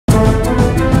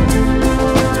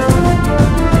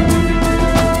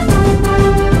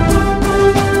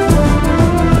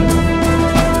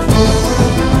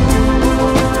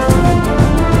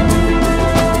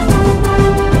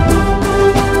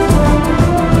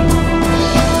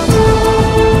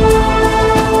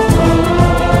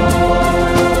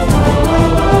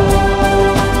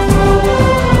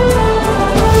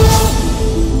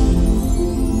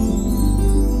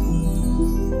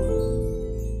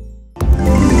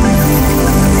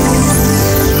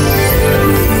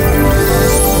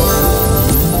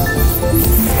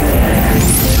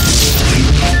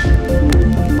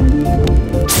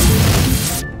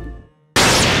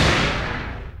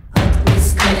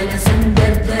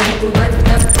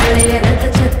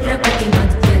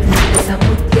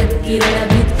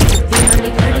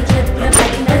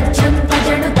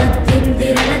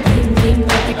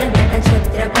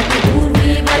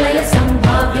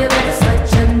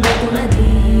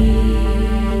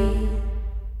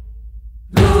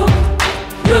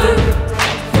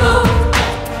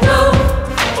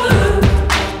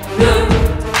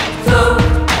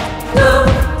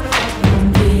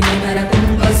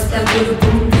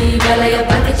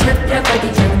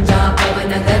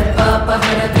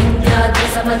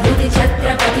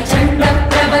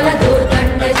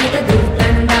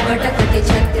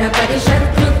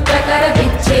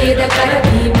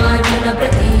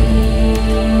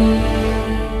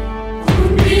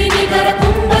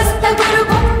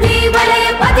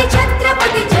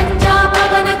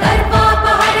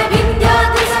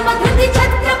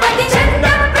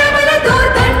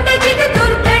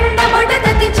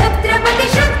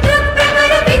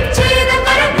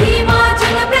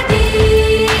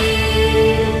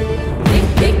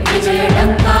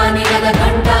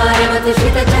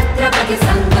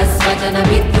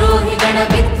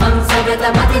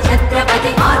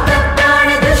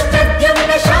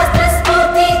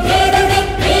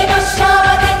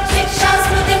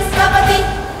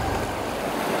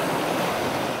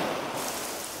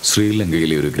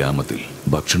ശ്രീലങ്കയിലെ ഒരു ഗ്രാമത്തിൽ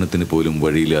ഭക്ഷണത്തിന് പോലും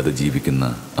വഴിയില്ലാതെ ജീവിക്കുന്ന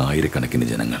ആയിരക്കണക്കിന്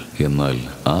ജനങ്ങൾ. എന്നാൽ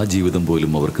ആ ജീവിതം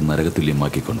പോലും അവർക്ക്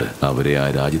നരകതുല്യമാക്കിക്കൊണ്ട് അവരെ ആ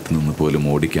രാജ്യത്ത് നിന്ന് പോലും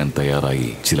ഓടിക്കാൻ തയ്യാറായി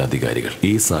ചില അധികാരികൾ.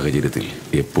 ഈ സാഹചര്യത്തിൽ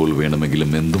എപ്പോൾ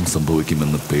വേണമെങ്കിലും എന്തും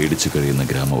സംഭവിക്കുമെന്ന് പേടിച്ചു കഴിയുന്ന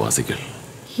ഗ്രാമവാസികൾ.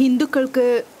 ഹിന്ദുക്കൾക്ക്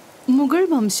മുഗൾ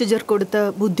വംശജർ കൊടുത്ത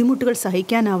ബുദ്ധിമുട്ടുകൾ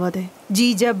സഹിക്കാനാവാതെ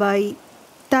ജീജാബായി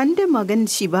തന്റെ മകൻ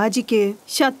ശിവാജിക്ക്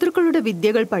ശത്രുക്കളുടെ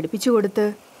വിദ്യകൾ പഠിപ്പിച്ചു കൊടുത്ത്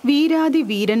വീരാതി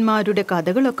വീരന്മാരുടെ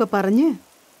കഥകളൊക്കെ പറഞ്ഞ്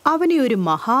അവനെ ഒരു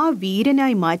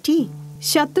മഹാവീരനായി മാറ്റി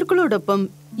ശത്രുക്കളോടൊപ്പം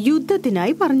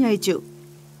യുദ്ധത്തിനായി പറഞ്ഞയച്ചു.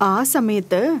 ആ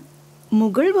സമയത്ത്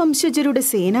മുഗൾ വംശജരുടെ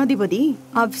സേനാധിപതി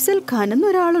അഫ്സൽ ഖാൻ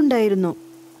എന്നൊരാളുണ്ടായിരുന്നു.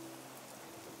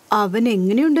 അവൻ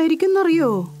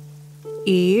എങ്ങനെയുണ്ടായിരിക്കുന്നറിയോ?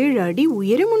 7 അടി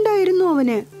ഉയരമുണ്ടായിരുന്നു.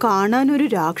 അവന് കാണാൻ ഒരു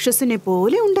രാക്ഷസനെ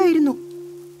പോലെ ഉണ്ടായിരുന്നു.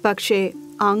 പക്ഷേ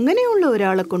അങ്ങനെയുള്ള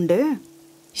ഒരാളെ കൊണ്ട്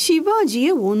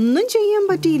ശിവാജിയെ ഒന്നും ചെയ്യാൻ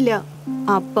പറ്റിയില്ല.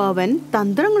 അപ്പ അവൻ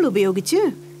തന്ത്രങ്ങൾ ഉപയോഗിച്ച്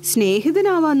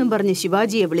സ്നേഹിതനാവാന്നും പറഞ്ഞ്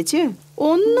ശിവാജിയെ വിളിച്ച്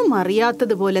ഒന്നും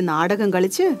അറിയാത്തതുപോലെ നാടകം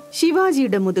കളിച്ച്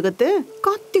ശിവാജിയുടെ മുതുകത്ത്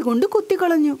കത്തികൊണ്ട്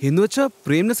കുത്തിക്കളഞ്ഞു.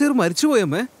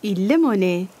 മരിച്ചുപോയമ്മേ? ഇല്ല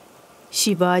മോനെ,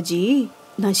 ശിവാജി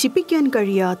നശിപ്പിക്കാൻ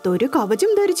കഴിയാത്ത ഒരു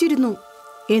കവചം ധരിച്ചിരുന്നു.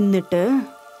 എന്നിട്ട്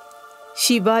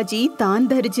ശിവാജി താൻ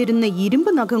ധരിച്ചിരുന്ന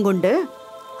ഇരുമ്പ് നഖം കൊണ്ട്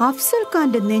അഫ്സൽ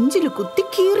ഖാന്റെ നെഞ്ചിൽ കുത്തി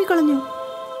കീറിക്കളഞ്ഞു.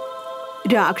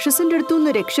 രാക്ഷസന്റെ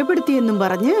അടുത്തുനിന്ന് രക്ഷപ്പെടുത്തിയെന്നും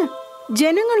പറഞ്ഞ്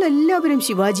ജനങ്ങളെല്ലാവരും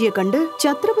ശിവാജിയെ കണ്ട്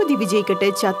ഛത്രപതി വിജയിക്കട്ടെ,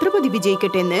 ഛത്രപതി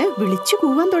വിജയിക്കട്ടെ എന്ന് വിളിച്ചു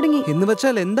കൂവാൻ തുടങ്ങി. എന്ന്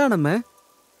വെച്ചാൽ എന്താണമ്മേ?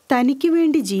 തനിക്ക്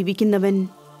വേണ്ടി ജീവിക്കുന്നവൻ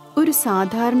ഒരു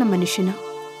സാധാരണ മനുഷ്യനാ.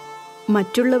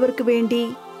 മറ്റുള്ളവർക്ക് വേണ്ടി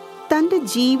തന്റെ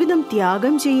ജീവിതം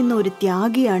ത്യാഗം ചെയ്യുന്ന ഒരു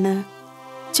ത്യാഗിയാണ്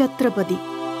ഛത്രപതി.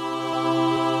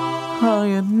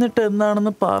 എന്നിട്ട്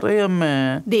എന്താണെന്ന് പറയമ്മേ?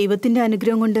 ദൈവത്തിന്റെ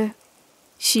അനുഗ്രഹം കൊണ്ട്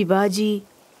ശിവാജി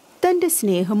തന്റെ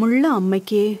സ്നേഹമുള്ള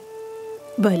അമ്മയ്ക്ക്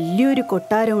വലിയൊരു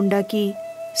കൊട്ടാരം ഉണ്ടാക്കി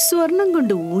സ്വർണം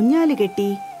കൊണ്ട് ഊഞ്ഞാല് കെട്ടി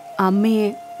അമ്മയെ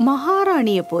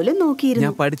മഹാറാണിയെ പോലെ നോക്കിയിരുന്നു.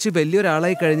 ഞാൻ പഠിച്ച്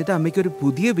വലിയൊരാളായി കഴിഞ്ഞിട്ട് അമ്മയ്ക്ക് ഒരു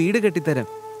പുതിയ വീട് കെട്ടിത്തരാം.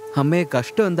 അമ്മയെ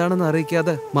കഷ്ടം എന്താണെന്ന്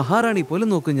അറിയിക്കാതെ മഹാറാണി പോലെ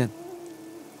നോക്കും ഞാൻ.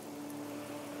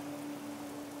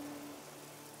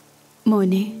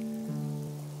 മോനെ,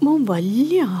 മോൻ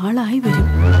വലിയ ആളായി വരും.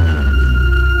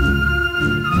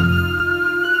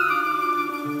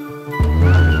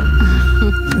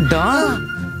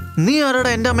 നീ ആരാടാ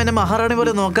എന്റെ അമ്മേനെ മഹാറാണി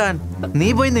പോലെ നോക്കാൻ? നീ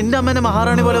പോയി നിന്റെ അമ്മേനെ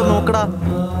മഹാറാണി പോലെ നോക്കടാ.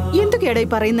 എന്തൊക്കെയാടാ ഈ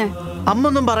പറയുന്നേ? അമ്മ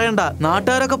ഒന്നും പറയണ്ട.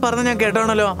 നാട്ടുകാരൊക്കെ പറഞ്ഞ് ഞാൻ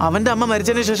കേട്ടാണല്ലോ അവന്റെ അമ്മ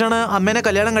മരിച്ചതിന് ശേഷമാണ് അമ്മേനെ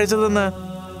കല്യാണം കഴിച്ചതെന്ന്.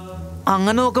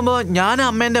 അങ്ങനെ നോക്കുമ്പോ ഞാൻ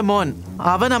അമ്മേന്റെ മോൻ,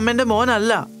 അവൻ അമ്മേന്റെ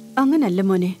മോനല്ല. അങ്ങനല്ല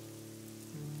മോനെ.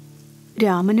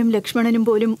 രാമനും ലക്ഷ്മണനും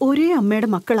പോലും ഒരേ അമ്മയുടെ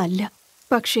മക്കളല്ല.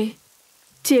 പക്ഷേ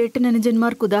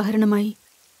ചേട്ടനനുജന്മാർക്ക് ഉദാഹരണമായി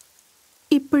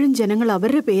ഇപ്പോഴും ജനങ്ങൾ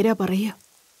അവരുടെ പേരാ പറയുക.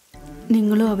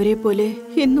 നിങ്ങളും അവരെ പോലെ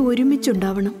എന്നും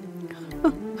ഒരുമിച്ചുണ്ടാവണം.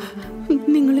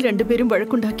 നിങ്ങൾ രണ്ടുപേരും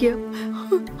വഴക്കുണ്ടാക്കിയ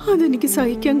അതെനിക്ക്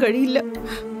സഹിക്കാൻ കഴിയില്ല.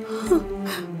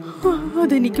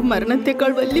 അതെനിക്ക്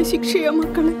മരണത്തെക്കാൾ വലിയ ശിക്ഷയാ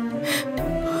മക്കളെ.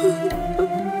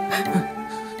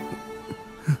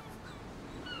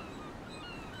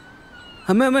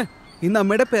 അമ്മ അമ്മ, ഇന്ന്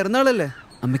അമ്മയുടെ പിറന്നാളല്ലേ?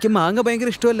 അമ്മയ്ക്ക് മാങ്ങ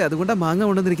ഭയങ്കര ഇഷ്ടമല്ലേ? അതുകൊണ്ടാ മാങ്ങ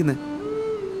കൊണ്ടുവന്നിരിക്കുന്നത്.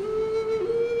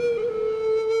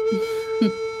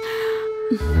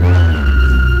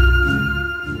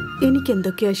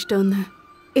 എനിക്കെന്തൊക്കെയാ ഇഷ്ടമെന്ന്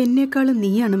എന്നെക്കാളും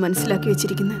നീയാണ് മനസ്സിലാക്കി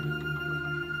വെച്ചിരിക്കുന്നത്.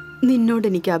 നിന്നോട്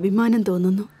എനിക്ക് അഭിമാനം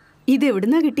തോന്നുന്നു.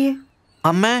 ഇതെവിടുന്നാ കിട്ടിയേ?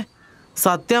 അമ്മേ,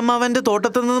 സത്യമ്മാവന്റെ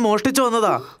തോട്ടത്തിൽ നിന്ന് മോഷ്ടിച്ചു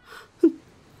വന്നതാ.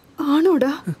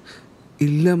 ആണോടാ?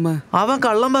 ഇല്ലമ്മ. അവൻ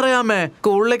കള്ളം പറയാമേ.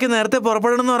 സ്കൂളിലേക്ക് നേരത്തെ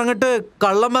പുറപ്പെടണമെന്ന് പറഞ്ഞിട്ട്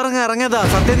കള്ളം പറഞ്ഞ് ഇറങ്ങിയതാ.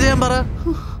 സത്യം ചെയ്യാൻ പറ.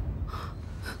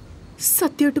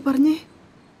 സത്യമായിട്ട് പറഞ്ഞേ.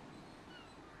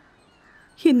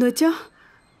 എന്നുവെച്ചാ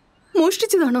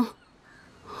മോഷ്ടിച്ചതാണോ?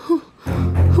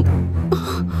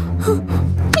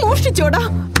 മോഷ്ടിച്ചോടാ,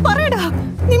 പറയടാ.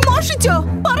 നീ മോഷ്ടിച്ചോ?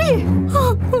 പറയേ.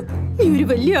 നീ ഒരു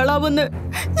വലിയ ആളാവെന്ന്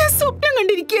ഞാൻ സ്വപ്നം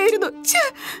കണ്ടിരിക്കുകയായിരുന്നു.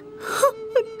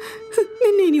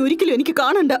 നിന്നെ ഇനി ഒരിക്കലും എനിക്ക്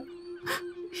കാണണ്ട.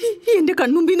 എന്റെ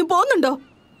കൺമുമ്പിൽ നിന്ന് പോകുന്നുണ്ടോ?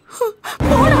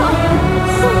 പോടാ.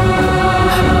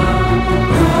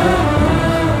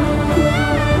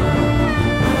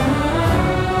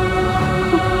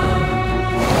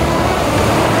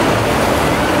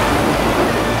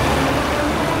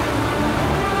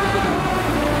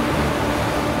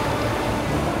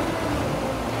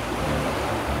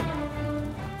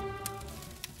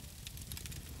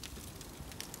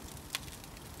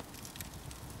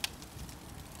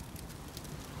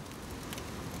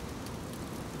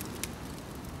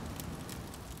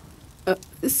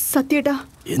 സത്യേട്ടാ.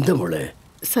 എന്താ മോളെ?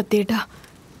 സത്യേട്ടാ,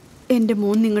 എന്റെ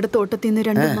മോൻ നിങ്ങളുടെ തോട്ടത്തിൽ നിന്ന്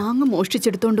 2 മാങ്ങ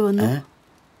മോഷ്ടിച്ചെടുത്തോണ്ട് വന്നു.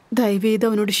 ദയവേത്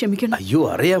അവനോട് ക്ഷമിക്കണം. അയ്യോ,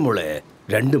 അറിയാം മോളെ.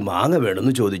 2 മാങ്ങ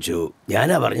വേണമെന്ന് ചോദിച്ചു.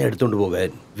 ഞാനാ പറഞ്ഞ എടുത്തോണ്ട് പോകാൻ.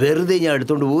 വെറുതെ ഞാൻ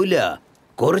എടുത്തോണ്ട് പോവില്ല.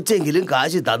 കുറച്ചെങ്കിലും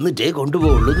കാശ് തന്നിട്ടേ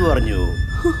കൊണ്ടുപോകുള്ളൂ എന്ന് പറഞ്ഞു.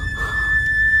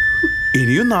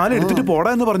 ഇനിയും 4 എടുത്തിട്ട്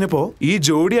പോടാ എന്ന് പറഞ്ഞപ്പോ ഈ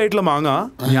ജോഡി ആയിട്ടുള്ള മാങ്ങ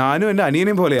ഞാനും എന്റെ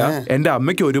അനിയനെയും പോലെയാ. എന്റെ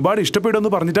അമ്മയ്ക്ക് ഒരുപാട്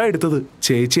ഇഷ്ടപ്പെടുമെന്ന് പറഞ്ഞിട്ടാ എടുത്തത്.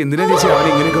 ചേച്ചി എന്തിനാ ചേച്ചി അവൻ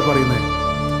ഇങ്ങനെയൊക്കെ പറയുന്നത്?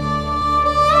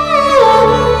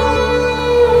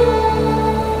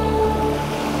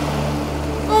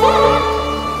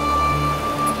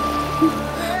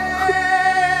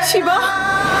 ശിവ,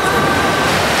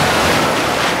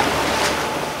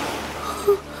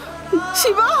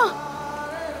 ശിവ,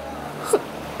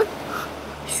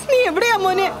 നീ എവിടെയാ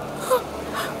മോനെ?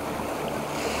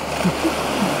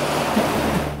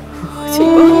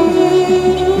 ശിവ,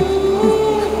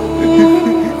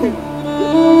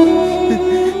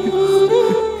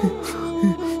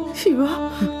 ശിവ,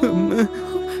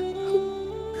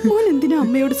 മോൻ എന്തിനാ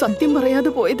അമ്മയോട് സത്യം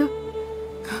പറയാതെ പോയത്?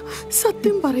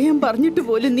 സത്യം പറയാൻ പറഞ്ഞിട്ട്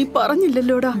പോലും നീ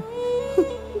പറഞ്ഞില്ലല്ലോടാ.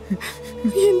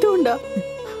 എന്തുകൊണ്ടാ?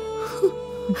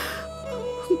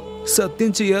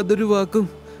 സത്യം ചെയ്യാതൊരു വാക്കും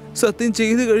സത്യം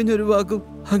ചെയ്തു കഴിഞ്ഞൊരു വാക്കും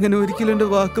അങ്ങനെ ഒരിക്കലും എന്റെ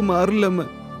വാക്ക് മാറില്ലമ്മ.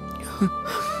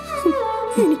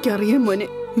 എനിക്കറിയാം മോനെ.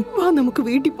 വാ, നമുക്ക്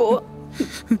വീട്ടിൽ പോവാം.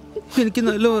 എനിക്ക്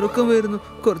നല്ല ഉറക്കം വരുന്നു.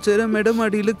 കുറച്ചുനേരം അമ്മയുടെ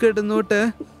മടിയിൽ കിടന്നോട്ടെ.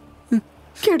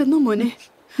 കിടന്നു മോനെ.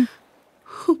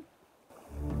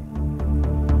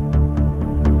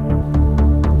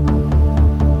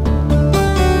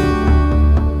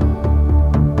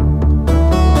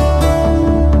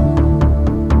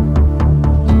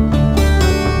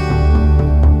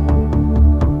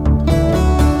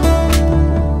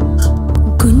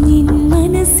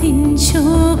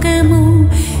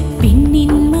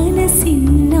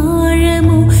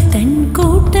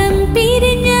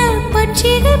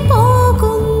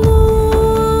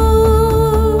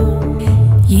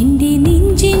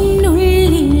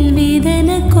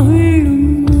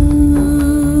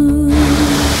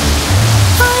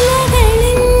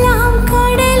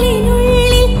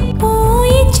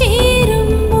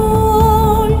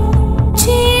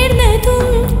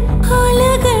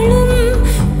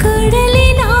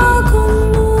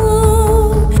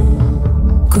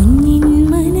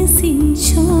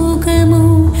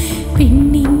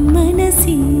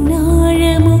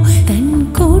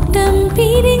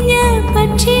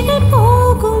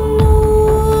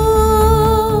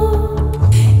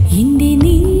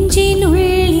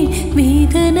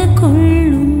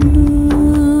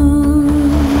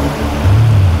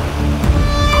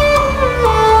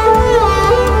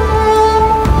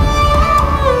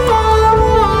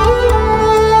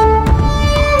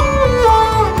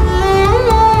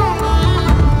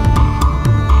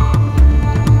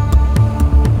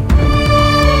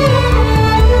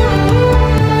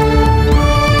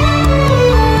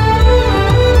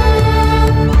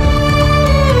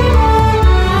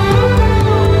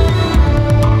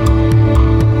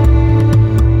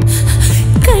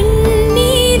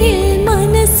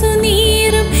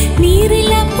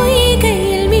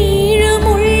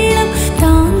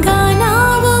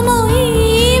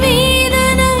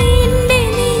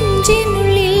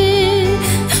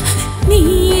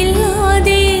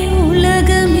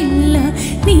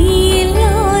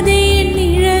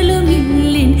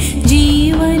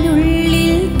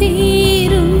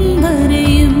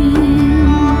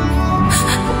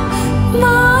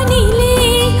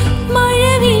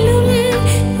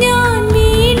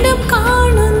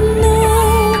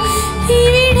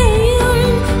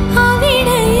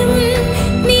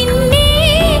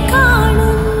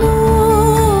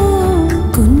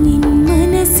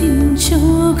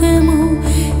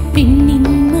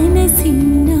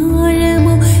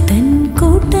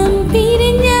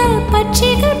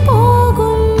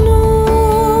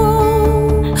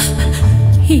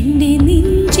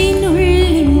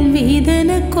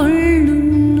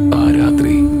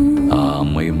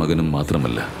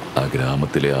 മാത്രമല്ല, ആ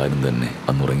ഗ്രാമത്തിലെ ആരും തന്നെ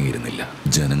അന്നുറങ്ങിയിരുന്നില്ല.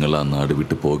 ജനങ്ങൾ ആ നാട്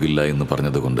വിട്ടു പോകില്ല എന്ന്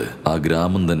പറഞ്ഞതുകൊണ്ട് ആ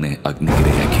ഗ്രാമം തന്നെ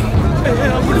അഗ്നിക്കിരയാക്കി.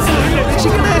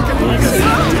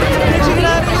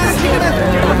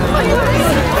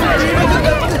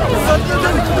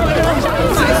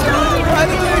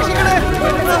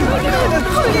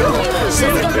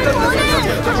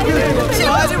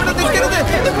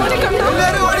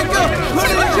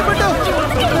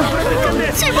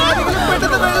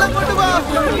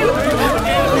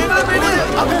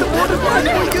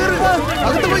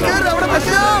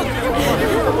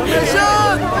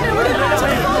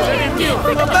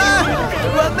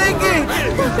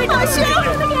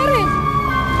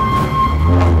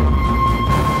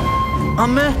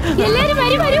 അമ്മേ, എല്ലാരും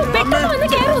വരൂ, പെട്ടെന്ന് വന്ന്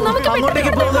കേറൂ. നമുക്ക്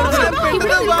അങ്ങോട്ടേക്ക് പോകാം.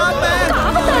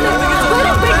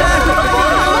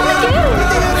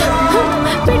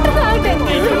 പെട്ടെന്നാകട്ടെ.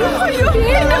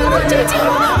 ചേച്ചി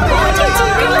പോകാം.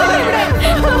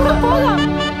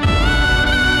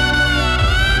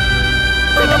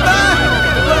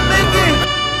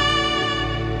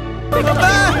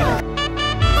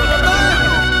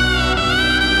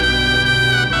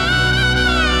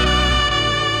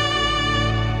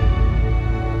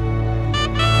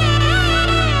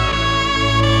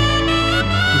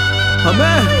 അമ്മേ,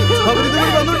 അവരിത്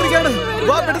വന്നോണ്ടിരിക്കാണ്.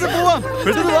 വാ, പെട്ടെന്ന് പോവാം.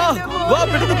 പെട്ടെന്ന് വാ, വാ,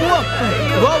 പെട്ടെന്ന് പോവാം.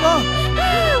 വാ, വാ.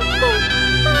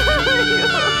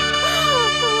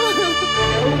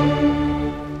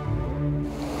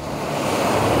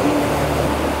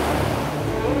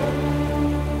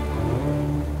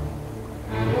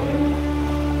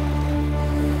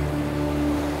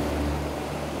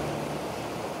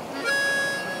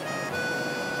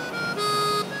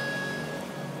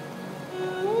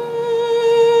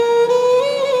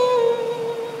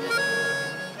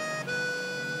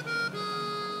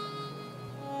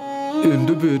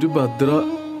 എന്റെ പേര് ഭദ്ര.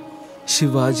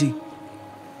 ശിവാജി.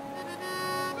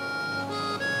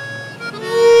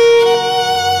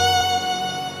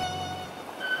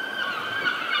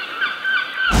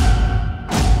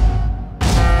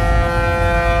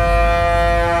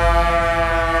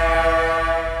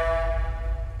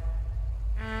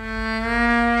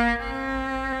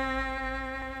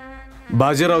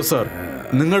 ബാജിറാവ് സാർ,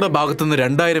 നിങ്ങളുടെ ഭാഗത്തുനിന്ന്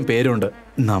 2000 പേരുണ്ട്.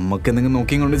 നമുക്ക് നിങ്ങൾ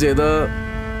നോക്കിയും കൊണ്ട് ചെയ്ത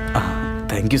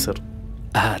thank you sir.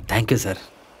 Thank you sir.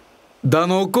 ദാ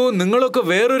നോക്കൂ, നിങ്ങളൊക്കെ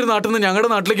വേറൊരു നാട്ടിൽ നിന്ന് ഞങ്ങളുടെ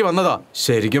നാട്ടിലേക്ക് വന്നതാ.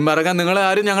 ശരിക്കും പറയാൻ നിങ്ങളെ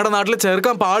ആരും ഞങ്ങളുടെ നാട്ടിൽ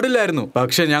ചേർക്കാൻ പാടില്ലായിരുന്നു.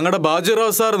 പക്ഷെ ഞങ്ങളുടെ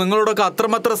ബാജിറാവ് സാർ നിങ്ങളോടൊക്കെ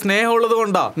അത്രമാത്രം സ്നേഹമുള്ളത്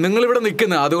കൊണ്ടാ നിങ്ങൾ ഇവിടെ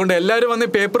നിൽക്കുന്നത്. അതുകൊണ്ട് എല്ലാരും വന്ന്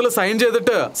പേപ്പറിൽ സൈൻ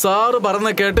ചെയ്തിട്ട് സാറ്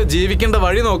പറഞ്ഞ കേട്ട് ജീവിക്കേണ്ട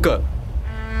വഴി നോക്ക്.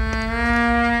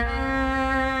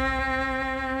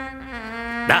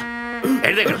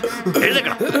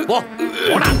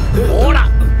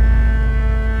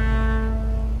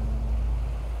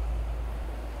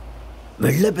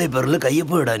 വെള്ള പേപ്പറിൽ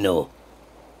കയ്യൊപ്പ് ഇടാനോ?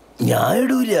 ഞാൻ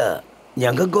ഇടൂല.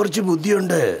 ഞങ്ങൾക്ക് കുറച്ച്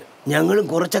ബുദ്ധിയുണ്ട്. ഞങ്ങളും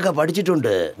കുറച്ചൊക്കെ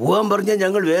പഠിച്ചിട്ടുണ്ട്. പോവാൻ പറഞ്ഞാൽ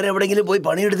ഞങ്ങൾ വേറെ എവിടെങ്കിലും പോയി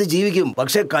പണിയെടുത്ത് ജീവിക്കും.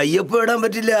 പക്ഷെ കയ്യൊപ്പ് ഇടാൻ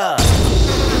പറ്റില്ല.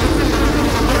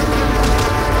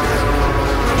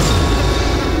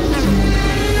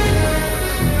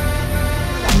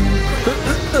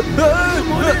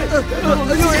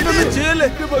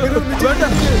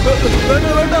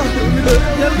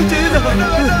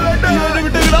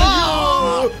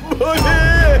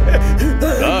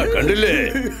 കണ്ടില്ലേ,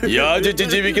 യാചിച്ച്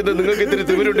ജീവിക്കുന്ന നിങ്ങൾക്ക് ഇത്തിരി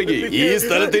തിമിരുണ്ടെങ്കിൽ ഈ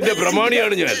സ്ഥലത്തിന്റെ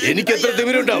പ്രമാണിയാണ് ഞാൻ. എനിക്ക് എത്ര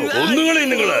തിമിരുണ്ടാവും? ഒന്നുകളെ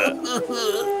നിങ്ങള്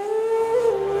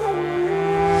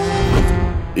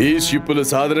ഈ ഷിപ്പില്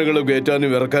സാധനങ്ങളും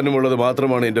കയറ്റാനും ഇറക്കാനും ഉള്ളത്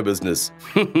മാത്രമാണ് എന്റെ ബിസിനസ്.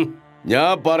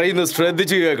 ഞാൻ പറയുന്നത്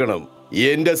ശ്രദ്ധിച്ചു കേൾക്കണം.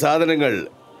 എന്റെ സാധനങ്ങൾ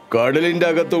കടലിന്റെ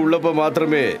അകത്ത് ഉള്ളപ്പോ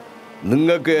മാത്രമേ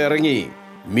നിങ്ങൾക്ക് ഇറങ്ങി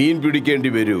മീൻ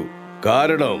പിടിക്കേണ്ടി വരൂ.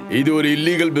 കാരണം ഇത് ഒരു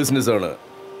ഇല്ലീഗൽ ബിസിനസ് ആണ്.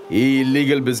 ഈ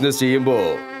ഇല്ലീഗൽ ബിസിനസ് ചെയ്യുമ്പോ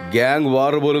ഗ്യാങ്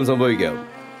വാർ പോലും സംഭവിക്കാം.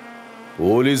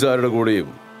 പോലീസുകാരുടെ കൂടെയും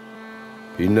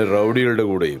പിന്നെ റൗഡികളുടെ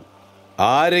കൂടെയും.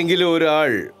 ആരെങ്കിലും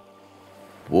ഒരാൾ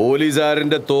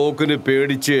പോലീസുകാരന്റെ തോക്കിന്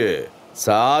പേടിച്ച്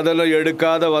സാധനം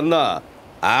എടുക്കാതെ വന്ന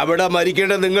അവിടെ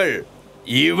മരിക്കേണ്ട നിങ്ങൾ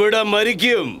ഇവിടെ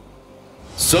മരിക്കും.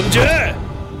 സംജേ?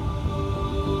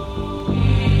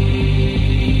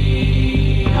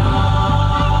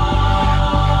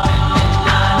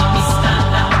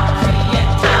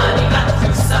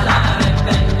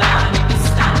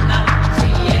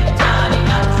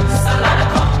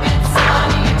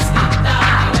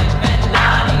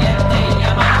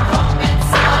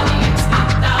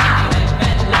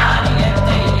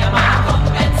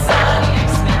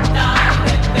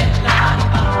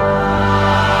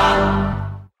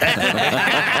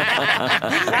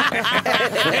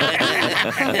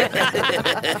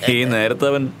 ഈ നേരത്തെ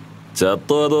അവൻ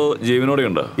ചത്തോ അതോ ജീവനോടെ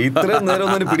ഉണ്ടോ? ഇത്രയും നേരം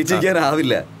ഒന്നും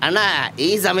പിടിച്ചിരിക്കാനാവില്ല അണ്ണാ. ഈ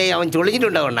സമയം അവൻ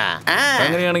ചൊളിഞ്ഞിട്ടുണ്ടോ അണ്ണാ?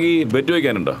 അങ്ങനെയാണെങ്കിൽ ബെറ്റ്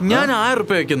വയ്ക്കാനുണ്ടോ? ഞാൻ 1000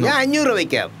 രൂപ വയ്ക്കുന്നു. ഞാൻ 500 രൂപ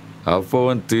വയ്ക്കാം. അപ്പൊ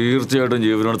അവൻ തീർച്ചയായിട്ടും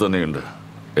ജീവനോട് തന്നെയുണ്ട്.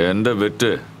 എന്റെ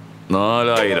ബെറ്റ്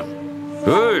 4000.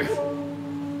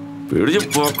 പിടിച്ച്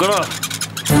പൊക്കടാ.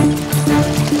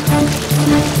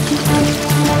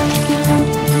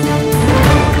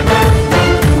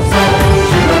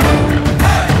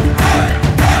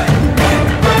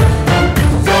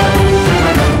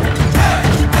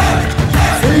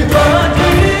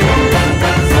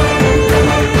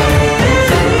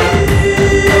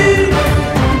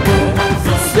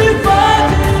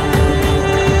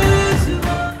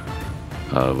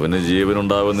 അവന്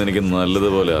ജീവനുണ്ടാവുമെന്ന് എനിക്ക്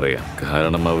നല്ലതുപോലെ അറിയാം.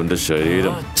 കാരണം അവന്റെ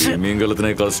ശരീരം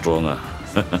തിമിംഗലത്തിനേക്കാൾ സ്ട്രോങ്ങാ.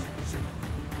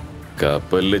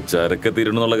 കപ്പലിൽ ചരക്ക്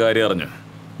തീരണമെന്നുള്ള കാര്യം അറിഞ്ഞു.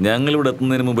 ഞങ്ങൾ ഇവിടെ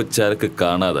എത്തുന്നതിന് മുമ്പ് ചരക്ക്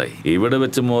കാണാതായി. ഇവിടെ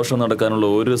വെച്ച് മോഷണം നടക്കാനുള്ള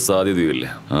ഒരു സാധ്യതയുമില്ല.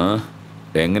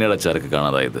 എങ്ങനെയാടാ ചരക്ക്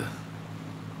കാണാതായത്?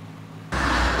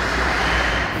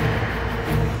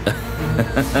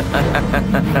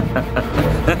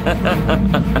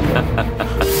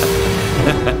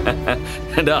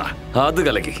 അത്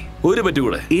കലക്കി. ഒരു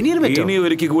പറ്റുകൂടെ? ഇനി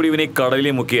ഒരിക്കൽ കൂടി ഇവനെ കടലിൽ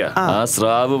മുക്കിയ ആ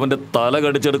സ്രാവ് അവന്റെ തല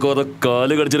കടിച്ചെടുക്കോ അതോ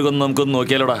കാല് കടിച്ചെടുക്കോ നമുക്കൊന്ന്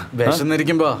നോക്കിയാലോടാ.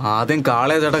 വിശന്നിരിക്കുമ്പോ ആദ്യം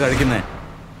കാളയെ ചേട്ടാ കഴിക്കുന്നേ.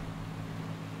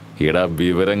 ഇടാ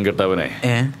വിവരം കിട്ടവനെ.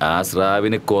 ആ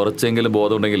സ്രാവിന് കുറച്ചെങ്കിലും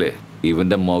ബോധമുണ്ടെങ്കിൽ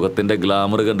ഇവന്റെ മുഖത്തിന്റെ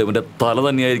ഗ്ലാമർ കണ്ട് ഇവന്റെ തല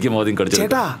തന്നെയായിരിക്കും ആദ്യം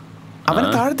കടിച്ചെടുക്കുക.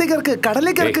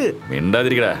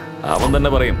 മിണ്ടാതിരിക്കടാ. അവൻ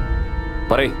തന്നെ പറയും.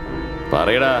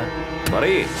 പറയടാ.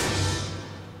 പറയേ.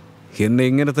 എന്നെ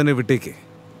ഇങ്ങനെ തന്നെ വിട്ടേക്ക്.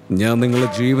 ഞാൻ നിങ്ങളെ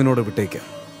ജീവനോടെ വിട്ടേക്കാം.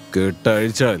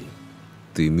 കെട്ടഴിച്ചാൽ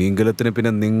തിമിംഗലത്തിന്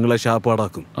പിന്നെ നിങ്ങളെ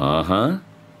ശാപ്പാടാക്കും.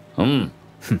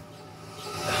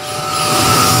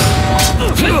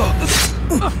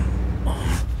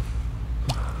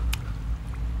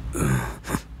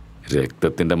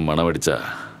 രക്തത്തിന്റെ മണമടിച്ച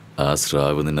ആ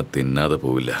സ്രാവ് നിന്നെ തിന്നാതെ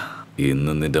പോവില്ല.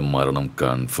 ഇന്ന് നിന്റെ മരണം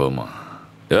കൺഫേമാ.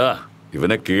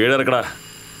 ഇവനെ കീഴടക്കടാ.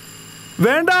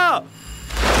 വേണ്ട.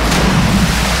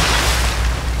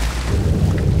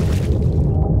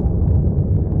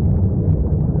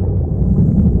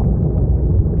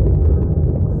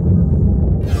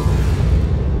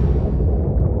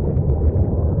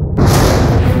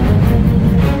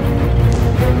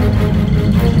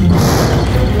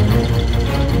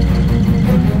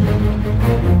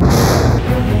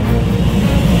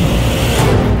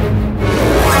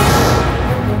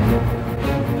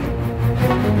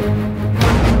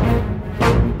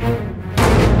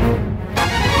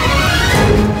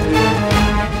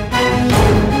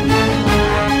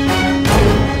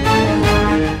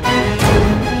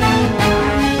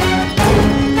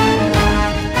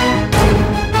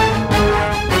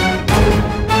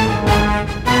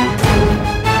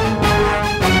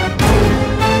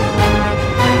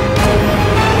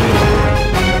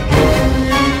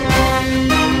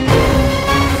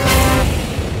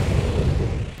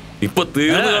 ഇപ്പൊ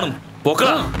തീർന്നു കാണും.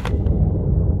 പൊക്കടാ.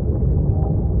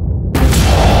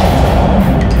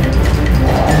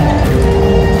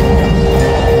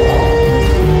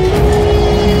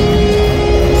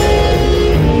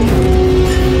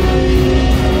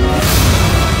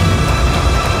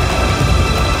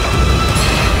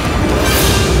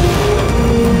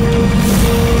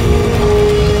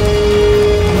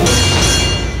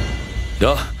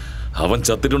 അവൻ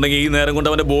ചത്തിട്ടുണ്ടെങ്കിൽ ഈ നേരം കൊണ്ട്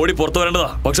അവന്റെ ബോഡി പുറത്തു വരേണ്ടതാ.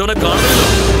 പക്ഷെ അവനെ കാണുന്നില്ല.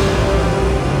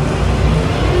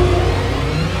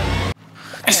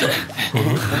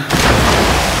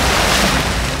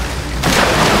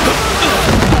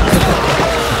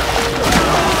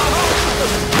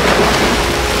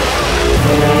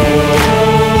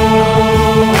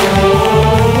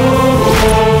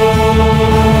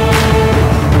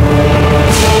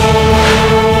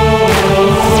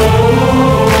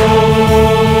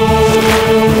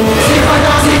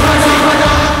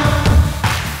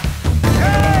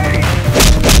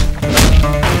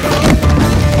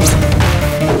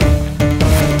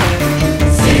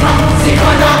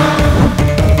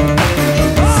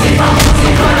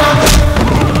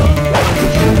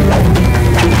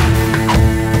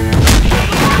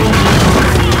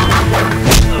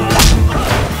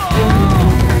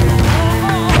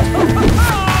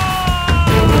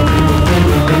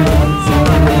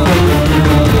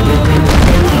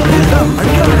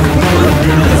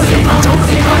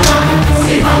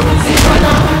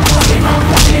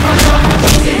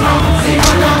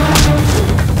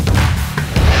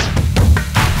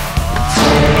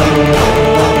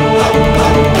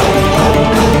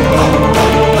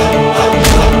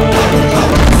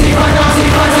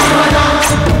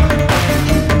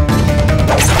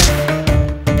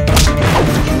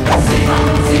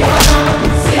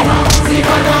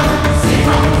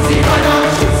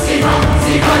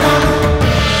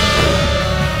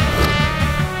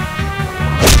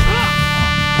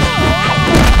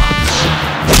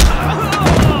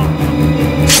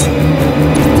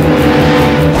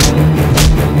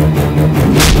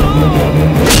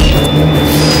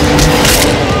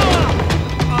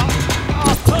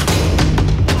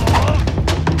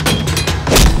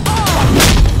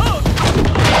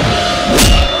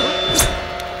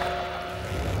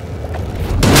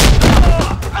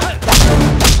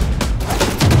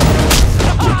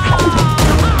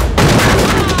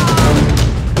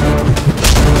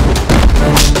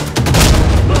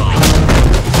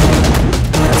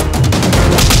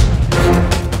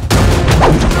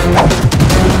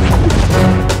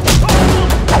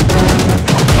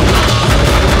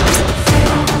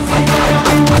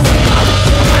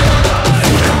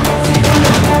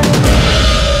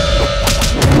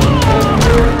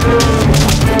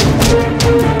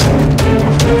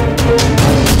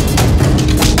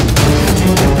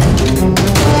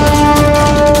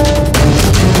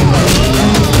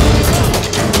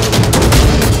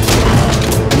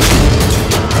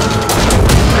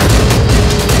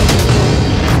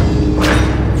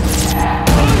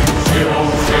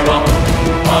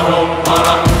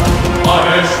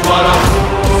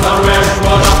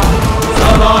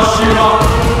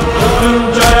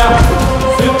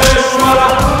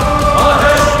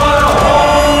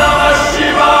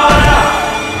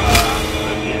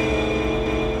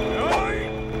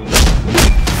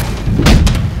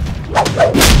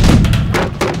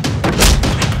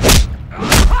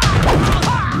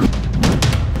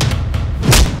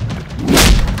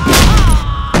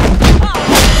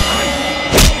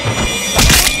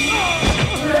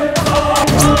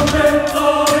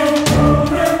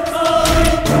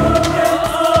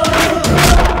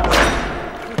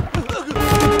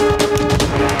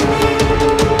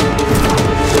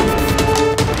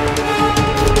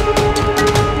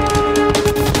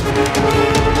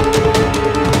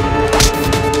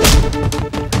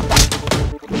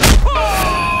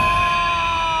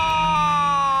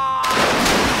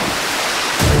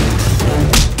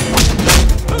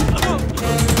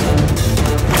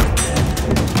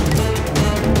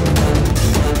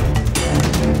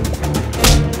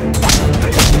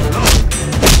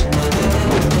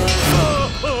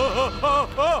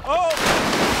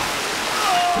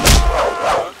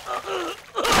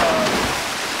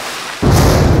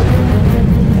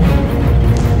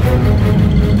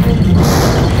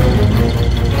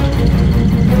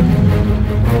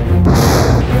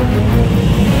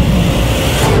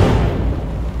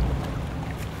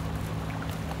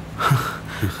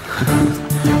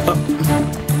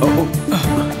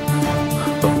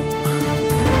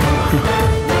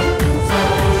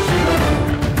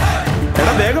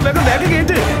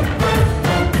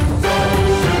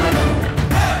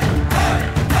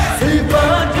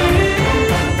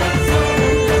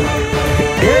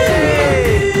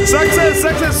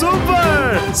 Success super.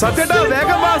 സത്യേട്ടാ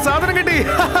വേഗം വാ, സാധനം കിട്ടി.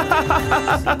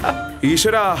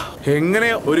 ഈശ്വരാ, എങ്ങനെ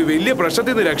ഒരു വലിയ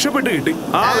പ്രശ്നത്തിൽ നിന്ന് രക്ഷപ്പെട്ട് കിട്ടി.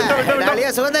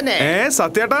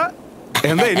 സത്യേട്ടാ,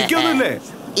 എന്താ എനിക്കൊന്നുമില്ലേ?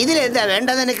 ഇതിലെന്താ വേണ്ട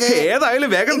നിനക്ക്? ഏതായാലും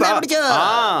വേഗം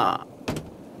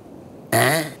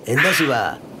എന്താ ശിവ,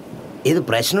 ഇത്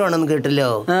പ്രശ്നമാണെന്ന്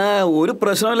കേട്ടല്ലോ. ഒരു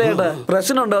പ്രശ്നമല്ല ചേട്ടാ.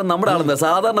 പ്രശ്നം ഉണ്ടാവും നമ്മുടെ ആളെന്താ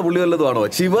സാധാരണ പുള്ളി വല്ലതുമാണോ?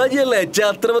 ശിവാജി അല്ലേ,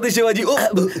 ഛത്രപതി ശിവാജി.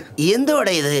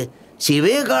 എന്തോടെ ഇത്?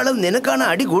 ശിവയെക്കാളും നിനക്കാണ്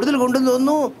അടി കൂടുതൽ കൊണ്ടെന്ന്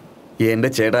തോന്നുന്നു. എന്റെ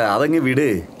ചേട്ടാ അതങ്ങ് വിട്.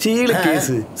 ചീളി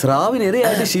കേസ്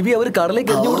സ്രാവിനെതിരെയായിട്ട് ശിവി അവര്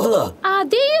കടലേക്ക് എറിഞ്ഞു കൊടുത്തതാ.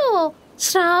 അതെയോ?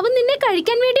 സ്രാവ് നിന്നെ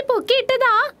കഴിക്കാൻ വേണ്ടി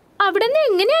പൊക്കിയിട്ടതാ. അവിടെ നിന്ന്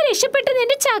എങ്ങനെയാ രക്ഷപ്പെട്ടത്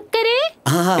എന്റെ ചക്കരെ?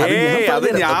 അത്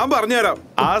ഞാൻ പറഞ്ഞുതരാം.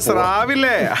 ആ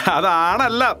സ്രാവില്ലേ,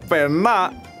 അതാണല്ല, പെണ്ണാ.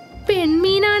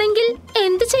 പെൺമീനാണെങ്കിൽ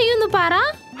എന്ത് ചെയ്യുന്നു പറ?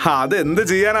 അതെന്ത്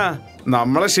ചെയ്യാനാ,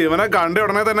 നമ്മളെ ശിവനെ കണ്ട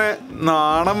ഉടനെ തന്നെ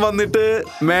നാണം വന്നിട്ട്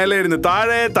മേലെ ഇരുന്ന്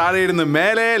താഴെ, താഴെ ഇരുന്ന്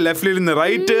മേലെ, ലെഫ്റ്റിലിരുന്ന്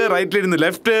റൈറ്റ്, റൈറ്റിലിരുന്ന്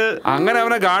ലെഫ്റ്റ്, അങ്ങനെ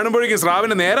അവനെ കാണുമ്പോഴേക്കും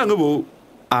സ്രാവിന് നേരം അങ്ങ് പോവും.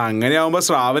 അങ്ങനെയാവുമ്പോ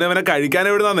സ്രാവിന് അവനെ കഴിക്കാൻ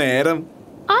എവിടുന്ന നേരം?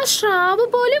 ആ സ്രാവ്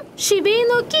പോലും ശിവയെ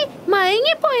നോക്കി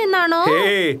മയങ്ങിപ്പോയെന്നാണോ?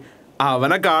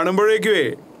 അവനെ കാണുമ്പോഴേക്കുവേ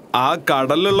ആ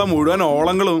കടലിലുള്ള മുഴുവൻ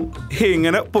ഓളങ്ങളും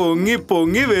ഇങ്ങനെ പൊങ്ങി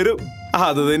പൊങ്ങി വരും.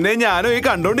 അത് തന്നെ ഞാനും ഈ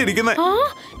കണ്ടോണ്ടിരിക്കുന്നെ.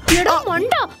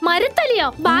 മരത്തലിയോ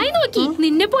വായി നോക്കി.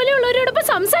 നിന്നെ പോലെയുള്ളവരോടൊപ്പം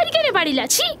സംസാരിക്കാനേ പാടില്ല.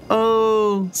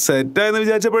 സെറ്റായെന്ന്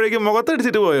വിചാരിച്ചപ്പോഴേക്കും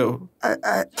മുഖത്തടിച്ചിട്ട് പോയോ?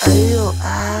 അയ്യോ,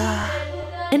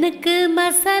 എനിക്ക്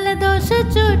മസാല ദോശ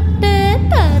ചുട്ട്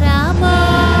തരാമോ?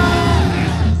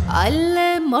 അല്ല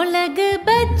മുളക്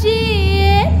ബജ്ജി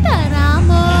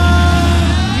തരാമോ?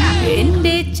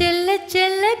 എന്റെ ചെല്ല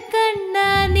ചെല്ല കണ്ണാ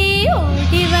നീ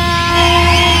ഓടിവാ.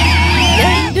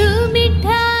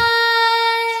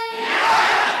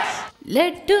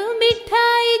 ലഡ്ഡു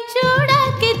മിഠായി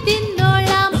ചൂടാക്കി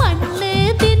തിന്നോളാം. മണ്ണ്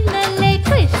തിന്നല്ലേ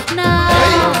കൃഷ്ണ.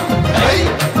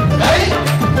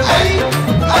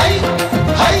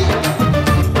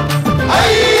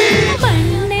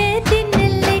 മണ്ണ്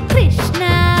തിന്നല്ലേ കൃഷ്ണ.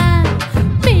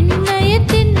 പിന്നയെ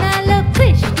തിന്നാലോ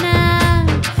കൃഷ്ണ.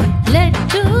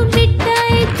 ലഡ്ഡു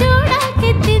മിഠായി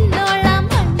ചൂടാക്കി തിന്നോളാം.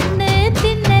 മണ്ണ്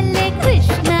തിന്നല്ലേ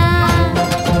കൃഷ്ണ.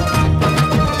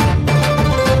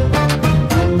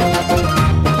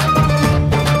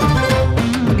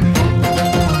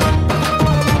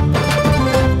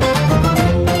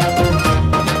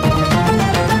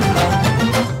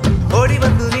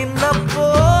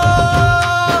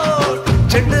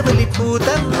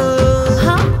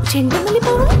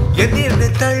 എന്നിരുന്ന്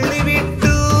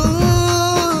തള്ളിവിട്ടു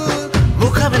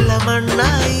മുഖമെല്ല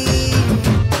മണ്ണായി.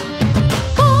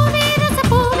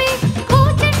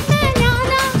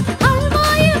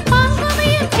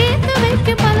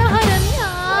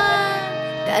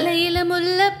 തലയിലെ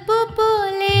മുല്ലപ്പൂ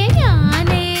പോലെ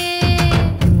ഞാനേ,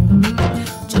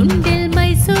 ചുണ്ടിൽ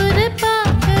മൈസൂർ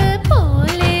പാക്ക്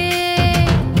പോലെ,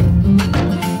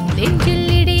 നെഞ്ചിൽ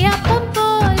ഇടിയപ്പം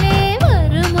പോലെ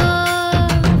വരുമോ?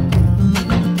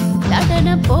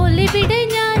 പോലെ വിടെ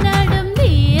ഞാനാടും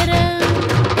നേരം.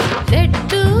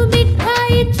 ലഡ്ഡു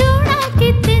മിഠായി ചൂടാക്കി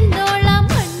തിന്നോളാം.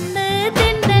 മണ്ണ്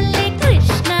തിന്നല്ലേ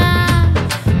Krishna.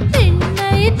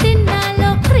 തിന്നയെ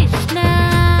തിന്നാലോ Krishna.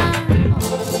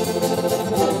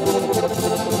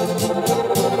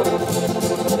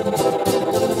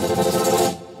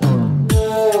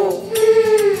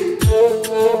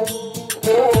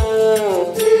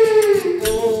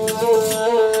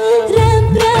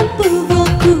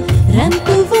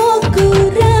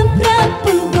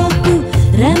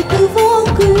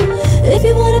 If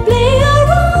you wanna play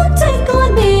around, take on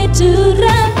me to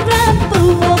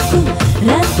Rampu-Voku,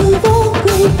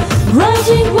 Rampu-Voku.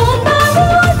 Grudging one by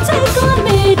one, take on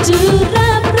me to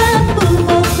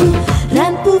Rampu-Voku,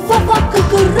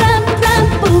 Rampu-Voku,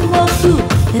 Rampu-Voku,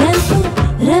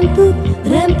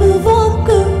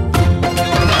 Rampu-Voku.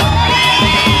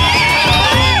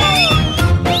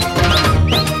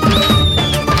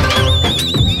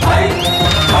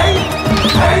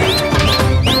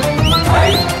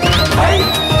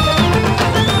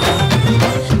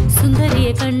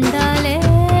 സുന്ദരിയെ കണ്ടാലേ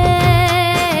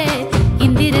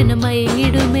ഇന്ദിരന്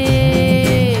മയങ്ങിടുമേ.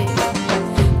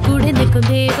 കൂടെ നിൽക്കും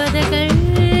ദേവതകൾ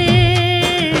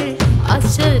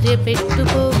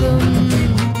ആശ്ചര്യപ്പെട്ടുപോകും.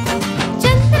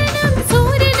 ചന്ദ്രനും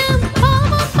സൂര്യനും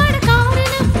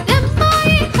പാവപ്പണക്കാരനും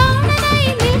രമ്പായെ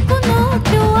കാണാനായി നിൽക്കുന്നു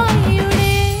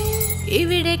ക്യൂവായുടെ.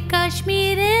 ഇവിടെ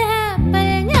കാശ്മീർ ആപ്പിൾ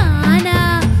ഞാനാ,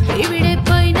 ഇവിടെ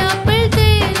പൈനാപ്പിൾ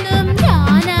തേനും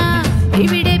ഞാനാ,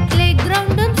 ഇവിടെ പ്ലേ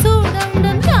ഗ്രൗണ്ടും സൂടും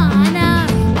ഞാനാ.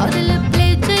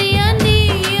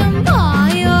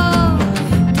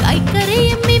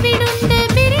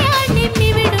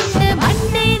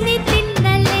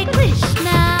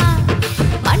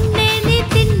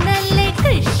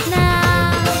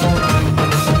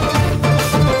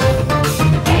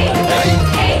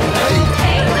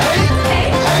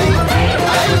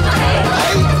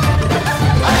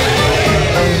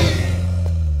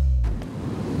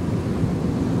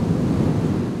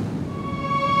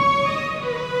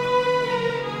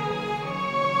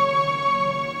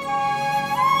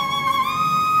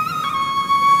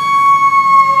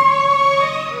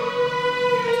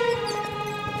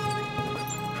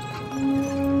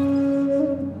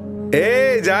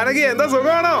 ജാനകി എന്താ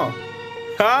സുഖമാണോ?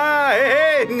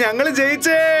 ഞങ്ങള്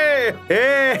ജയിച്ചേ.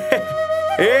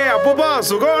 അപ്പൂപ്പ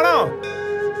സുഖമാണോ?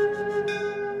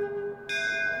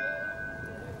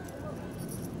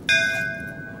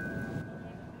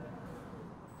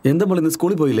 എന്താ മോളെ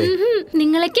സ്കൂളിൽ പോയില്ലേ?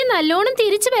 നിങ്ങളൊക്കെ നല്ലോണം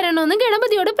തിരിച്ചു വരണോന്ന്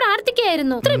ഗണപതിയോട്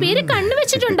പ്രാർത്ഥിക്കായിരുന്നു. ഇത്ര പേര്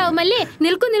കണ്ണുവെച്ചിട്ടുണ്ടാവും അല്ലേ?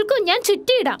 നിൽക്കൂ നിൽക്കൂ, ഞാൻ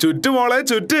ചുറ്റിയിടാം. ചുറ്റുമോളെ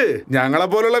ചുറ്റ്. ഞങ്ങളെ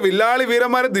പോലുള്ള വില്ലാളി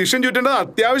വീരന്മാരെ ദൃശ്യം ചുറ്റേണ്ടത്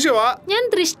അത്യാവശ്യമാ. ഞാൻ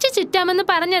ദൃഷ്ടി ചുറ്റാമെന്ന്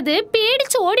പറഞ്ഞത്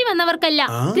പേടിച്ച് ഓടി വന്നവർക്കല്ല,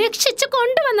 രക്ഷിച്ചു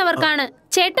കൊണ്ടുവന്നവർക്കാണ്.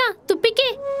 ചേട്ടാ തുപ്പിക്കേ.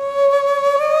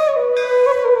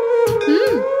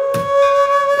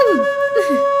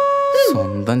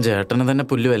 സ്വന്തം ചേട്ടന് തന്നെ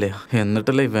പുല്ലുവല്ലേ,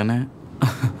 എന്നിട്ടല്ലേ ഇവനെ.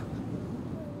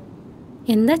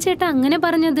 എന്താ ചേട്ടാ അങ്ങനെ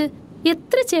പറഞ്ഞത്?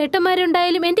 എത്ര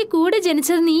ചേട്ടന്മാരുണ്ടായാലും എന്റെ കൂടെ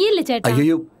ജനിച്ചത് നീയല്ലേ ചേട്ടാ?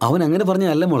 അയ്യോ, അവൻ അങ്ങനെ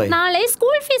പറഞ്ഞല്ല മോളെ. നാളെ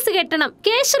സ്കൂൾ ഫീസ് കെട്ടണം.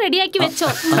 ക്യാഷ് റെഡിയാക്കി വെച്ചോ.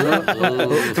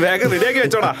 വേഗം റെഡിയാക്കി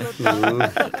വെച്ചോടാ.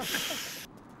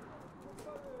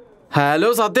 ഹലോ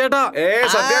സത്യേട്ടാ.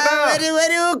 സത്യേട്ടാ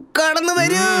വരൂ, കടന്നു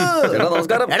വരൂ.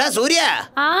 നമസ്കാരം. എടാ സൂര്യ.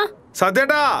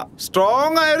 സത്യേട്ടാ,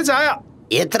 സ്ട്രോങ് ആയ ഒരു ചായ.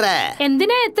 എത്ര?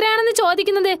 എന്തിനാ എത്രയാണെന്ന്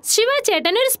ചോദിക്കുന്നത്? ശിവ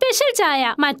ചേട്ടൻ ഒരു സ്പെഷ്യൽ ചായ,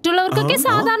 മറ്റുള്ളവർക്കൊക്കെ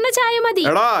സാധാരണ ചായ മതി.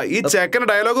 എടാ ഈ ചെക്കന്റെ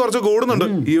ഡയലോഗ് കുറച്ച് കൂടുന്നുണ്ട്.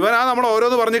 ഇവനാ നമ്മൾ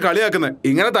ഓരോന്ന് പറഞ്ഞ് കളിയാക്കുന്നത്.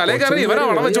 ഇങ്ങനെ തലേ കയറി ഇവനാ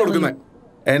വളം വെച്ച് കൊടുക്കുന്നത്.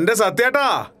 എന്റെ സത്യേട്ടാ,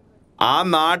 ആ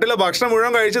നാട്ടിലെ ഭക്ഷണം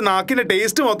മുഴുവൻ കഴിച്ച് നാക്കിന്റെ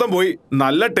ടേസ്റ്റ് മൊത്തം പോയി.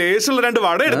 നല്ല ടേസ്റ്റ് ഉള്ള 2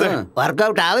 വട എടുത്ത്.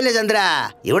 വർക്കൗട്ട് ആവില്ല ചന്ദ്ര.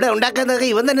 ഇവിടെ ഉണ്ടാക്കുന്നതൊക്കെ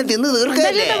ഇവൻ തന്നെ തിന്ന്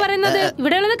തീർക്കല്ലേ പറയുന്നത്.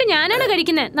 ഇവിടെ ഉള്ളതൊക്കെ ഞാനാണ്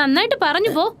കഴിക്കുന്നത്. നന്നായിട്ട്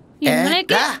പറഞ്ഞു പോ.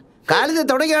 ഇങ്ങളെയൊക്കെ കാലത്ത്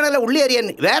തുടങ്ങിയാണല്ലോ ഉള്ളി അറിയാൻ.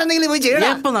 വേറെ എന്തെങ്കിലും പോയി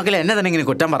ചെയ്യണം. എന്നെ തന്നെ ഇങ്ങനെ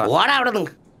കുറ്റം പറ. ഓടാ അവിടെ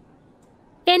നിന്ന്.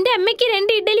 എന്റെ അമ്മയ്ക്ക്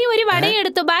 2 ഇഡ്ഡലിയും 1 വടയും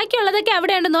എടുത്തു. ബാക്കിയുള്ളതൊക്കെ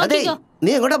അവിടെ ഉണ്ട്, നോക്കിക്കോ.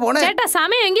 നീ എങ്ങോട്ടാ പോണേ? ചേട്ടാ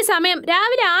സമയമെങ്കിൽ സമയം.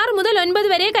 രാവിലെ 6 മുതൽ 9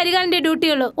 വരെ കരികാലിന്റെ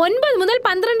ഡ്യൂട്ടിയുള്ളൂ. 9 മുതൽ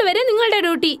 12 വരെ നിങ്ങളുടെ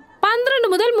ഡ്യൂട്ടി.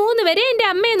 12 മുതൽ 3 വരെ എന്റെ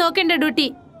അമ്മയെ നോക്കേണ്ട ഡ്യൂട്ടി.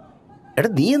 എടാ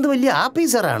നീ എന്ത് വലിയ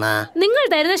ആഫീസറാണ്? നിങ്ങൾ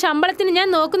തരുന്ന ശമ്പളത്തിന് ഞാൻ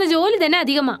നോക്കുന്ന ജോലി തന്നെ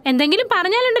അധികമാ. എന്തെങ്കിലും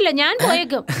പറഞ്ഞാലുണ്ടല്ലോ ഞാൻ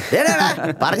പോയേക്കും.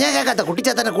 പറഞ്ഞാ കേക്കാത്ത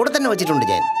കുട്ടിച്ചാത്തന്നെ കൂടെ തന്നെ വെച്ചിട്ടുണ്ട്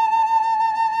ഞാൻ.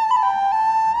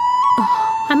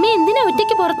 അമ്മ എന്തിനാ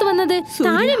ഒറ്റയ്ക്ക് പുറത്തു വന്നത്?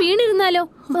 താഴെ വീണിരുന്നാലോ?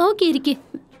 നോക്കിയിരിക്കെ.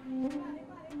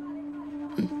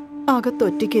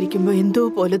 അകത്തൊറ്റയ്ക്കിരിക്കുമ്പോ എന്തോ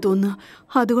പോലെ തോന്നുക.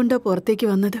 അതുകൊണ്ടാ പുറത്തേക്ക്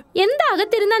വന്നത്. എന്താ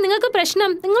അകത്തിരുന്നാ നിങ്ങൾക്ക്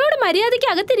പ്രശ്നം? നിങ്ങളോട് മര്യാദയ്ക്ക്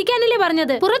അകത്തിരിക്കാനല്ലേ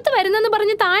പറഞ്ഞത്? പുറത്ത് വരുന്നെന്ന്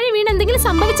പറഞ്ഞ് താഴെ വീണ് എന്തെങ്കിലും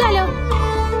സംഭവിച്ചാലോ?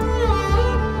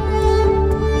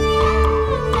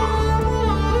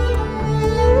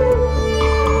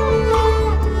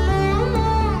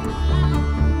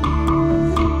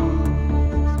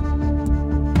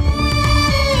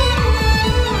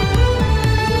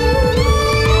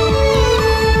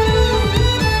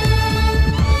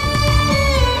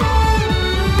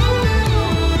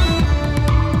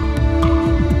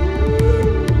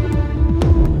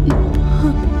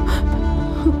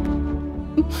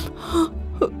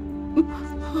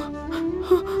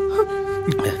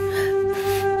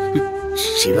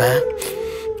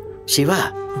 ശിവ,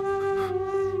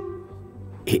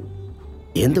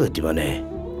 എന്ത് പറ്റി മോനെ?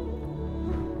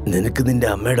 നിനക്ക് നിന്റെ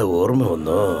അമ്മയുടെ ഓർമ്മ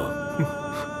വന്നോ?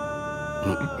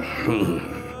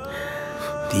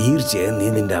 തീർച്ചയായും നീ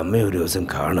നിന്റെ അമ്മയെ ഒരു ദിവസം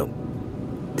കാണും.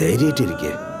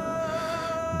 ധൈര്യമായിട്ടിരിക്കെ.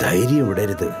 ധൈര്യം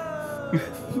വിടരുത്.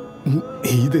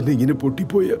 നീ തന്നെ ഇങ്ങനെ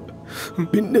പൊട്ടിപ്പോയ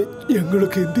പിന്നെ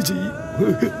ഞങ്ങളൊക്കെ എന്ത് ചെയ്യും?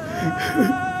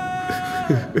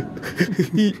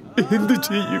 എന്ത്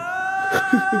ചെയ്യും?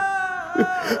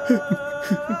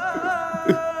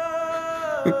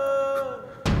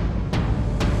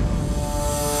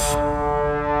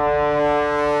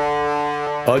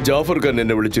 ആ ജാഫർ ഖാൻ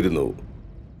എന്നെ വിളിച്ചിരുന്നു.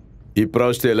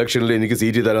 ഇപ്രാവശ്യത്തെ ഇലക്ഷനിൽ എനിക്ക്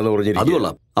സീറ്റ് തരാന്ന്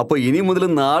പറഞ്ഞിരിക്കും. അപ്പൊ ഇനി മുതൽ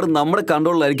നാട് നമ്മുടെ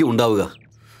കൺട്രോളിലായിരിക്കും ഉണ്ടാവുക.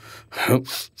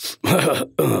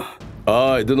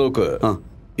 ഇത് നോക്ക്,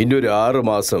 ഇനി ഒരു 6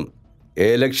 മാസം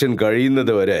എലക്ഷൻ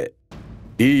കഴിയുന്നത് വരെ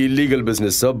ഈ ഇല്ലീഗൽ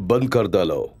ബിസിനസ് സബ് ബന്ദ്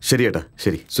കർത്താലോ. ശരിയേട്ടാ,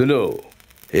 ശരി. സുനോ,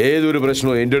 ഏതൊരു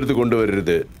പ്രശ്നവും എന്റെ അടുത്ത്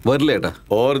കൊണ്ടുവരരുത്. വരില്ല ഏട്ടാ.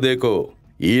 ഓർ ദേക്കോ,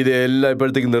 ഇതെല്ലാം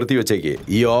ഇപ്പോഴത്തേക്ക് നിർത്തി വെച്ചേക്ക്.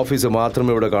 ഈ ഓഫീസ്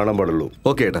മാത്രമേ ഇവിടെ കാണാൻ പാടുള്ളൂ.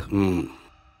 ഓക്കെ ഏട്ടാ.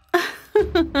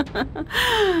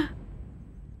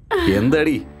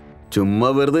 എന്താടി ചുമ്മാ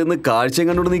വെറുതെ ഇന്ന് കാഴ്ചയും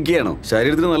കണ്ടോണ്ട് നിൽക്കുകയാണോ?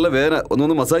 ശരീരത്തിന് നല്ല വേദന.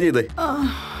 ഒന്നൊന്ന് മസാജ് ചെയ്തേ.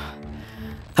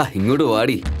 ഇങ്ങോട്ട്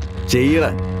വാടി,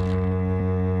 ചെയ്യടാ.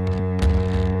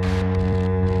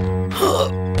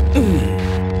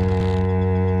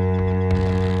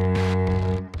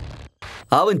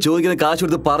 അവൻ ചോദിക്കുന്ന കാശ്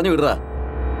കൊടുത്ത് പറഞ്ഞു വിടറാ.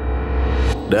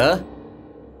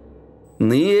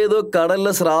 നീ ഏതോ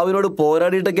കടലിലെ സ്രാവിനോട്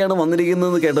പോരാടിയിട്ടൊക്കെയാണ്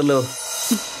വന്നിരിക്കുന്നത് കേട്ടല്ലോ.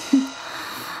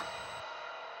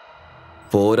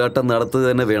 പോരാട്ടം നടത്തുക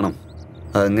തന്നെ വേണം.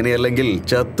 അങ്ങനെയല്ലെങ്കിൽ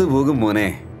ചത്തുപോകും മോനെ.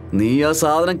 നീ ആ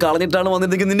സാധനം കളഞ്ഞിട്ടാണ്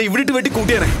വന്നിരുന്നെങ്കിൽ നിന്നെ ഇവിടെ വെട്ടി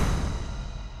കൂട്ടിയാനെ.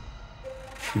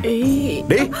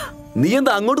 നീ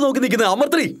എന്താ അങ്ങോട്ട് നോക്കി നിൽക്കുന്നത്?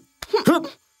 അമർത്തി.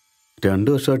 2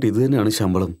 വർഷമായിട്ട് ഇത് തന്നെയാണ്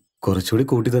ശമ്പളം. കുറച്ചുകൂടി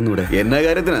കൂട്ടി തന്നൂടെ? എന്നാ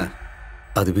കാര്യത്തിനാ?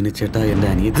 അത് പിന്നെ ചേട്ടാ, എന്റെ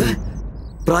അനിയത്തി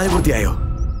പ്രായപൂർത്തിയായോ?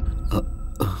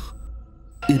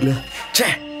 ഇല്ല.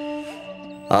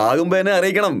 ആകുമ്പോ എന്നെ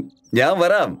അറിയിക്കണം, ഞാൻ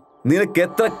വരാം. നിനക്ക്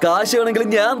എത്ര കാശ് വേണമെങ്കിലും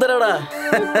ഞാൻ തരാടാ.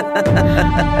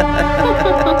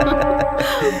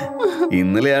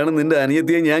 ഇന്നലെയാണ് നിന്റെ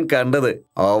അനിയത്തിയെ ഞാൻ കണ്ടത്.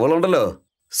 അവളുണ്ടല്ലോ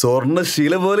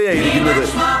സ്വർണ്ണശില പോലെയായിരിക്കുന്നത്.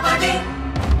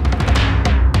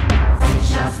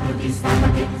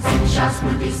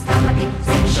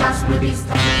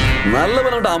 നല്ല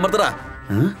പറഞ്ഞോട്ട് അമർത്തടാ.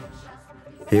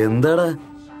 എന്താടാ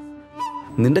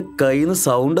നിന്റെ കയ്യിന്ന്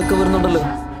സൗണ്ടൊക്കെ വരുന്നുണ്ടല്ലോ.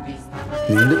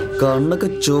 നിന്റെ കണ്ണൊക്കെ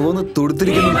ചുവന്ന്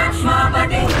തുടുത്തിരിക്കുന്നു.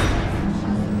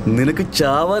 നിനക്ക്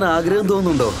ചാവാൻ ആഗ്രഹം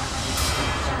തോന്നുന്നുണ്ടോ?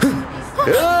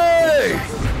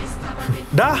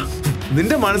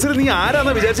 നിന്റെ മനസ്സിൽ നീ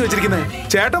ആരാന്നാ വിചാരിച്ചു വെച്ചിരിക്കുന്നേ?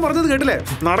 ചേട്ടൻ പറഞ്ഞത് കേട്ടില്ലേ?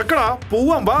 നടക്കടാ,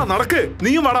 പോവാം, വാ നടക്ക്.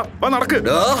 നീയും വാടാ, വാ നടക്ക്.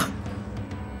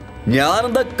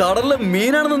 ഞാനെന്താ കടലിലെ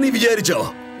മീനാണെന്ന് നീ വിചാരിച്ചോ?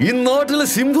 ഈ നാട്ടിലെ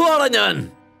സിംഹമാണാ ഞാൻ.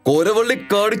 കൊരവള്ളി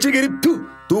കടിച്ചു കയറി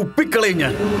തുപ്പിക്കളയും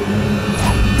ഞാൻ.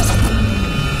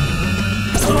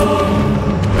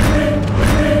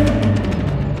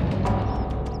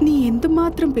 നീ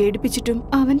എന്തുമാത്രം പേടിപ്പിച്ചിട്ടും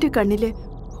അവന്റെ കണ്ണില്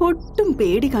ഒട്ടും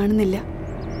പേടി കാണുന്നില്ല.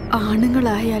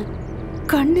 ആണുങ്ങളായാൽ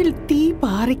കണ്ണിൽ തീ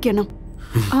പാറിക്കണം.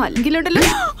 അല്ലെങ്കിലുണ്ടല്ലോ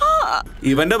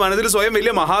ഇവന്റെ മനസ്സിൽ സ്വയം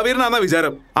വലിയ മഹാവീരനാന്ന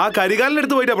വിചാരം. ആ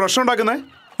കരികാലിനടുത്ത് പോയിട്ടാ പ്രശ്നം ഉണ്ടാക്കുന്നേ.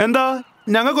 എന്താ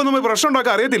ഞങ്ങൾക്കൊന്നും പോയി പ്രശ്നം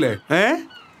ഉണ്ടാക്കാൻ അറിയത്തില്ലേ?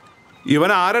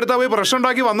 ഇവൻ ആരടുത്താ പോയി പ്രശ്നം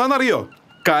ഉണ്ടാക്കി വന്നാന്നറിയോ?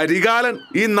 കരികാലൻ.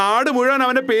 ഈ നാട് മുഴുവൻ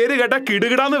അവന്റെ പേര് കേട്ട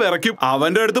കിടുകിടാന്ന് വിറയ്ക്കും.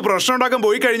 അവന്റെ അടുത്ത് പ്രശ്നം ഉണ്ടാക്കാൻ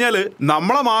പോയി കഴിഞ്ഞാല്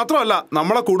നമ്മളെ മാത്രമല്ല,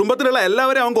 നമ്മളെ കുടുംബത്തിലുള്ള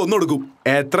എല്ലാവരെയും അവൻ കൊന്നൊടുക്കും.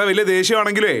 എത്ര വലിയ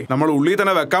ദേഷ്യമാണെങ്കിലേ നമ്മൾ ഉള്ളിൽ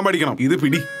തന്നെ വെക്കാൻ പഠിക്കണം. ഇത്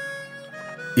പിടി.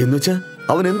 എന്നുവെച്ചാ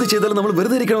അവൻ എന്ത് ചെയ്താലും നമ്മൾ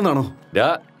വെറുതെ ഇരിക്കണമെന്നാണോ?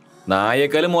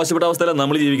 നായേക്കാളും മോശപ്പെട്ട അവസ്ഥയിലാണ്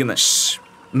നമ്മൾ ജീവിക്കുന്നത്.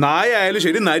 നായ ആയാലും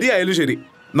ശരി, നരി ആയാലും ശരി,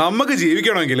 നമുക്ക്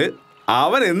ജീവിക്കണമെങ്കിൽ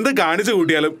അവൻ എന്ത് കാണിച്ചു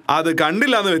കൂട്ടിയാലും അത്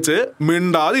കണ്ടില്ലാന്ന് വെച്ച്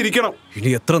മിണ്ടാതിരിക്കണം.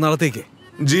 ഇനി എത്ര നാളത്തേക്ക്?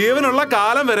 ജീവനുള്ള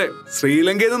കാലം വരെ.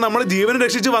 ശ്രീലങ്കയിൽ നിന്ന് നമ്മൾ ജീവൻ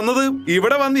രക്ഷിച്ചു വന്നത്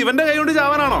ഇവിടെ വന്ന് ഇവന്റെ കൈ കൊണ്ട്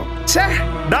ചാവാനാണോ?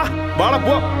 വാള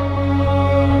പോ.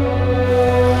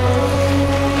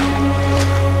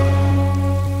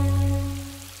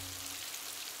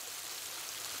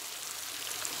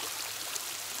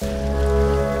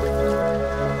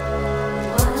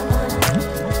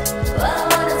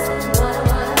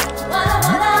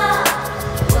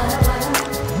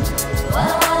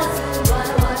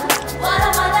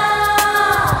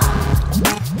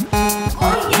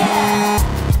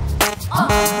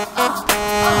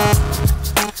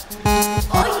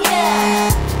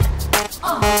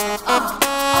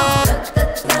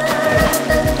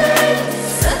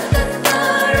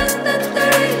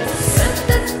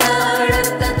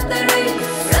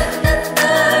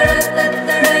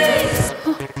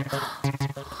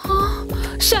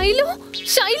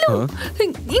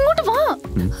 ഇങ്ങോട്ട് വാ.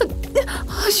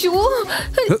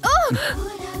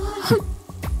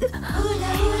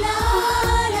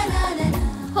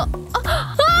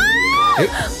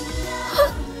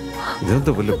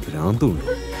 ഇതെന്താ വല്ല ഭ്രാന്തുണ്ട്?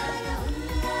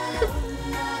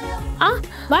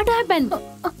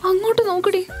 അങ്ങോട്ട്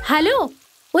നോക്കടി. ഹലോ,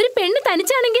 ഒരു പെണ്ണ്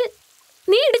തനിച്ചാണെങ്കിൽ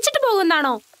നീ ഇടിച്ചിട്ട്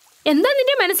പോകുന്നാണോ? എന്താ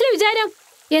നിന്റെ മനസ്സിലെ വിചാരം?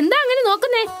 എന്താ അങ്ങനെ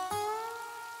നോക്കുന്നേ?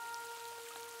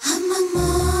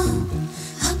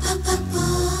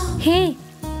 Hey,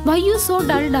 why you so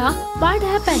dull, da? What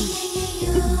happened?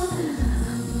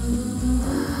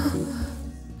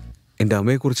 എന്റെ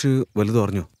അമ്മയെ കുറിച്ച് വലുതും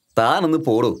അറിഞ്ഞോ? താനൊന്ന്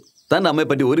പോടൂ. തന്റെ അമ്മയെ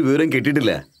പറ്റി ഒരു വിവരം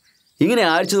കിട്ടിയിട്ടില്ല. ഇങ്ങനെ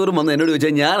ആഴ്ച തോറും വന്ന് എന്നോട്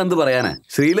ചോദിച്ചാൽ ഞാൻ എന്ത് പറയാനാ?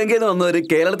 ശ്രീലങ്കയിൽ നിന്ന് വന്നവര്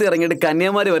കേരളത്തിൽ ഇറങ്ങിയിട്ട്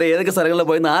കന്യാകുമാരി വരെ ഏതൊക്കെ സ്ഥലങ്ങളിൽ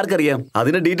പോയെന്ന് ആർക്കറിയാം?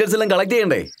 അതിന്റെ ഡീറ്റെയിൽസ് എല്ലാം കളക്ട്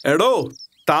ചെയ്യണ്ടേ? എടോ,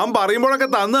 താൻ പറയുമ്പോഴൊക്കെ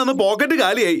തന്ന് പോക്കറ്റ്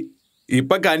കാലിയായി.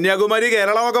 ഇപ്പൊ കന്യാകുമാരി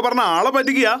കേരളം എന്നൊക്കെ പറഞ്ഞ ആളെ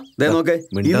പറ്റിക്കുക. നോക്കെ,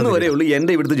 ഇന്ന് വരെ ഉള്ളു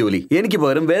എന്റെ ഇവിടുത്തെ ജോലി. എനിക്ക്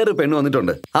പകരം വേറൊരു പെണ്ണ്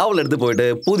വന്നിട്ടുണ്ട്. അവളുടെ അടുത്ത് പോയിട്ട്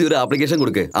പുതിയൊരു ആപ്ലിക്കേഷൻ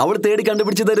കൊടുക്ക്. അവൾ തേടി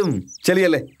കണ്ടുപിടിച്ച് തരും.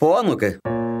 ശരിയല്ലേ? പോവാൻ നോക്ക്.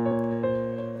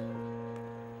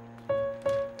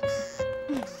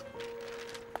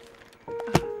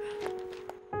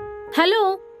 ഹലോ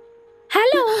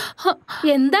ഹലോ,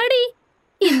 എന്താടി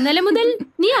ഇന്നലെ മുതൽ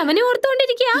നീ അവനെ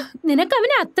ഓർത്തോണ്ടിരിക്കുക? നിനക്ക്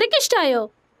അവനെ അത്രയ്ക്ക് ഇഷ്ടായോ?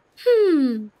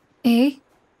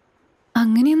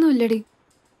 അങ്ങനെയൊന്നുമില്ലടി.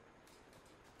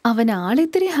 അവൻ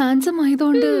ആളിത്തിരി ഹാൻസം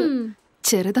ആയതുകൊണ്ട്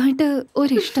ചെറുതായിട്ട്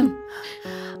ഒരിഷ്ടം.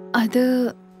 അത്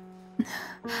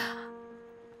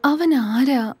അവൻ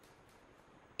ആരാ,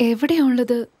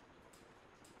 എവിടെയുള്ളത്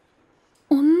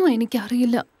ഒന്നും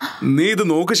എനിക്കറിയില്ല. നീ ഇത്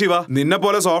നോക്ക് ശിവ. നിന്നെ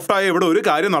പോലെ സോഫ്റ്റ് ആയ ഇവിടെ ഒരു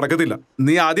കാര്യം നടക്കത്തില്ല.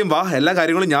 നീ ആദ്യം വാ, എല്ലാ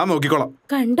കാര്യങ്ങളും ഞാൻ നോക്കിക്കോളാം.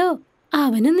 കണ്ടോ,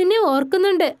 അവനും നിന്നെ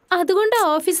ഓർക്കുന്നുണ്ട്. അതുകൊണ്ടാ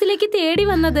ഓഫീസിലേക്ക് തേടി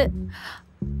വന്നത്.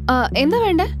 എന്താ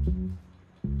വേണ്ടേ?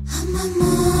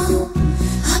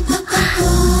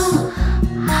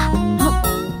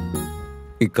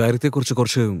 ഇക്കാര്യത്തെ കുറിച്ച്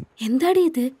കുറച്ച്. എന്താടി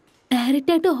ഇത്?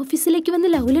 ഡയറക്റ്റ് ആയിട്ട് ഓഫീസിലേക്ക് വന്ന്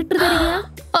ലവ് ലെറ്റർ തരിക?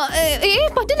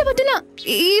 പറ്റില്ല പറ്റില്ല,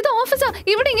 ഇത് ഓഫീസാ,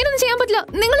 ഇവിടെ ഇങ്ങനെയൊന്നും ചെയ്യാൻ പറ്റില്ല.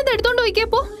 നിങ്ങൾ ഇത് എടുത്തോണ്ട്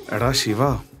പോയിക്കോ. എടാ ശിവ,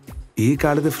 ഈ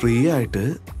കാലത്ത് ഫ്രീ ആയിട്ട്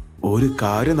ഒരു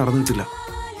കാര്യം നടന്നിട്ടില്ല.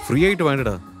 ഫ്രീ ആയിട്ട്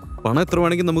വേണ്ടടാ, പണം എത്ര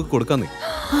വേണമെങ്കിൽ നമുക്ക് കൊടുക്കാന്നേ.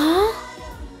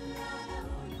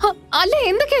 അല്ല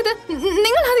എന്തൊക്കെയാ ഇത്?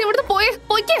 നിങ്ങൾ അത് ഇവിടുന്ന്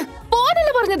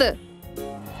പോകാനല്ലേ പറഞ്ഞത്?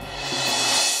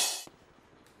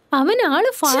 അവൻ ആള്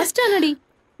ഫാസ്റ്റ് ആണടി.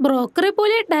 ബ്രോക്കറെ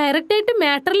പോലെ ഡയറക്റ്റ് ആയിട്ട്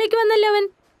മാറ്ററിലേക്ക് വന്നല്ലേ അവൻ.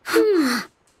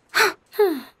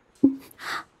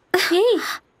 ഏയ്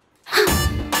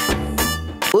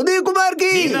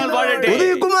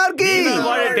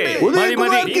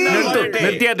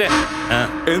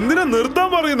എന്തിനാ നിർത്താൻ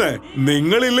പറയുന്നേ?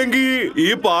 നിങ്ങളില്ലെങ്കിൽ ഈ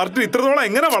പാർട്ടി ഇത്രത്തോളം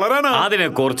എങ്ങനെ വളരാനാ? അതിനെ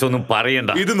കുറിച്ചൊന്നും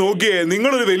പറയണ്ട. ഇത് നോക്കിയേ,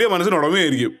 നിങ്ങളൊരു വലിയ മനസ്സിന്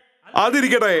ഉടമയായിരിക്കും.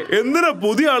 അതിരിക്കട്ടെ, എന്തിനാ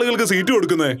പുതിയ ആളുകൾക്ക് സീറ്റ്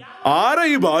കൊടുക്കുന്നേ? ആരാ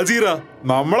ഈ ബാജീറ?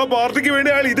 നമ്മളെ പാർട്ടിക്ക്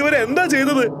വേണ്ടി അയാൾ ഇതുവരെ എന്താ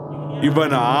ചെയ്തത്?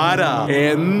 ഇവൻ ആരാ,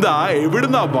 എന്താ,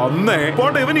 എവിടുന്നാ വന്നേ?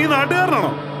 പോട്ടെ, ഇവൻ ഈ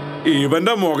നാട്ടുകാരനാണോ?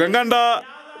 ഇവന്റെ മുഖം കണ്ട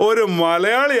ഒരു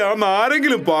മലയാളിയാന്ന്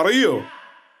ആരെങ്കിലും പറയോ?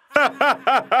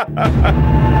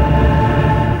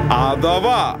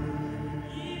 അഥവാ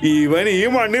ഇവൻ ഈ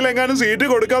മണ്ണിലെങ്ങാനും സീറ്റ്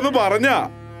കൊടുക്കാന്ന് പറഞ്ഞ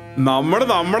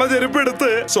നമ്മുടെ ചെരുപ്പ്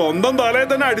എടുത്ത് സ്വന്തം തലയിൽ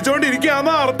തന്നെ അടിച്ചോണ്ടിരിക്കാന്ന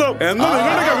അർത്ഥം. എന്ന്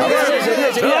നിങ്ങളുടെ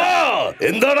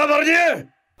എന്താടാ പറഞ്ഞേ?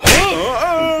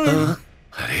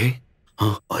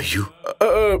 അയ്യോ,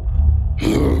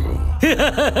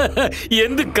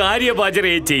 എന്ത്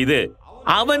കാര്യപാചരയെ ചെയ്ത്?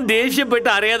 അവൻ ദേഷ്യപ്പെട്ട്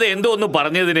അറിയാതെ എന്തോ ഒന്ന്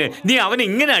പറഞ്ഞതിന് നീ അവൻ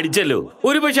ഇങ്ങനെ അടിച്ചല്ലോ.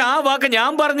 ഒരു പക്ഷെ ആ വാക്ക്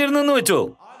ഞാൻ പറഞ്ഞിരുന്നെന്ന് വെച്ചോ,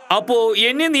 അപ്പോ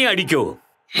എന്നെ നീ അടിക്കോ?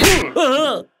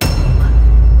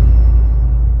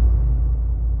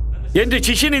 എന്റെ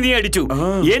ശിഷ്യനെ നീ അടിച്ചു,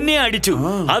 എന്നെ അടിച്ചു.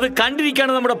 അത്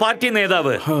കണ്ടിരിക്കാണ് നമ്മുടെ പാർട്ടി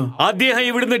നേതാവ്. അദ്ദേഹം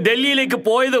ഇവിടുന്ന് ഡൽഹിയിലേക്ക്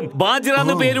പോയതും ബാജിറ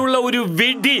എന്ന് പേരുള്ള ഒരു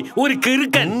വിഡ്ഢി, ഒരു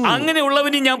കിറുക്കൻ,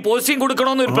 അങ്ങനെയുള്ളവന് ഞാൻ പോസ്റ്റിംഗ്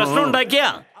കൊടുക്കണോന്ന് ഒരു പ്രശ്നം ഉണ്ടാക്കിയ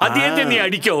അദ്ദേഹത്തെ നീ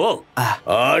അടിക്കോ?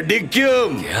 അടിക്കും.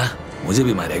 मुझे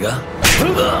भी मारेगा?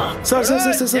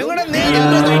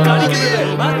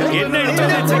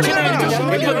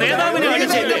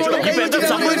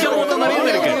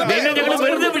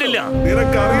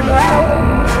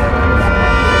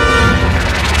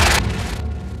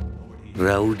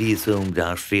 റൗഡീസവും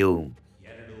രാഷ്ട്രീയവും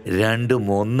രണ്ടും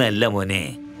ഒന്നല്ല മോനെ.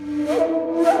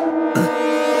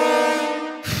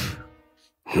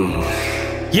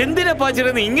 എന്തിനാ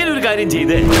പാചകം ഇങ്ങനെ ഒരു കാര്യം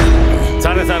ചെയ്തേ?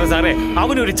 സാറേ,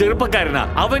 അവനൊരു ചെറുപ്പക്കാരനാ.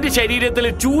 അവന്റെ ശരീരത്തിൽ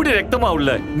ചൂട്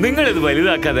രക്തമാവുള്ളത്. നിങ്ങൾ ഇത്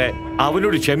വലുതാക്കാതെ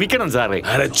അവനോട് ക്ഷമിക്കണം സാറേ.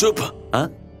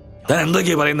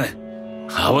 എന്തൊക്കെയാ പറയുന്നേ?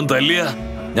 അവൻ തല്ലിയ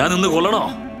ഞാൻ നിന്ന് കൊള്ളണോ?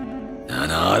 ഞാൻ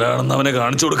ആരാണെന്ന് അവനെ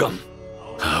കാണിച്ചു കൊടുക്കാം.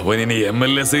 അവൻ ഇനി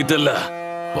MLA സീറ്റല്ല,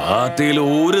 പാർട്ടിയിൽ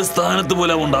ഒരു സ്ഥാനത്ത്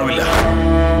പോലും ഉണ്ടാവില്ല.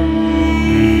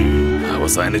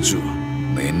 അവസാനിച്ചു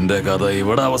നിന്റെ കഥ,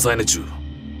 ഇവിടെ അവസാനിച്ചു.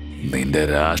 നിന്റെ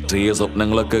രാഷ്ട്രീയ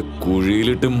സ്വപ്നങ്ങളൊക്കെ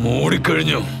കുഴിയിലിട്ട്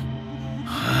മൂടിക്കഴിഞ്ഞു.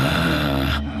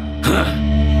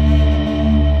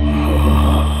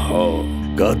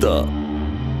 കഥ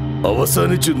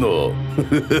അവസാനിച്ചെന്നോ?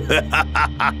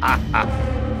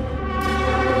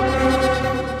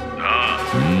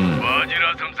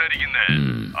 സംസാരിക്കുന്നേ.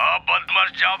 ആ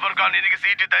ബദ്മാഷ് ജാഫർ ഖാൻ എനിക്ക്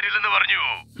സീറ്റ് തരില്ലെന്ന് പറഞ്ഞു.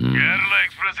 കേരള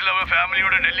എക്സ്പ്രസിൽ അവൻ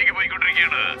ഫാമിലിയോടെ ഡൽഹിക്ക്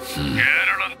പോയിക്കൊണ്ടിരിക്കുകയാണ്.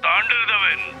 കേരളം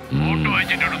താണ്ടരുതവൻ. ഫോട്ടോ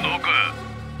അയച്ചിട്ടോട് നോക്ക്.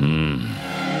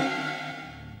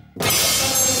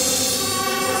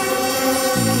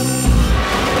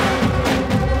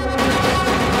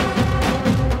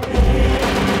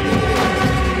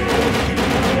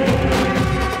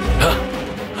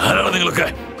 ആരാണ് നിങ്ങളൊക്കെ?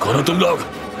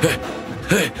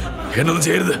 എന്നൊന്നും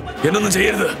ചെയ്യരുത്, എന്നൊന്നും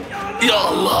ചെയ്യരുത്.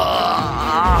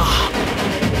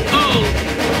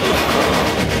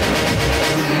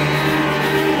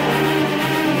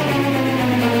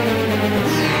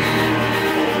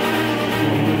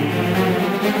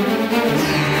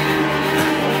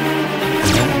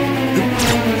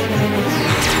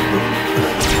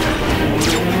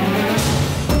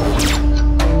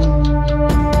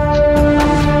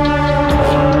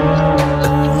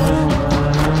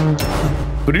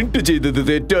 പ്രിന്റ് ചെയ്തത്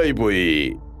തെറ്റായി പോയി.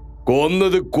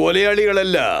 കൊന്നത്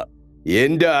കൊലയാളികളല്ല,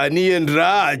 എന്റെ അനിയൻ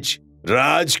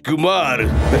राजकुमार।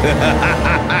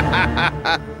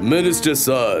 मिनिस्टर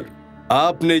सर,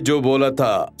 आपने जो बोला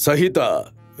था सही था।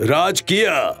 राज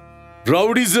किया,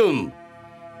 रउडिज्म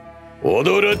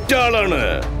ഓരോരൊറ്റ ആളാണ്.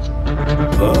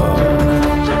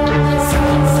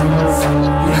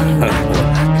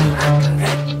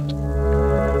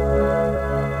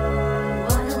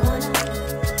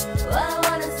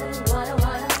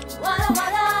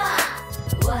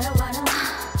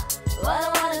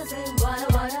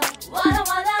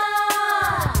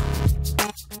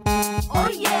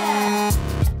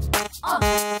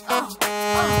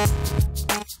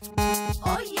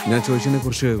 ഞാൻ ചോദിച്ചതിനെ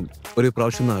കുറിച്ച് ഒരു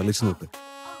പ്രാവശ്യം ഒന്ന് ആലോചിച്ച് നോക്ക്.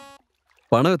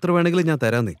 പണം എത്ര വേണമെങ്കിലും ഞാൻ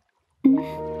തരാം നീ.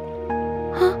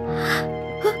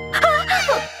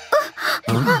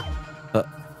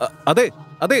 അതെ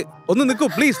അതെ, ഒന്ന് നിൽക്കൂ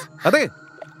പ്ലീസ്. അതെ,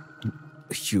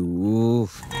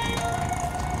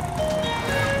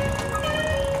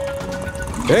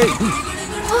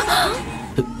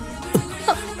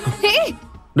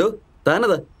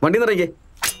 താനതാ വണ്ടി നിറയ്ക്കേ.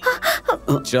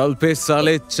 ചൽ പേ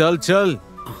സാലേ ചൽ ചൽ.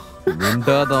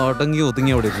 മിണ്ടാതെ അടങ്ങി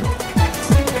ഒതുങ്ങി അവിടെ ഇരുന്നു.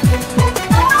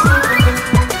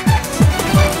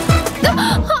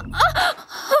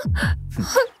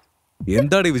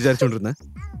 എന്താടി വിചാരിച്ചോണ്ടിരുന്നെ?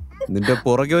 നിന്റെ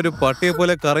പുറകെ ഒരു പട്ടിയെ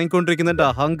പോലെ കറങ്ങിക്കൊണ്ടിരിക്കുന്നതിന്റെ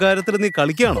അഹങ്കാരത്തിൽ നീ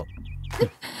കളിക്കുകയാണോ?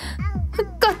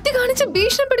 കത്തി കാണിച്ച്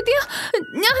ഭീഷണിപ്പെടുത്തിയ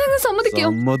ഞാനങ്ങ്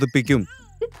സമ്മതിപ്പിക്കും.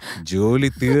 ജോലി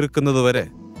തീർക്കുന്നത് വരെ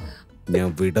ഞാൻ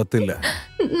വിടത്തില്ല.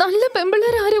 നല്ല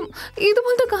പെമ്പിള്ളേരാരും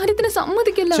ഇതുപോലത്തെ കാര്യത്തിന്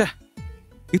സമ്മതിക്കില്ല.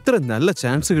 ഇത്ര നല്ല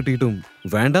ചാൻസ് കിട്ടിയിട്ടും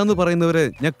വേണ്ടാന്ന് പറയുന്നവരെ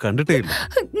ഞാൻ കണ്ടിട്ടേ ഇല്ല.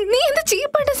 നീ എന്താ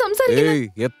ചീപ്പായിട്ട് സംസാരിക്കുന്നേ?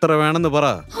 എത്ര വേണമെന്ന് പറ.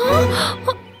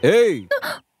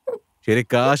 ശരി,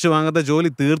 കാശ് വാങ്ങാത്ത ജോലി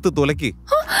തീർത്ത് തുലക്കി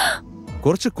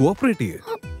കുറച്ച് കോപ്പറേറ്റ് ചെയ്യ്.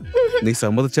 നീ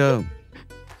സമ്മതിച്ചാ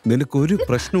നിനക്കൊരു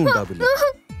പ്രശ്നവും ഉണ്ടാവില്ല.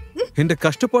 എന്റെ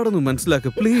കഷ്ടപ്പാടൊന്നും മനസ്സിലാക്ക്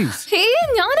പ്ലീസ്.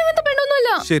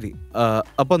 ശരി,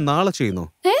 അപ്പൊ നാളെ ചെയ്യുന്നോ?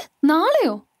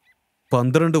 നാളെയോ?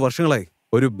 12 വർഷങ്ങളായി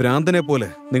ഒരു ഭ്രാന്തനെ പോലെ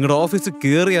നിങ്ങളുടെ ഓഫീസിൽ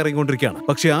കയറി ഇറങ്ങിക്കൊണ്ടിരിക്കുകയാണ്.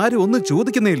 പക്ഷെ ആരും ഒന്നും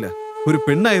ചോദിക്കുന്നേ ഇല്ല. ഒരു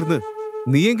പെണ്ണായിരുന്നു,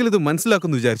 നീയെങ്കിലും ഇത്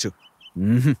മനസ്സിലാക്കുന്നു വിചാരിച്ചു.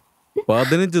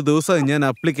 15 ദിവസമായി ഞാൻ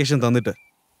ആപ്ലിക്കേഷൻ തന്നിട്ട്.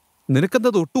 നിനക്കെന്താ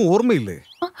ഒട്ടും ഓർമ്മയില്ലേ?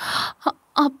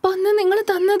 അപ്പൊ അന്ന് നിങ്ങൾ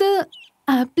തന്നത്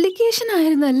ആപ്ലിക്കേഷൻ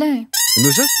ആയിരുന്നല്ലേ?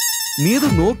 നീ അത്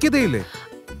നോക്കിയതേ ഇല്ലേ?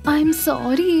 I am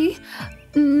sorry.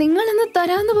 നിങ്ങൾ ഇന്ന്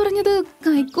തരാന്ന് പറഞ്ഞത്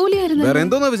കൈക്കൂലിയായിരുന്നു. വേറെ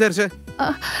എന്തോന്നാ വിചാരിച്ചേ?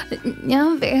 ഞാൻ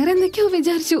വേറെ എന്തൊക്കെയോ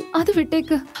വിചാരിച്ചു. അത്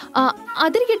വിട്ടേക്ക്.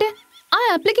 അതിരിക്കട്ടെ, ആ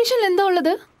ആപ്ലിക്കേഷനിൽ എന്താ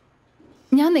ഉള്ളത്?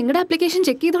 ഞാൻ നിങ്ങളുടെ ആപ്ലിക്കേഷൻ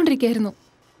ചെക്ക് ചെയ്തോണ്ടിരിക്കായിരുന്നു.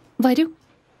 വരൂ,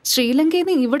 ശ്രീലങ്കയിൽ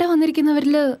നിന്ന് ഇവിടെ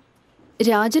വന്നിരിക്കുന്നവരില്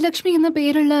രാജലക്ഷ്മി എന്ന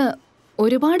പേരുള്ള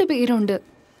ഒരുപാട് പേരുണ്ട്.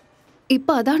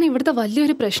 ഇപ്പൊ അതാണ് ഇവിടുത്തെ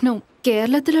വലിയൊരു പ്രശ്നവും.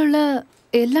 കേരളത്തിലുള്ള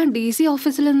എല്ലാ DC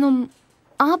ഓഫീസിൽ നിന്നും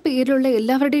ആ പേരിലുള്ള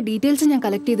എല്ലാവരുടെയും ഡീറ്റെയിൽസ് ഞാൻ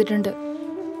കളക്ട് ചെയ്തിട്ടുണ്ട്.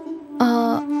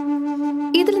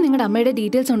 ഇതിൽ നിങ്ങളുടെ അമ്മയുടെ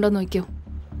ഡീറ്റെയിൽസ് ഉണ്ടോ നോക്കിയോ?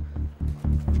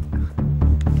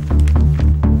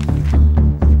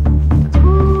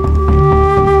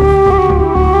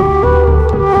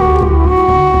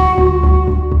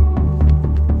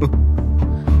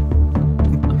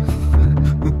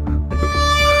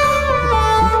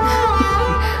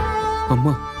 അമ്മ,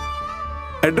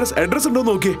 അഡ്രസ് ഉണ്ടോ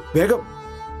നോക്കിയേ വേഗം.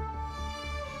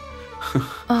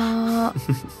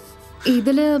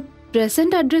 ഇതില്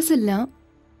പ്രസന്റ് അഡ്രസ് ഇല്ല,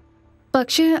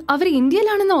 പക്ഷെ അവർ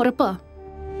ഇന്ത്യയിലാണെന്ന് ഉറപ്പാ.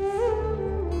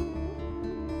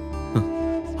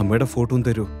 അമ്മയുടെ ഫോട്ടോയും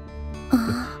തരൂ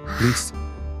പ്ലീസ്.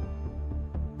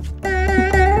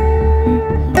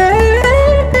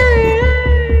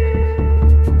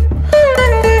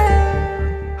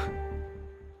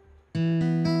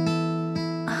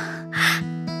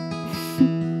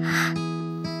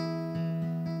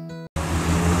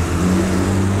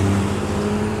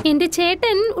 എന്റെ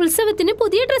ചേട്ടൻ ഉത്സവത്തിന്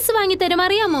പുതിയ ഡ്രസ് വാങ്ങി തരും,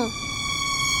 അറിയാമോ?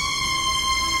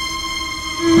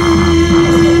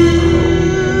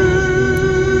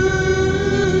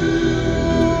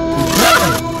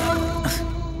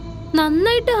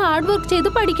 നന്നായിട്ട് ഹാർഡ് വർക്ക് ചെയ്ത്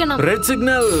പഠിക്കണം. റെഡ്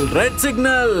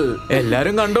സിഗ്നൽ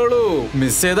എല്ലാരും കണ്ടോളൂ.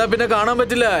 മിസ് ചെയ്താ പിന്നെ കാണാൻ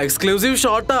പറ്റില്ല. എക്സ്ക്ലൂസീവ്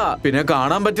ഷോട്ടാ. പിന്നെ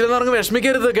കാണാൻ പറ്റില്ലെന്ന് പറഞ്ഞ്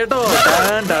വിഷമിക്കരുത് കേട്ടോ.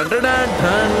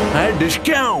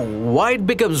 White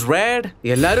becomes red.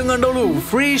 എല്ലാരും കണ്ടോളൂ.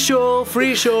 Free show.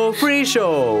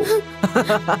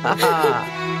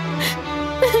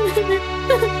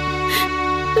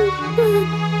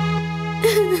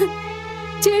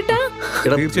 ചേട്ടാ,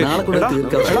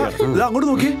 അങ്ങോട്ട്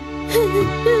നോക്കിയേ.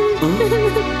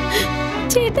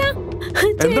 ചേട്ടാ,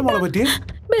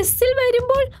 ബസ്സിൽ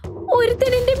വരുമ്പോൾ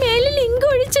ഒരുത്തൻ എന്റെ മേലിൽ ലിങ്ക്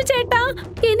ഒഴിച്ചു. ചേട്ടാ,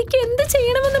 എനിക്ക് എന്ത്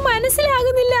ചെയ്യണമെന്ന്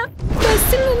മനസ്സിലാകുന്നില്ല.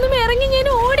 ബസ്സിൽ നിന്നും ഇറങ്ങി ഞാൻ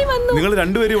ഓടി വന്നു. നിങ്ങൾ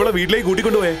രണ്ടുപേരും ഇവിടെ വീട്ടിലേക്ക്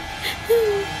കൂട്ടിക്കൊണ്ടുപോയേ.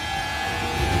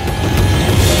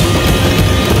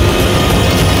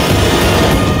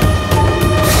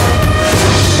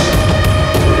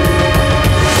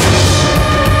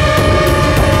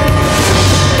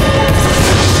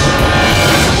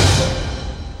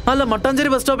 അല്ല, മട്ടാഞ്ചേരി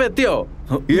ബസ് സ്റ്റോപ്പ് എത്തിയോ?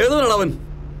 ഏതാണ് അവൻ?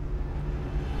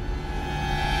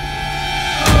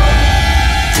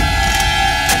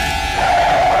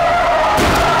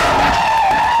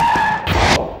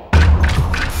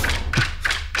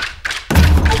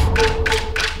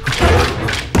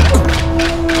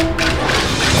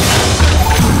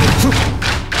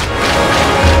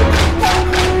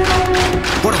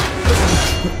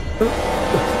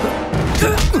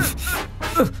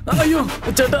 അയ്യോ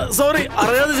ചേട്ടാ, സോറി,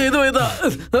 അറിയാതെ ചെയ്തു പോയതാ.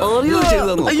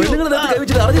 പെണ്ണുങ്ങളെ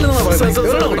കൈവച്ചിട്ട് അറിഞ്ഞില്ലെന്നാ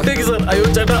പറയുന്നത്. അയ്യോ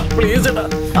ചേട്ടാ, പ്ലീസ് ചേട്ടാ.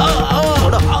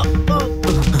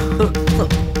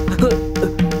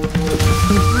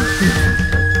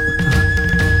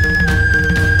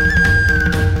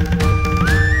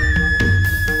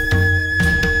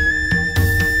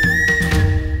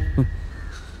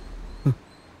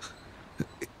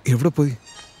 എവിടെ പോയി?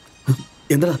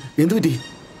 എന്താ എന്ത് പറ്റി?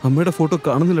 അമ്മയുടെ ഫോട്ടോ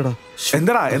കാണുന്നില്ലടാ.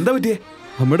 എന്താ പറ്റിയേ?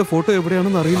 അമ്മയുടെ ഫോട്ടോ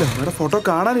എവിടെയാണെന്ന് അറിയില്ല. അമ്മയുടെ ഫോട്ടോ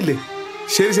കാണാനില്ലേ?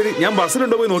 ശരി, ഞാൻ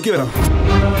ബസ്സിലുണ്ടോ പോയി നോക്കി വരാം.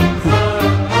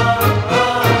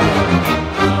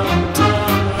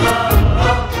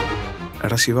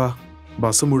 എടാ ശിവ,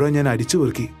 ബസ് മുഴുവൻ ഞാൻ അടിച്ചു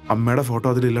പെറുക്കി, അമ്മയുടെ ഫോട്ടോ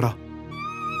അതിലില്ലടാ.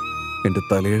 എന്റെ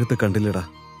തലയെഴുത്ത് കണ്ടില്ലടാ.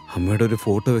 അമ്മയുടെ ഒരു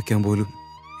ഫോട്ടോ വെക്കാൻ പോലും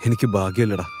എനിക്ക്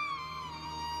ഭാഗ്യമില്ലടാ.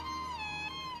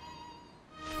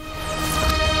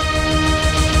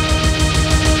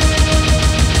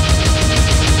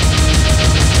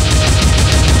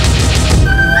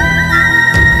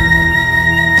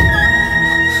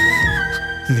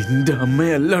 നിന്റെ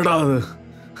അമ്മയല്ലടാ അത്,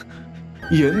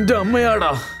 എന്റെ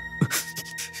അമ്മയാടാ.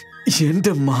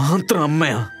 എന്റെ മാത്രം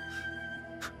അമ്മയാ.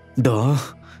 ഡാ,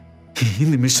 ഈ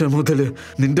നിമിഷം മുതല്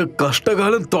നിന്റെ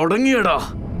കഷ്ടകാലം തുടങ്ങിയടാ.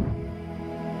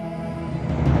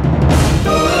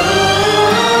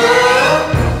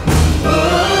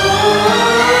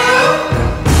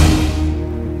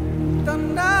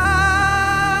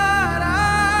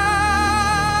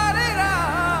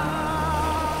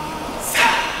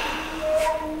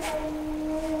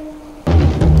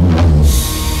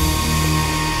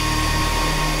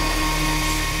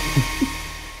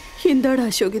 എന്താടാ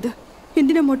അശോക് ഇത്?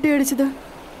 എന്തിനാ മുട്ടയടിച്ചത്?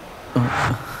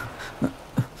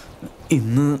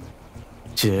 ഇന്ന്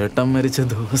ചേട്ടൻ മരിച്ച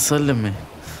ദിവസമല്ലമ്മേ.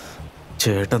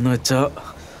 ചേട്ടെന്ന് വെച്ചാ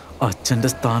അച്ഛൻ്റെ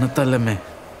സ്ഥാനത്തല്ലമ്മേ.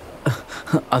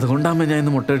 അതുകൊണ്ടാമ്മേ ഞാൻ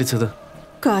ഇന്ന് മുട്ടയടിച്ചത്.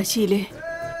 കാശിയിലെ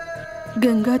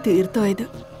ഗംഗാ തീർത്ഥമായത്.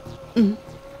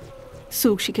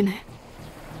 സൂക്ഷിക്കണേ.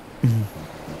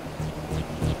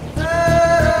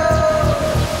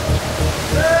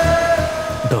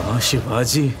 ഡാ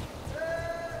ശിവാജി,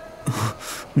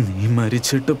 നീ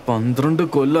മരിച്ചിട്ട് 12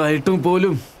 കൊല്ലമായിട്ടും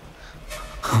പോലും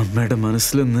അമ്മയുടെ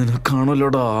മനസ്സിൽ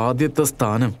നിനക്കാണല്ലോടാ ആദ്യത്തെ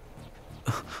സ്ഥാനം.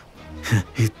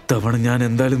 ഇത്തവണ ഞാൻ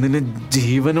എന്തായാലും നിന്നെ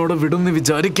ജീവനോടെ വിടുന്ന്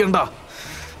വിചാരിക്കണ്ട.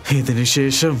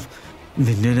 ഇതിനുശേഷം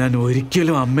നിന്നെ ഞാൻ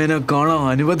ഒരിക്കലും അമ്മേനെ കാണാൻ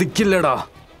അനുവദിക്കില്ലടാ.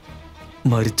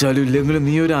 മരിച്ചാലും ഇല്ലെങ്കിലും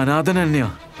നീ ഒരു അനാഥൻ തന്നെയാ.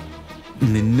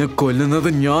 നിന്നെ കൊല്ലുന്നത്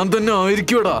ഞാൻ തന്നെ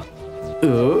ആയിരിക്കൂടാ.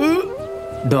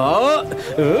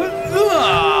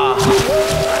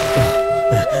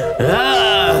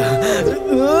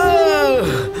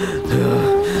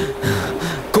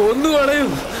 കൊന്നുകളയും,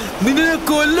 നിന്നെ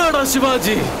കൊല്ലാടാ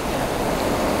ശിവാജി.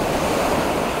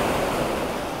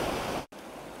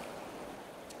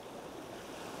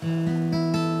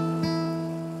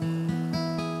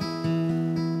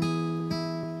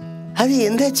 അത്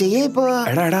എന്താ ചെയ്യാ ഇപ്പോ?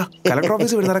 കളക്ടർ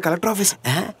ഓഫീസ് വിടുന്ന കളക്ടർ ഓഫീസ്.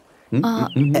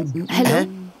 ഹലോ,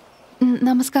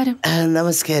 നമസ്കാരം.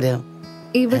 നമസ്കാരം.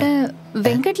 ഇവിടെ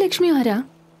വെങ്കട് ലക്ഷ്മി ആരാ?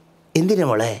 എന്തിനാ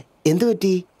മോളെ, എന്തു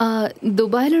പറ്റി?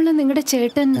 ദുബായിലുള്ള നിങ്ങളുടെ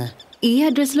ചേട്ടൻ ഈ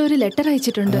അഡ്രസ്സിൽ ഒരു ലെറ്റർ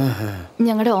അയച്ചിട്ടുണ്ട്.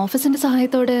 ഞങ്ങളുടെ ഓഫീസിന്റെ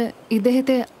സഹായത്തോടെ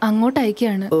ഇദ്ദേഹത്തെ അങ്ങോട്ട്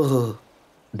അയക്കുകയാണ്. ഓഹോ,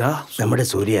 നമ്മുടെ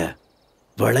സൂര്യ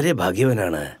വളരെ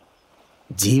ഭാഗ്യവാനാണ്.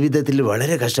 ജീവിതത്തിൽ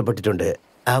വളരെ കഷ്ടപ്പെട്ടിട്ടുണ്ട്.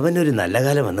 അവനൊരു നല്ല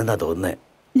കാലം വന്നെന്നാ തോന്നുന്നത്.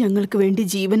 ഞങ്ങൾക്ക് വേണ്ടി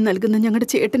ജീവൻ നൽകുന്ന ഞങ്ങളുടെ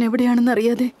ചേട്ടൻ എവിടെയാണെന്ന്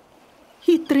അറിയാതെ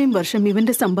ഇത്രയും വർഷം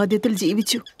ഇവന്റെ സമ്പാദ്യത്തിൽ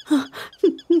ജീവിച്ചു.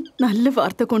 നല്ല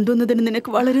വാർത്ത കൊണ്ടുവന്നതിന് നിനക്ക്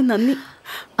വളരെ നന്ദി.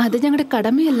 അത് ഞങ്ങളുടെ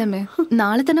കടമയല്ലമ്മേ.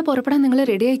 നാളെ തന്നെ പുറപ്പെടാൻ നിങ്ങൾ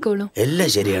റെഡി ആയിക്കോളൂ. എല്ലാം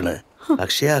ശരിയാണ്,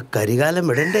 പക്ഷെ ആ കരികാലം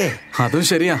വിടണ്ടേ? അതും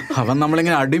ശരിയാ. അവൻ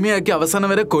നമ്മളിങ്ങനെ അടിമയാക്കി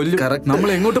അവസാനം വരെ കൊല്ലും. നമ്മൾ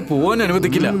എങ്ങോട്ട് പോവാൻ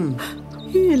അനുവദിക്കില്ല.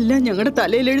 എല്ലാം ഞങ്ങളുടെ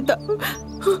തലയിലെഴുത്ത.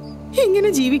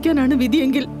 ഇങ്ങനെ ജീവിക്കാനാണ്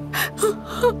വിധിയെങ്കിൽ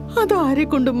അതാരെ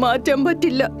കൊണ്ടും മാറ്റാൻ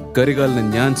പറ്റില്ല. കരികാലിനെ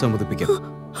ഞാൻ സമ്മതിപ്പിക്കാം.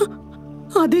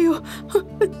 അതെയോ?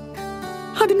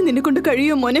 അതിന് നിന്നെ കൊണ്ട്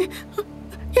കഴിയോ മോനെ?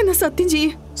 എന്നാ സത്യം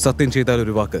ചെയ്യേ. സത്യം ചെയ്താൽ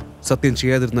ഒരു വാക്ക്, സത്യം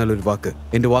ചെയ്യാതിരുന്നാൽ ഒരു വാക്ക്.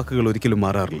 എന്റെ വാക്കുകൾ ഒരിക്കലും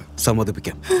മാറാറില്ല.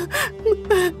 സമ്മതിപ്പിക്കാം.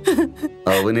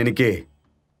 അവൻ എനിക്ക്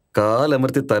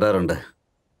കാലമർത്തി തരാറുണ്ട്,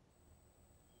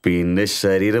 പിന്നെ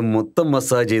ശരീരം മൊത്തം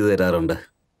മസാജ് ചെയ്ത് തരാറുണ്ട്.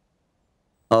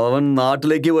 അവൻ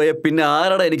നാട്ടിലേക്ക് പോയ പിന്നെ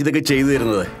ആരാടാ എനിക്കിതൊക്കെ ചെയ്തു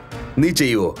തരുന്നത്? നീ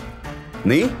ചെയ്യുവോ?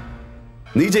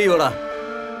 നീ ചെയ്യുവോടാ?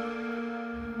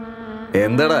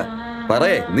 എന്താടാ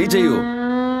പറയേ, നീ ചെയ്യുവോ?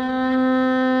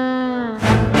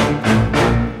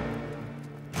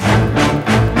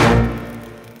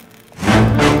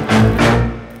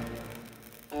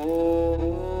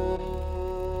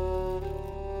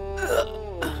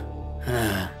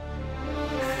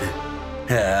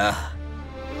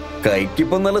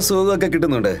 കൈക്കിപ്പോ നല്ല സുഖമൊക്കെ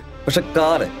കിട്ടുന്നുണ്ട്, പക്ഷെ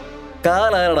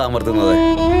കാലാരാടാ അമർത്തുന്നത്?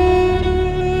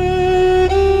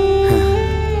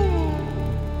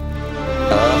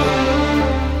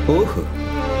 ഓഹോ,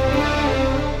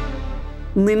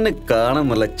 നിന്നെ കാണാൻ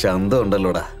നല്ല ചന്തം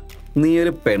ഉണ്ടല്ലോടാ. നീ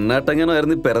ഒരു പെണ്ണാട്ടങ്ങനെ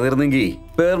ആയിരുന്നു പിറന്നിരുന്നെങ്കിൽ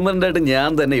പെർമനന്റ് ആയിട്ട് ഞാൻ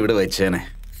തന്നെ ഇവിടെ വെച്ചേനെ.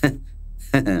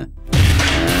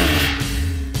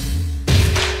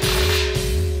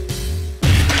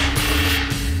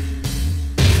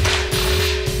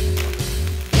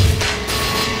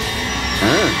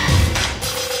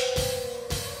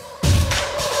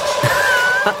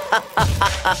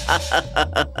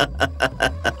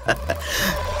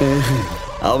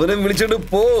 അവനെ വിളിച്ചോണ്ട്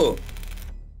പോ.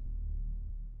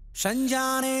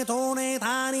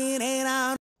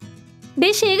 ഡേ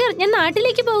ശേഖർ, ഞാൻ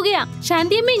നാട്ടിലേക്ക് പോവുകയാ.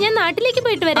 ശാന്തിയമ്മേ, ഞാൻ നാട്ടിലേക്ക്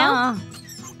പോയിട്ട് വരാം.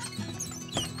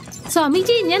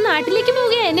 സ്വാമിജി, ഞാൻ നാട്ടിലേക്ക്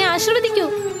പോവുകയാ, എന്നെ ആശീർവദിക്കൂ.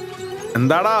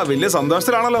 എന്താടാ വലിയ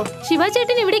സന്തോഷത്തിലാണല്ലോ. ശിവ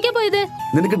ചേട്ടൻ എവിടേക്കാ പോയത്?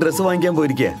 നിനക്ക് ഡ്രസ് വാങ്ങിക്കാൻ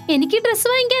പോയിരിക്കുക. എനിക്ക് ഡ്രസ്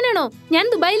വാങ്ങിക്കാനാണോ? ഞാൻ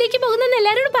ദുബായിലേക്ക് പോകുന്നെന്ന്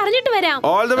എല്ലാരോടും പറഞ്ഞിട്ട് വരാം.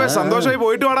 ഓൾ ദി ബെസ്റ്റ്, സന്തോഷമായി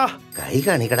പോയിട്ട് വാടാ. കൈ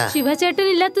കാണിക്കടാ. ശിവ ചേട്ടൻ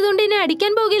ഇല്ലാത്തതുകൊണ്ട് എന്നെ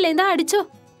അടിക്കാൻ പോകില്ല. എന്താ അടിച്ചോ?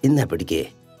 ഇന്നാ പിടിക്കേ.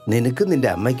 നിനക്കും നിന്റെ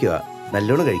അമ്മയ്ക്കുവാ.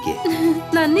 നല്ലോണം കഴിക്കേ.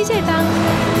 നന്ദി ചേട്ടാ.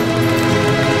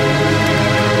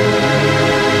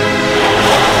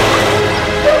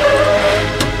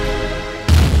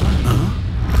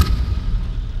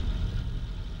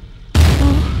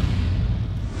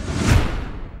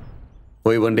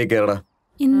 പോയി വണ്ടി കയറടാ.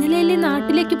 ഇന്നലെയല്ലേ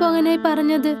നാട്ടിലേക്ക് പോകാനായി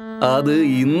പറഞ്ഞത്? അത്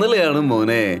ഇന്നലെയാണ്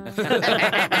മോനെ.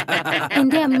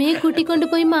 എന്റെ അമ്മയെ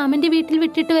കൂട്ടിക്കൊണ്ടുപോയി മാമന്റെ വീട്ടിൽ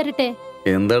വിട്ടിട്ട് വരട്ടെ.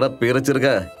 എന്താടാ പീറച്ചെറുക്ക,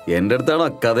 എന്റെ അടുത്താണോ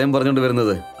കഥയും പറഞ്ഞോണ്ട്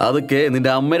വരുന്നത്? അതൊക്കെ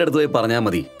നിന്റെ അമ്മയുടെ അടുത്ത് പോയി പറഞ്ഞാ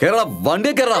മതി. കേറാ,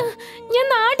 വണ്ടിയെ കേറാ. ഞാൻ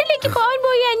നാട്ടിലേക്ക് പോകാൻ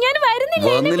പോയാ. ഞാൻ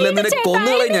വന്നില്ല, നിന്നെ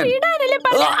കൊന്നുകളയും ഞാൻ.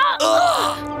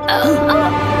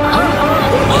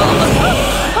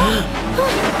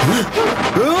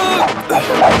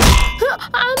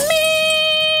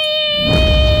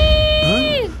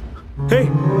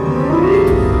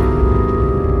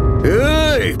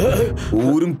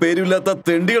 ഊരും പേരുമില്ലാത്ത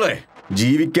തെണ്ടികളെ,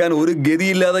 ജീവിക്കാൻ ഒരു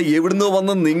ഗതിയില്ലാതെ എവിടുന്നോ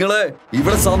വന്ന് നിങ്ങളെ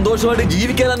ഇവിടെ സന്തോഷമായിട്ട്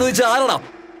ജീവിക്കാൻ അനുവദിച്ച ആരാടാ?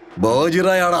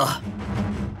 ബാജിറായാടാ.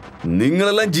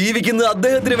 നിങ്ങളെല്ലാം ജീവിക്കുന്നത്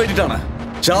അദ്ദേഹത്തിന് വേണ്ടിയിട്ടാണ്,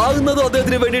 ചാകുന്നതും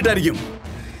അദ്ദേഹത്തിന് വേണ്ടിയിട്ടായിരിക്കും.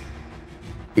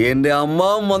 എന്റെ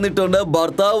അമ്മാവും വന്നിട്ടുണ്ട്,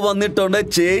 ഭർത്താവ് വന്നിട്ടുണ്ട്,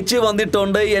 ചേച്ചി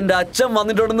വന്നിട്ടുണ്ട്, എന്റെ അച്ഛൻ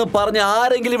വന്നിട്ടുണ്ടെന്ന് പറഞ്ഞ്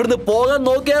ആരെങ്കിലും ഇവിടുന്ന് പോകാൻ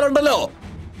നോക്കിയാറുണ്ടല്ലോ,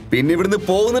 പിന്നെ ഇവിടുന്ന്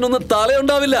പോകുന്നതിനൊന്നും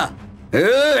തലയുണ്ടാവില്ല.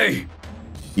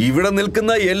 ഇവിടെ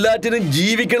നിൽക്കുന്ന എല്ലാറ്റിനും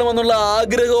ജീവിക്കണമെന്നുള്ള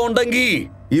ആഗ്രഹം ഉണ്ടെങ്കിൽ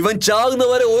ഇവൻ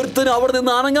ചാകുന്നവരെ ഒരുത്തനും അവിടെ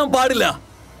നിന്ന് അനങ്ങാൻ പാടില്ല.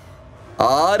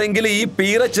 ആരെങ്കിലും ഈ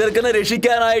പീറ ചെറുക്കനെ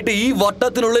രക്ഷിക്കാനായിട്ട് ഈ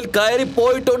വട്ടത്തിനുള്ളിൽ കയറി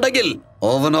പോയിട്ടുണ്ടെങ്കിൽ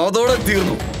അവൻ അതോടെ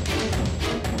തീർന്നു.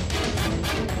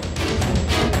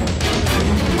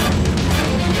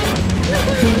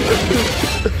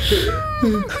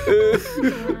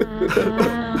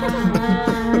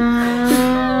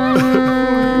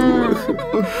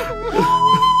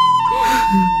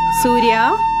 സൂര്യ,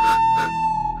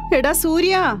 എടാ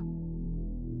സൂര്യ,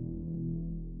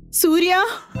 സൂര്യ,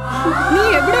 നീ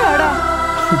എവിടെയാടാ?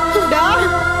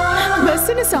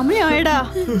 ബസ്സിന് സമയായടാ.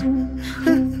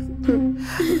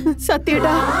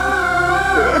 സത്യേട്ടാ,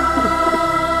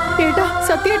 ഏട്ടാ,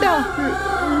 സത്യേട്ടാ,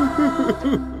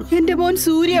 എന്റെ മോൻ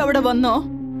സൂര്യ അവിടെ വന്നോ?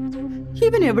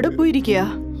 ഇവൻ എവിടെ പോയിരിക്കുക?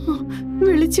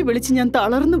 വിളിച്ച് വിളിച്ച് ഞാൻ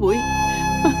തളർന്നു പോയി.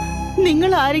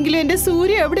 നിങ്ങൾ ആരെങ്കിലും എന്റെ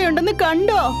സൂര്യ എവിടെയുണ്ടെന്ന്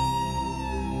കണ്ടോ?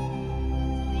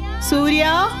 സൂര്യ,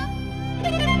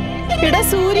 എടാ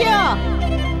സൂര്യ.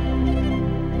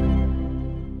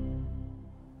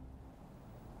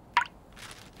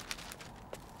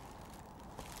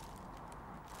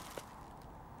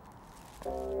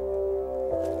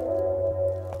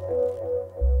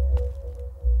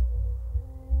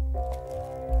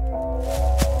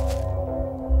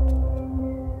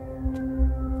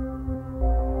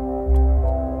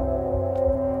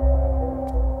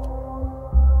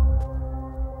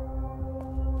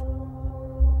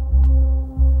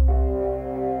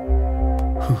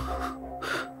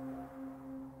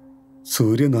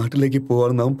 സൂര്യ നാട്ടിലേക്ക്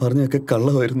പോവാൻ നാം പറഞ്ഞൊക്കെ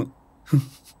കള്ളമായിരുന്നു.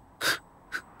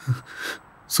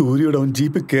 സൂര്യയോട് അവൻ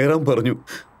ജീപ്പിൽ കയറാൻ പറഞ്ഞു.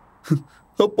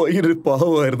 ആ പയ്യനൊരു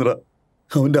പാവമായിരുന്നടാ.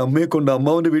 അവന്റെ അമ്മയെ കൊണ്ട്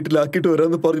അമ്മാവന്റെ വീട്ടിലാക്കിയിട്ട്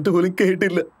വരാമെന്ന് പറഞ്ഞിട്ട് പോലും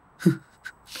കേട്ടില്ല.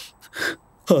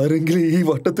 ആരെങ്കിലും ഈ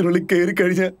വട്ടത്തിനുള്ളിൽ കയറി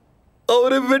കഴിഞ്ഞാൽ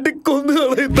അവരെ വെട്ടിക്കൊന്നു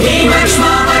കളയുന്നു.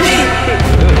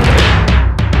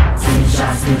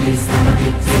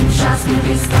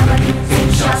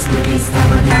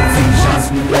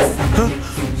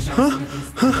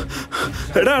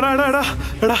 എടാ എടാ എടാ എടാ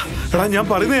എടാ എടാ ഞാൻ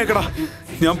പറയുന്നത് കേക്കടാ,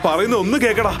 ഞാൻ പറയുന്ന ഒന്ന്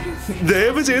കേക്കടാ,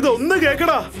 ദയവ് ചെയ്ത് ഒന്ന്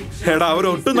കേക്കടാ. എടാ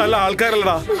അവരൊട്ടും നല്ല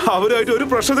ആൾക്കാരല്ലടാ, അവരുമായിട്ട് ഒരു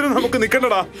പ്രശ്നത്തിനും നമുക്ക്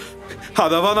നിക്കണ്ടടാ.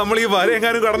 അഥവാ നമ്മൾ ഈ വര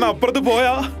എങ്ങാനും കടന്ന് അപ്പുറത്ത്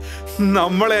പോയാ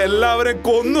നമ്മളെ എല്ലാവരെയും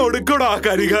കൊന്നൊടുക്കടാ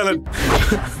കരികാലൻ.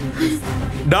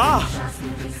 ഡാ,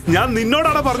 ഞാൻ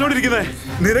നിന്നോടാണ് പറഞ്ഞോണ്ടിരിക്കുന്നേ,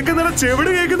 നിനക്ക് നിന്നെ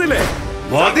ചെവിട് കേൾക്കുന്നില്ലേ?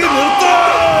 മതി, നിർത്തോ.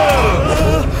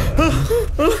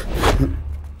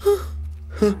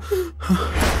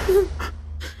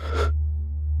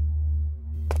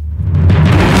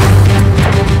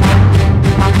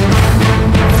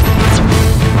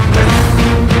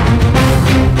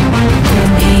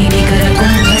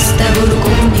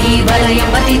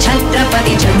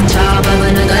 छत्रपति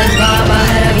चंचाभवन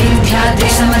गर्भापहर विंध्याद्रि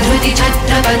समधृति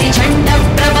छत्रपति चंड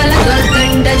प्रबल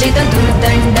दुर्दंड जित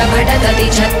दुर्दंड भटदति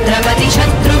छत्रपति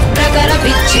शत्रु प्रकर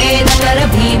विच्छेद कर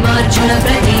भीमार्जुन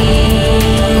प्रति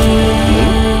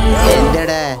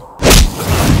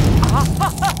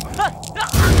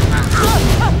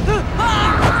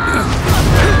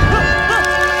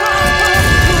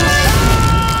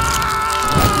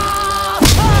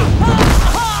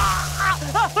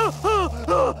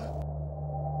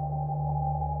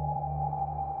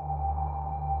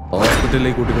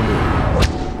ഹോസ്പിറ്റലിലേക്ക് കൂട്ടിക്കൊണ്ടുപോകും.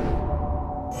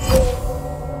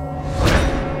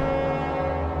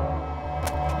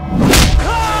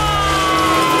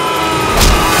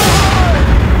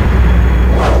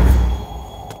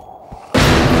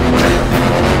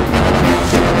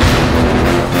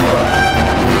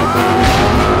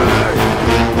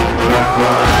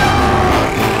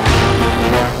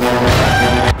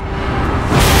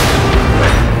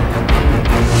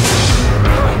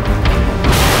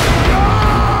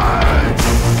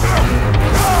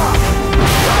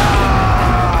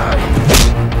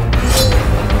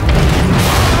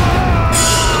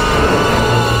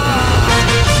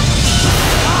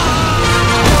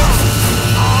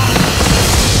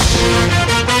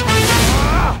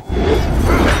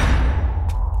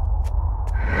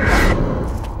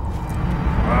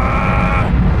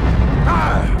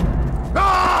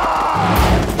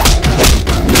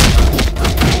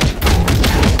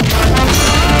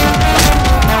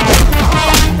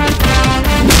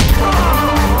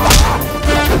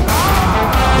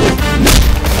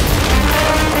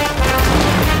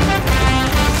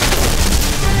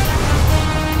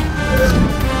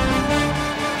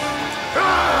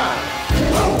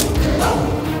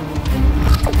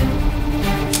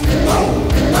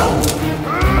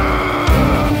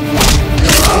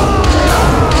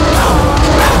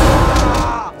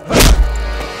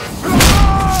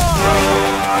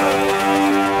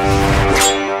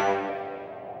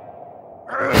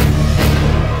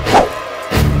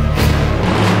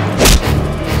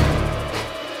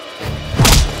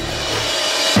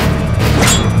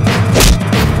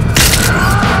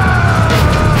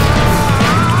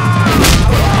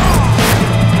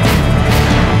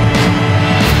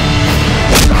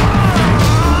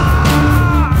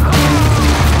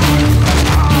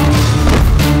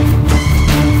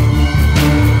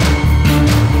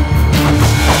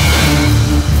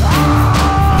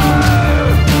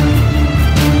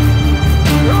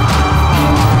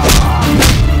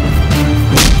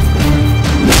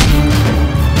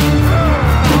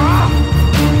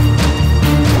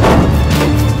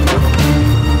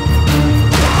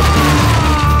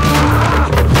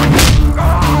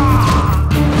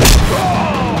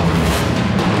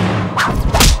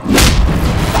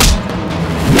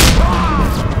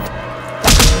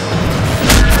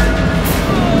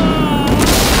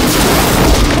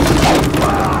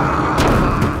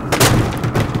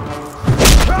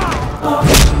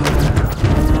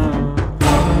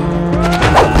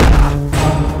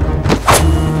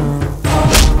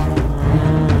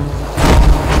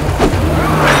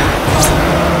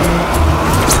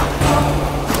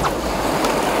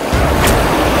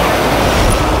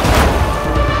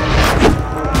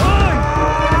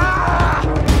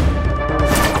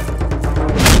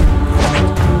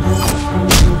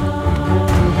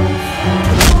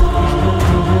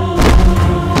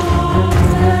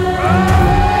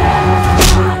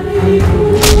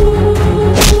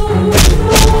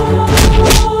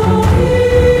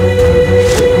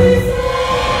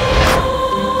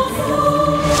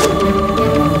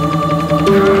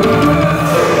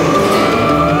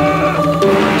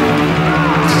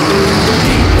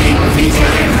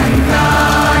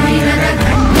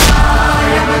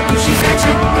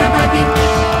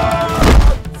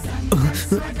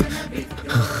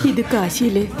 ഇത്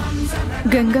കാശിയിലെ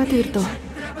ഗംഗാ തീർത്ഥം.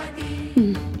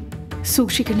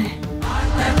 സൂക്ഷിക്കണേ.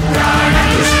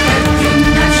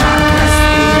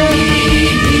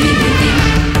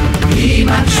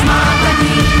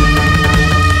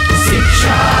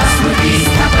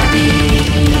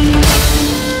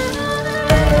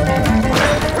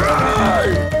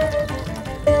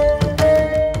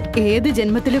 ഏത്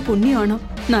ജന്മത്തിലെ പുണ്യമാണോ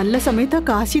നല്ല സമയത്താ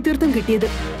കാശി തീർത്ഥം കിട്ടിയത്.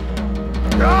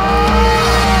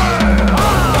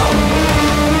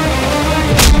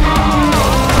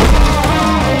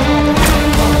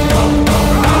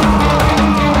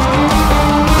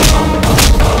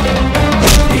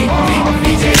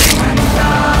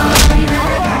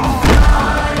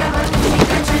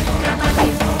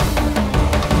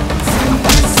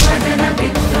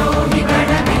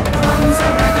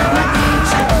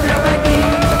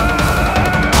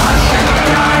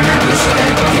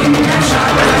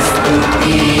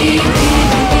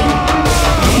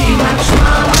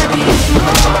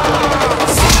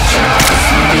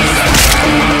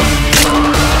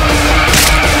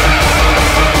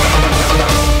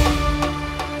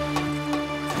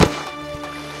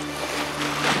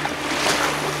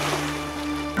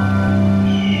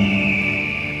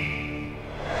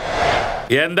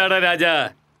 എന്താടാ രാജ,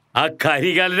 ആ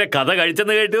കരികാലിന്റെ കഥ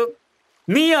കഴിച്ചെന്ന് കേട്ടു.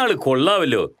 നീ ആള്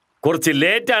കൊള്ളാവല്ലോ. കുറച്ച്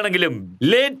ലേറ്റ് ആണെങ്കിലും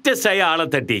ലേറ്റസ്റ്റ് ആയ ആളെ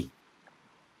തട്ടി.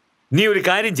 നീ ഒരു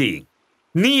കാര്യം ചെയ്യ്,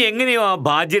 നീ എങ്ങനെയോ ആ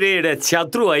ബാജിരയുടെ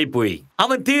ശത്രുവായി പോയി.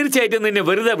 അവൻ തീർച്ചയായിട്ടും നിന്നെ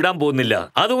വെറുതെ വിടാൻ പോകുന്നില്ല.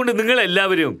 അതുകൊണ്ട് നിങ്ങൾ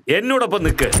എല്ലാവരും എന്നോടൊപ്പം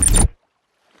നിൽക്ക്.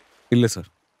 ഇല്ല സർ,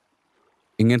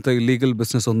 ഇങ്ങനത്തെ ഇല്ലീഗൽ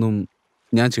ബിസിനസ് ഒന്നും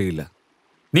ഞാൻ ചെയ്യില്ല.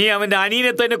 നീ അവന്റെ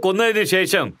അനിയനെ തന്നെ കൊന്നതിന്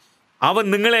ശേഷം അവൻ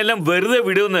നിങ്ങളെല്ലാം വെറുതെ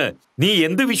വിടുമെന്ന് നീ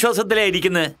എന്ത്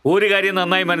വിശ്വാസത്തിലായിരിക്കുന്നത്? ഒരു കാര്യം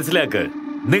നന്നായി മനസ്സിലാക്ക്.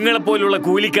 നിങ്ങളെപ്പോലുള്ള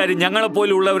കൂലിക്കാർ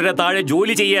ഞങ്ങളെപ്പോലുള്ളവരുടെ താഴെ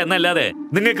ജോലി ചെയ്യുക എന്നല്ലാതെ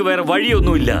നിങ്ങൾക്ക് വേറെ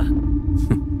വഴിയൊന്നുമില്ല.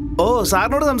 ഓ,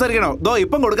 സാറിനോട് സംസാരിക്കണോ? ദോ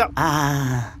ഇപ്പം കൊടുക്കാം.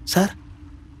 സാർ.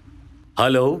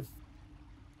 ഹലോ,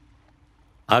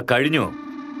 ആ കഴിഞ്ഞോ?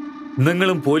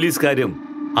 നിങ്ങളും പോലീസുകാരും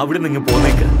അവിടെ നിന്ന്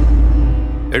പോന്നേക്ക്.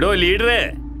 എടോ ലീഡറെ,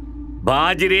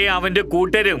 ബാജിരെ അവന്റെ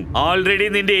കൂട്ടരും ഓൾറെഡി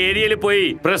നിന്റെ ഏരിയയിൽ പോയി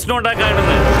പ്രശ്നം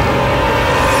ഉണ്ടാക്കാണെന്ന്.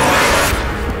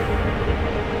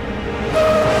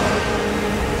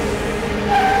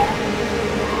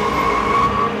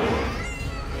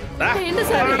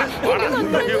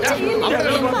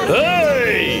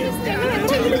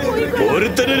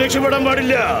 ഒരുത്തനും രക്ഷപ്പെടാൻ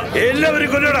പാടില്ല. എല്ലാവരും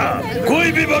കൊല്ലടാ.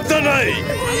 കോയി ബി ഭക്തനായി.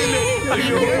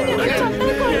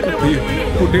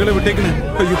 കുട്ടികളെ വിട്ടേക്കണേ.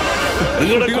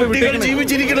 നിങ്ങളുടെ കുട്ടികൾ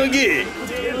ജീവിച്ചിരിക്കണമെങ്കിൽ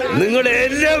നിങ്ങൾ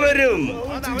എല്ലാവരും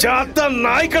ചാത്ത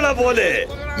നായ്ക്കളെ പോലെ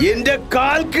എന്റെ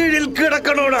കാൽ കീഴിൽ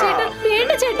കിടക്കണോടാ.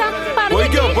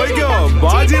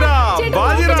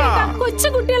 കൊച്ചു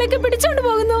കുട്ടികളൊക്കെ പിടിച്ചോണ്ട്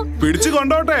പോകുന്നു. പിടിച്ചു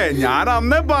കൊണ്ടോട്ടെ, ഞാൻ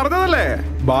അന്നേ പറഞ്ഞതല്ലേ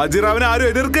ബാജിറാവിനെ ആരും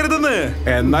എതിർക്കരുതെന്ന്.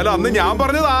 എന്നാലും അന്ന് ഞാൻ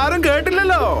പറഞ്ഞത് ആരും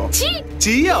കേട്ടില്ലല്ലോ.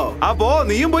 ചീയോ? അപ്പോ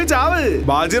നീയും പോയി ചാവ്.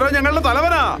 ബാജിറോ ഞങ്ങളുടെ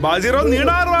തലവനാ. ബാജിറോ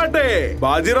നീടാറുവാട്ടെ.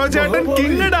 ബാജിറോ ചേട്ടൻ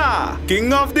കിങ്ങടാ.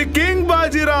 King of the king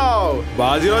ബാജിറോ.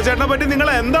 ബാജിറോ ചേട്ടനെ പറ്റി നിങ്ങൾ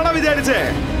എന്താണോ വിചാരിച്ചേ?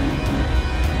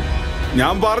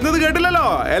 ഞാൻ പറഞ്ഞത് കേട്ടില്ലല്ലോ.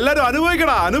 എല്ലാരും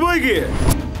അനുഭവിക്കടാ, അനുഭവിക്ക്.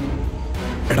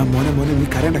 എടാ മോനെ മോനെ, നീ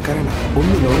കരയണ്ട കരയണ്ട.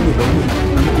 ഒന്നുമില്ല ഒന്നുമില്ല ഒന്നുമില്ല.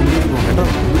 നമുക്ക് ഉള്ളിലേക്ക് പോകാം കേട്ടോ.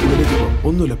 ഉള്ളിലേക്ക് പോകാം.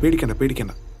 ഒന്നുമില്ല, പേടിക്കണ്ട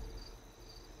പേടിക്കണ്ട.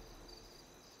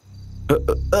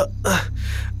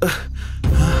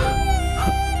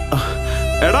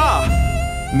 എടാ,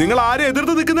 നിങ്ങൾ ആരെ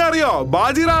എതിർത്ത് നിൽക്കുന്ന അറിയോ?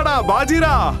 ബാജിറാടാ,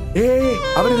 ബാജിറാ.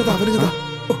 അവരിതാ അവരിതാ.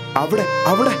 അവിടെ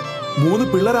അവിടെ 3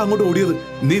 പിള്ളേരാ അങ്ങോട്ട് ഓടിയത്.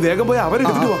 നീ വേഗം പോയി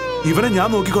അവരെടുത്തിട്ട് വാ. ഇവനെ ഞാൻ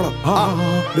നോക്കിക്കോളാം.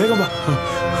 വേഗം വാ.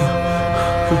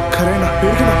 കരയണ്ട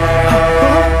പേടിക്കണ്ട.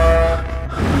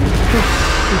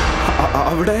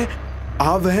 അവിടെ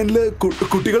ആ വാനില്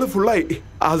കുട്ടികൾ ഫുള്ളായി.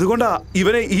 അതുകൊണ്ടാ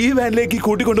ഇവനെ ഈ വാനിലേക്ക്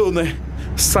കൂട്ടിക്കൊണ്ടു പോകുന്നേ.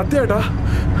 സത്യേട്ടാ.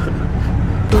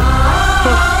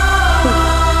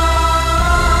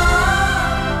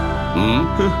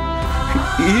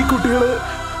 ഈ കുട്ടികള്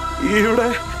ഇവിടെ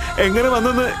എങ്ങനെ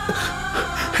വന്നെന്ന്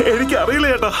എനിക്കറിയില്ല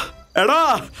ചേട്ടാ. എടാ,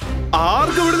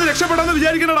 ആർക്കും ഇവിടുന്ന് രക്ഷപ്പെടാന്ന്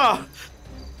വിചാരിക്കണടാ.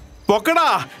 പൊക്കടാ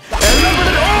എല്ലാം.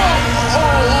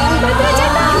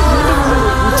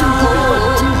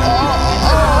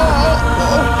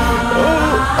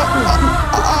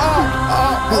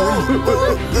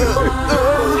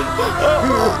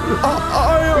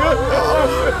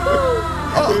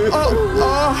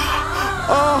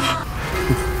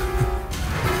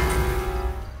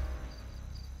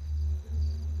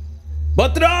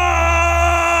 ഭദ്ര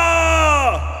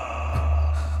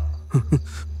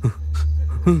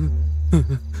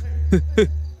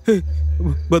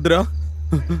ഭദ്ര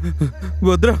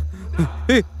ഭദ്ര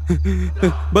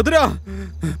ഭദ്ര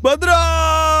ഭദ്ര.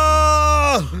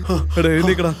 എടാ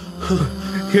എഴുന്നേക്കടാ,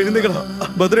 എഴുന്നേക്കടാ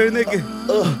ഭദ്ര, എഴുന്നേക്ക്.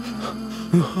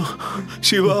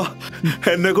 ശിവ,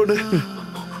 എന്നെ കൊണ്ട്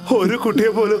ഒരു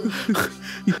കുട്ടിയെ പോലും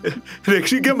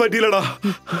രക്ഷിക്കാൻ പറ്റിയില്ലടാ.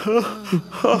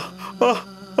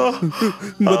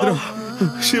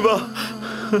 ശിവ,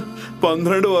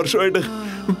 12 വർഷമായിട്ട്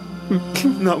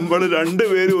നമ്മൾ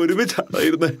രണ്ടുപേരും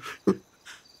ഒരുമിച്ചാണായിരുന്നേ.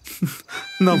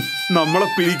 നമ്മളെ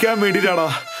പിരിക്കാൻ വേണ്ടിട്ടാടാ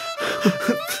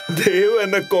ദൈവം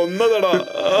എന്നെ കൊന്നതടാ.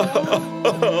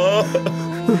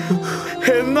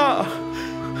 എന്നാ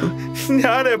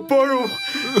ഞാൻ എപ്പോഴും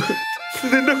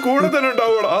നിന്റെ കൂടെ തന്നെ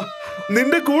ഉണ്ടാവൂടാ.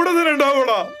 നിന്റെ കൂടെ തന്നെ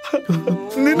ഉണ്ടാവൂടാ.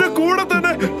 നിന്റെ കൂടെ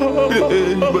തന്നെ.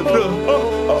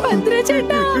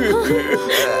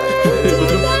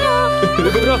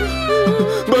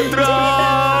 ഭദ്ര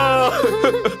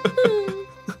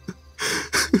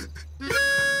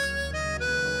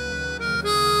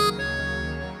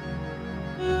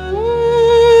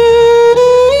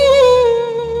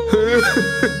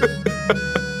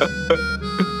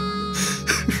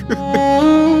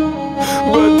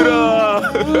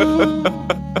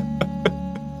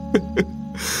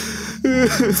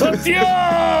സത്യ.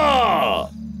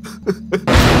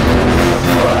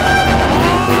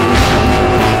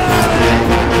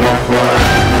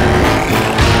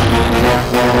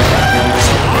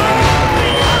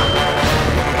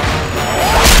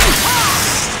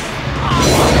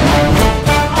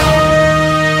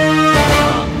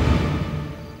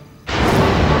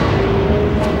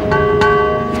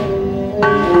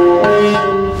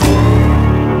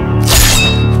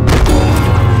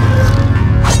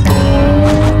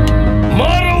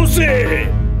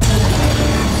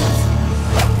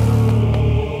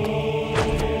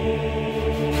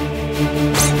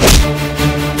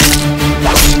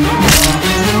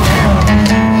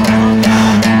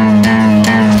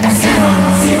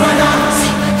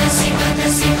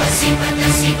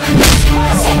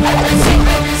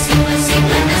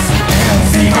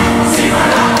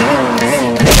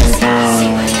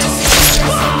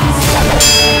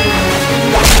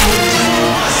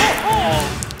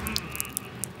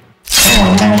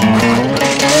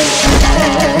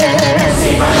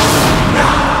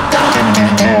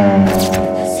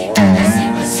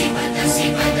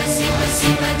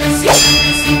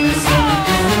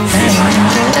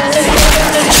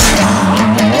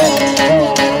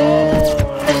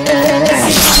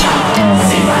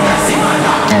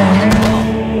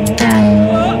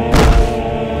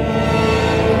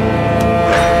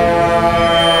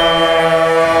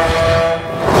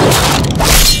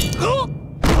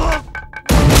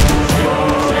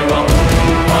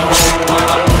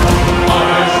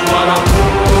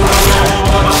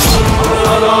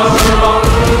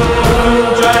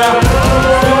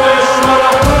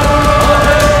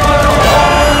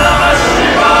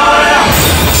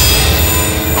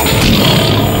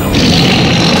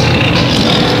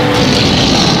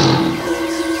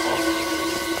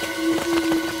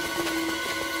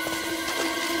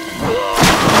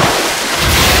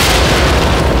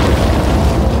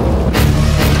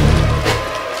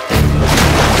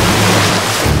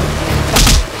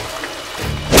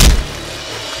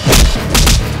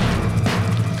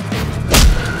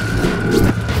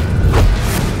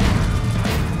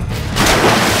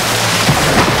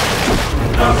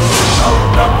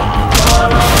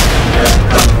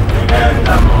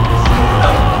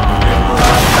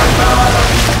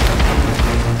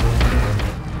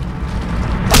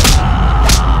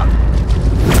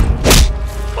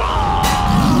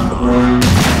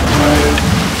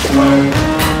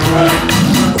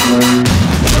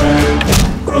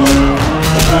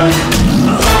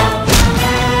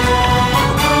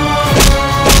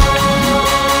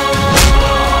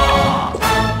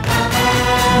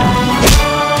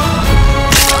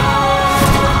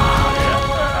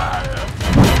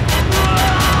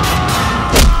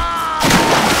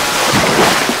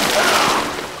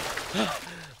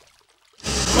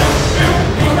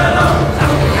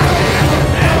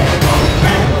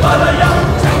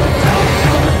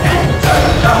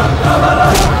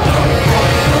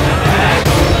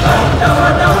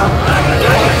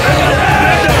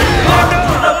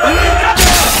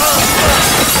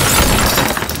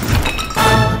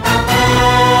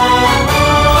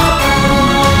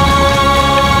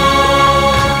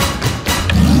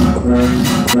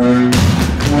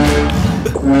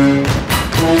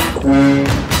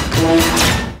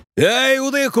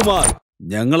 ഉദയകുമാർ,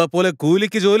 ഞങ്ങളെപ്പോലെ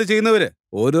കൂലിക്ക് ജോലി ചെയ്യുന്നവര്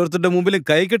ഓരോരുത്തരുടെ മുമ്പിലും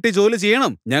കൈകെട്ടി ജോലി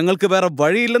ചെയ്യണം. ഞങ്ങൾക്ക് വേറെ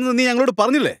വഴിയില്ലെന്ന് നീ ഞങ്ങളോട്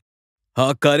പറഞ്ഞില്ലേ? ആ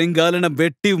കരിങ്കാലനെ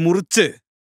വെട്ടി മുറിച്ച്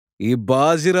ഈ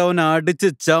ബാജിറാവനെ അടിച്ച്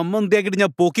ചമ്മന്തിയാക്കിട്ട്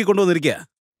ഞാൻ പൊക്കിക്കൊണ്ടുവന്നിരിക്കുക.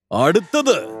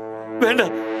 അടുത്തത് വേണ്ട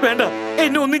വേണ്ട,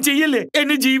 എന്നെ ഒന്നും ചെയ്യല്ലേ.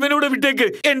 എന്നെ ജീവനോടെ വിട്ടേക്ക്.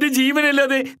 എന്റെ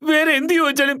ജീവനല്ലാതെ വേറെ എന്ത്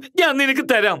ചോദിച്ചാലും ഞാൻ നിനക്ക്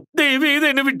തരാം. ദയവേത്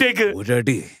എന്നെ വിട്ടേക്ക്.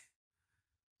 ഒരടി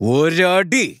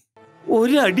ഒരടി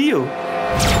ഒരടിയോ?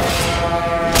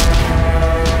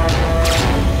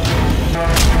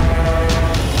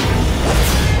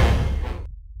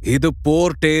 ഇത്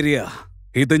പോർട്ട് ഏരിയ.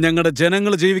 ഇത് ഞങ്ങളുടെ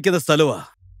ജനങ്ങൾ ജീവിക്കുന്ന സ്ഥലമാ.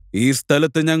 ഈ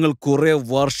സ്ഥലത്ത് ഞങ്ങൾ കുറെ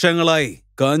വർഷങ്ങളായി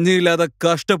കഞ്ഞിയില്ലാതെ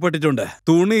കഷ്ടപ്പെട്ടിട്ടുണ്ട്,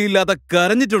 തുണിയില്ലാതെ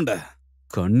കരഞ്ഞിട്ടുണ്ട്.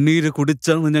 കണ്ണീര്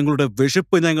കുടിച്ചാണ് ഞങ്ങളുടെ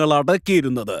വിശപ്പ് ഞങ്ങൾ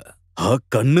അടക്കിയിരുന്നത്. ആ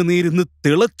കണ്ണുനീരിന്ന്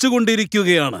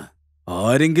തിളച്ചുകൊണ്ടിരിക്കുകയാണ്.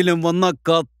 ആരെങ്കിലും വന്ന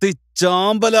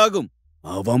കത്തിച്ചാമ്പലാകും.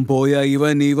 അവൻ പോയ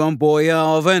ഇവൻ, ഇവൻ പോയ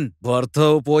അവൻ,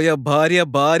 ഭർത്താവ് പോയ ഭാര്യ,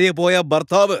 ഭാര്യ പോയ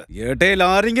ഭർത്താവ്. ഇടയിൽ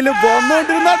ആരെങ്കിലും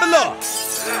വന്നോണ്ടിരുന്നാട്ടല്ലോ.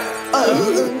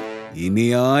 ഇനി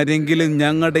ആരെങ്കിലും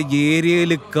ഞങ്ങളുടെ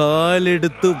ഏരിയയിൽ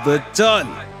കാലെടുത്ത് വെച്ചാൽ,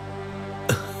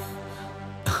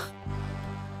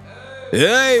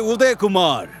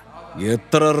 ഉദയകുമാർ,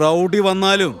 എത്ര റൗഡി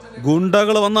വന്നാലും,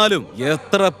 ഗുണ്ടകൾ വന്നാലും,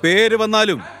 എത്ര പേര്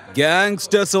വന്നാലും,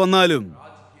 ഗാങ്സ്റ്റേഴ്സ് വന്നാലും,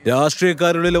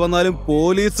 രാഷ്ട്രീയക്കാരുള്ളിൽ വന്നാലും,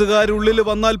 പോലീസുകാരുള്ളിൽ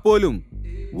വന്നാൽ പോലും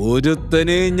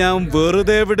ഒരുത്തനെ ഞാൻ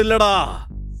വെറുതെ വിടില്ലടാ.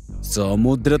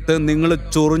 സമുദ്രത്തെ നിങ്ങൾ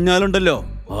ചൊറിഞ്ഞാലുണ്ടല്ലോ,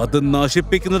 അത്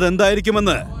നശിപ്പിക്കുന്നത്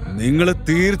എന്തായിരിക്കുമെന്ന് നിങ്ങൾ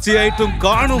തീർച്ചയായിട്ടും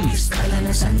കാണും.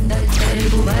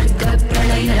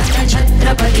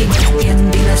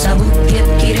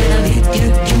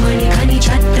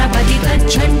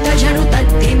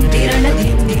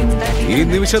 ഈ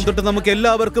നിമിഷം തൊട്ട് നമുക്ക്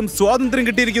എല്ലാവർക്കും സ്വാതന്ത്ര്യം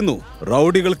കിട്ടിയിരിക്കുന്നു.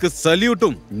 റൗഡികൾക്ക്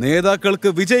സല്യൂട്ടും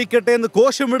നേതാക്കൾക്ക് വിജയിക്കട്ടെ എന്ന്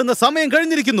കോശം വിടുന്ന സമയം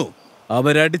കഴിഞ്ഞിരിക്കുന്നു.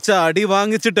 അവരടിച്ച അടി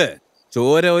വാങ്ങിച്ചിട്ട്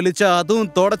ചോര ഒലിച്ച അതും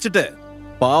തുടച്ചിട്ട്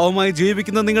പാവമായി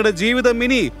ജീവിക്കുന്ന നിങ്ങളുടെ ജീവിതം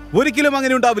ഇനി ഒരിക്കലും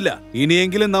അങ്ങനെ ഉണ്ടാവില്ല.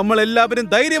 ഇനിയെങ്കിലും നമ്മൾ എല്ലാവരും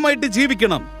ധൈര്യമായിട്ട്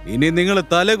ജീവിക്കണം. ഇനി നിങ്ങൾ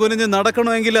തലകുനിഞ്ഞ്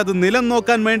നടക്കണമെങ്കിൽ അത് നിലം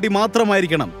നോക്കാൻ വേണ്ടി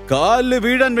മാത്രമായിരിക്കണം, കാലില്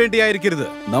വീഴാൻ വേണ്ടി ആയിരിക്കരുത്.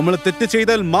 നമ്മൾ തെറ്റ്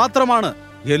ചെയ്താൽ മാത്രമാണ്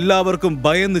എല്ലാവർക്കും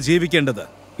ഭയന്ന് ജീവിക്കേണ്ടത്.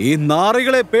 ഈ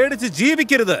നാറികളെ പേടിച്ച്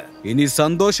ജീവിക്കരുത്. ഇനി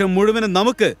സന്തോഷം മുഴുവനും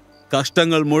നമുക്ക്,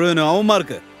 കഷ്ടങ്ങൾ മുഴുവനും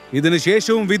അവന്മാർക്ക്.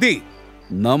 ഇതിനുശേഷവും വിധി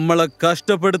നമ്മളെ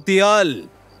കഷ്ടപ്പെടുത്തിയാൽ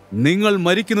നിങ്ങൾ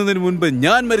മരിക്കുന്നതിന് മുൻപ്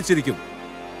ഞാൻ മരിച്ചിരിക്കും.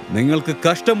 നിങ്ങൾക്ക്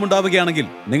കഷ്ടമുണ്ടാവുകയാണെങ്കിൽ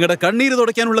നിങ്ങളുടെ കണ്ണീര്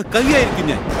തുടയ്ക്കാനുള്ള കൈയായിരിക്കും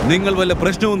ഞാൻ. നിങ്ങൾ വല്ല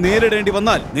പ്രശ്നവും നേരിടേണ്ടി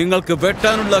വന്നാൽ നിങ്ങൾക്ക്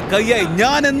വെട്ടാനുള്ള കൈയായി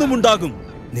ഞാൻ എന്നും ഉണ്ടാകും.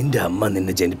 നിന്റെ അമ്മ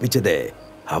നിന്നെ ജനിപ്പിച്ചത്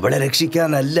അവളെ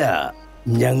രക്ഷിക്കാനല്ല,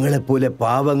 ഞങ്ങളെപ്പോലെ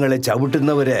പാവങ്ങളെ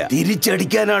ചവിട്ടുന്നവരെ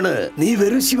തിരിച്ചടിക്കാനാണ്. നീ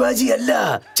വെറും ശിവാജി അല്ല,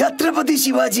 ഛത്രപതി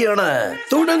ശിവാജിയാണ്.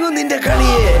 തുടങ്ങും നിന്റെ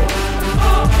കളിയെ.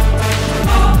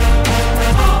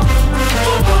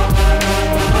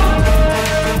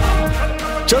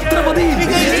 ഛത്രപതി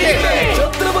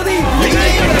ഛത്രപതി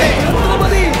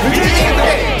ഛത്രപതി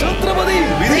ഛത്രപതി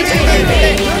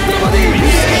ഛത്രപതി.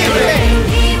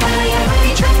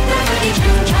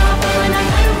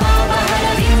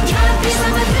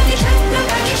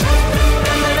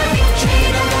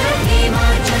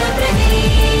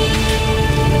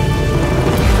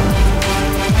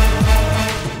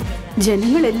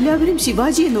 ജനങ്ങൾ എല്ലാവരും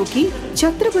ശിവാജിയെ നോക്കി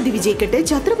ഛത്രപതി വിജയിക്കട്ടെ,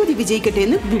 ഛത്രപതി വിജയിക്കട്ടെ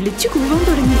എന്ന് വിളിച്ചു കൂവാൻ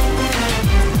തുടങ്ങി.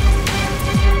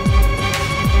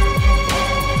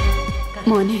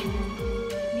 മോനെ,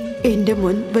 എന്റെ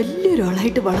മോൻ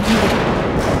വലിയൊരാളായിട്ട് വളർന്നു വരും.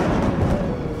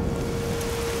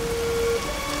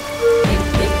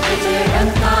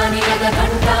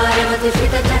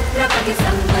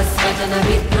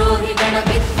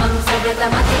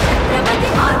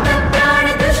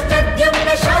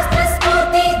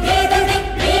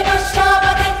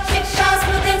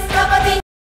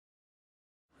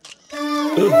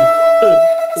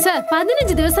 സർ,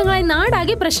 15 ദിവസങ്ങളായി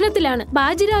നാടാകെ പ്രശ്നത്തിലാണ്.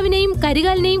 ബാജിറാവിനെയും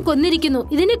കരികാലിനെയും കൊന്നിരിക്കുന്നു.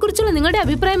 ഇതിനെക്കുറിച്ചുള്ള നിങ്ങളുടെ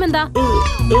അഭിപ്രായം എന്താ?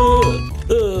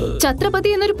 ഛത്രപതി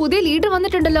എന്നൊരു പുതിയ ലീഡർ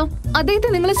വന്നിട്ടുണ്ടല്ലോ, അദ്ദേഹത്തെ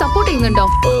നിങ്ങൾ സപ്പോർട്ട് ചെയ്യുന്നുണ്ടോ?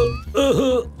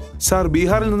 സാർ,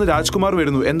 ബീഹാറിൽ നിന്ന് രാജ്കുമാർ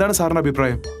വരുന്നു. എന്താണ് സാറിന്റെ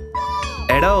അഭിപ്രായം?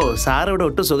 എടോ, സാർ ഇവിടെ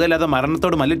ഒട്ടും സുഖമില്ലാതെ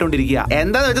മരണത്തോട് മല്ലിട്ടോണ്ടിരിക്കുക.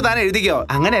 എന്താന്ന് വെച്ചാൽ താൻ എഴുതിക്കോ.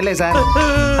 അങ്ങനെയല്ലേ സാർ?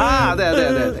 ആ, അതെ അതെ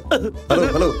അതെ അതെ. ഹലോ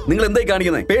ഹലോ, നിങ്ങൾ എന്തായി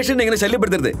കാണിക്കുന്നത്? പേഷ്യന്റ് എങ്ങനെ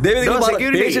ശല്യപ്പെടുത്തരുത്.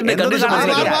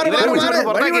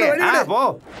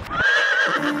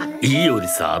 ഈ ഒരു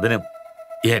സാധനം,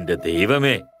 എന്റെ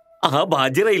ദൈവമേ, ആ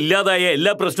ബാജിറ ഇല്ലാതായ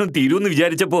എല്ലാ പ്രശ്നവും തീരുമെന്ന്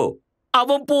വിചാരിച്ചപ്പോ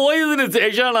അവൻ പോയതിനു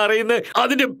ശേഷമാണ് അറിയുന്നത്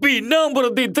അതിന്റെ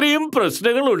പിന്നാമ്പുറത്ത് ഇത്രയും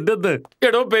പ്രശ്നങ്ങൾ ഉണ്ടെന്ന്.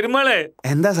 എടോ പെരുമാളെ.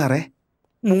 എന്താ സാറേ?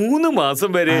 3 മാസം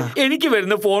വരെ എനിക്ക്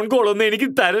വരുന്ന ഫോൺ കോൾ ഒന്നും എനിക്ക്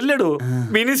തരല്ലടോ.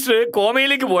 മിനിസ്റ്റർ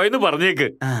കോമയിലേക്ക് പോയെന്ന് പറഞ്ഞേക്ക്.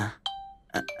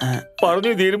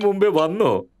 പറഞ്ഞു തീരും മുമ്പേ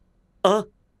വന്നോ?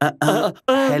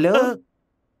 ഹലോ,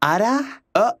 ആരാ?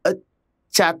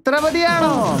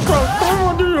 ഛത്രപതിയാണോ?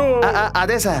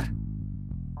 അതെ സാർ.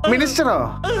 മിനിസ്റ്ററോ?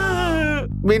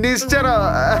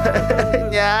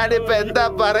 ഞാനിപ്പോ എന്താ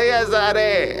പറയാ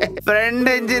സാറേ, ഫ്രണ്ട്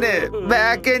എഞ്ചിന്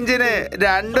ബാക്ക് എഞ്ചിന്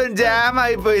രണ്ടും ജാം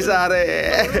ആയി പോയി സാറേ.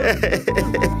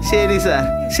 ശരി സാർ,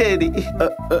 ശരി.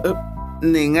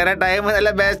 നിങ്ങളുടെ ടൈം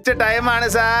നല്ല ബെസ്റ്റ് ടൈമാണ്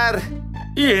സാർ.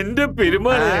 എന്റെ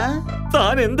പെരുമാൾ,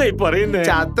 താൻ എന്തായി പറയുന്നേ?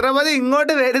 ഛത്രപതി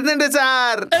ഇങ്ങോട്ട് വരുന്നുണ്ട്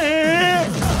സാർ.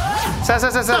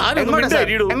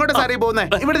 എങ്ങോട്ട് സാർ ഈ പോകുന്നേ?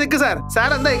 ഇവിടെ നിൽക്ക് സാർ. സാർ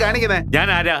എന്തായി കാണിക്കുന്നേ? ഞാൻ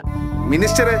ആരാ?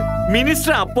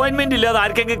 മിനിസ്റ്റർ അപ്പോയിന്റ്മെന്റ് ഇല്ലാതെ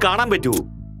ആർക്കെങ്കിലും കാണാൻ പറ്റുമോ?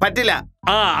 പറ്റില്ല.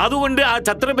 അതുകൊണ്ട് ആ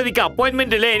ഛത്രപതിക്ക്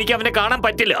അപ്പോയിന്റ്മെന്റ് ഇല്ല, എനിക്ക് അവനെ കാണാൻ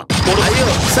പറ്റില്ല.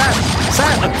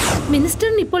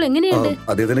 മിനിസ്റ്ററിന് ഇപ്പോൾ എങ്ങനെയുണ്ട്?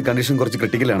 അദ്ദേഹത്തിന്റെ കണ്ടീഷൻ കുറച്ച്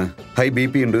ക്രിട്ടിക്കലാണ്. ഹൈ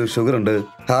BP ഉണ്ട്, ഷുഗർ ഉണ്ട്,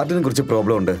 ഹാർട്ടിന് കുറച്ച്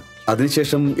പ്രോബ്ലം ഉണ്ട്.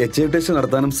 അതിനുശേഷം HIV ടെസ്റ്റ്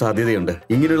നടത്താനും സാധ്യതയുണ്ട്.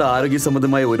 ഇങ്ങനെയുള്ള ആരോഗ്യ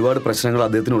സംബന്ധമായ ഒരുപാട് പ്രശ്നങ്ങൾ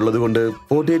അദ്ദേഹത്തിന് ഉള്ളത് കൊണ്ട്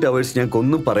 48 hours ഞങ്ങൾക്ക്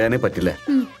ഒന്നും പറയാനേ പറ്റില്ല.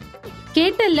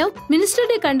 കേട്ടല്ലോ,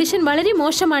 മിനിസ്റ്ററുടെ കണ്ടീഷൻ വളരെ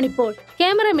മോശമാണിപ്പോൾ.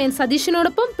 ക്യാമറമാൻ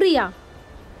സതീഷിനോടൊപ്പം പ്രിയ.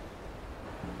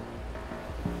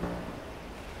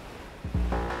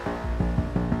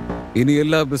 ഇനി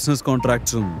എല്ലാ ബിസിനസ്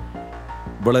കോൺട്രാക്ട്സും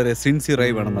വളരെ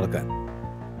സിൻസിയറായി വേണം നടക്കാൻ.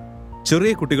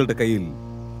 ചെറിയ കുട്ടികളുടെ കയ്യിൽ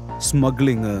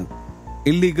സ്മഗ്ലിംഗ്,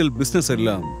 ഇല്ലീഗൽ ബിസിനസ്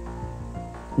എല്ലാം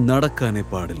നടക്കാനേ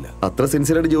പാടില്ല. അത്ര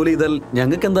സിൻസിയറായിട്ട് ജോലി ചെയ്താൽ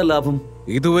ഞങ്ങൾക്ക് എന്താ ലാഭം?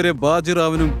 ഇതുവരെ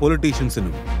ബാജിറാവിനും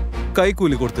പൊളിറ്റീഷ്യൻസിനും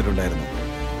കൈക്കൂലി കൊടുത്തിട്ടുണ്ടായിരുന്നു.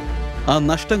 ആ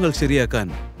നഷ്ടങ്ങൾ ശരിയാക്കാൻ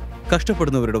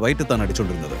കഷ്ടപ്പെടുന്നവരുടെ വയറ്റത്താണ്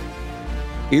അടിച്ചുകൊണ്ടിരുന്നത്.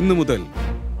 ഇന്നു മുതൽ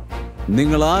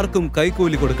നിങ്ങൾ ആർക്കും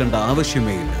കൈക്കൂലി കൊടുക്കേണ്ട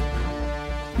ആവശ്യമേ ഇല്ല.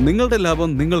 നിങ്ങളുടെ ലാഭം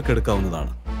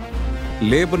നിങ്ങൾക്കെടുക്കാവുന്നതാണ്.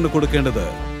 ലേബറിന് കൊടുക്കേണ്ടത്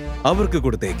അവർക്ക്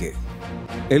കൊടുത്തേക്ക്.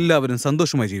 എല്ലാവരും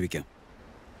സന്തോഷമായി ജീവിക്കാം.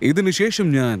 ഇതിനുശേഷം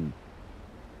ഞാൻ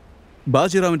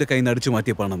ബാജിറാവിന്റെ കയ്യിൽ നിന്ന് അടിച്ചു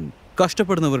മാറ്റിയ പണം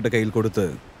കഷ്ടപ്പെടുന്നവരുടെ കയ്യിൽ കൊടുത്ത്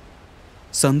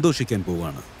സന്തോഷിക്കാൻ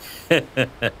പോവാണ്.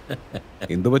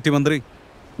 എന്തുപറ്റി മന്ത്രി,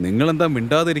 നിങ്ങളെന്താ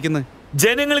മിണ്ടാതിരിക്കുന്നത്?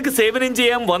 ജനങ്ങൾക്ക് സേവനം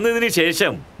ചെയ്യാൻ വന്നതിന്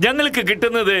ശേഷം ഞങ്ങൾക്ക്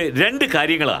കിട്ടുന്നത് 2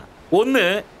 കാര്യങ്ങളാ. ഒന്ന്,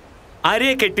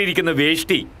 അരയെ കെട്ടിയിരിക്കുന്ന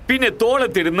വേഷ്ടി, പിന്നെ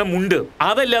തോളത്തിടുന്ന മുണ്ട്.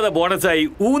 അതല്ലാതെ ബോണസായി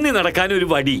ഊന്നി നടക്കാൻ ഒരു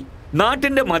വടി,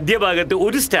 നാട്ടിന്റെ മധ്യഭാഗത്ത്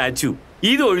ഒരു സ്റ്റാച്ചു.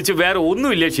 ഇതൊഴിച്ച് വേറെ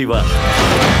ഒന്നുമില്ല ശിവ.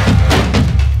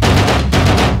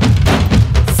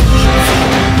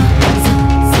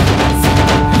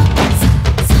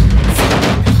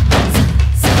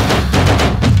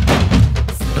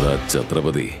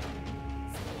 ഛത്രപതി,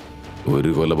 ഒരു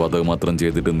കൊലപാതകം മാത്രം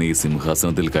ചെയ്തിട്ട് നീ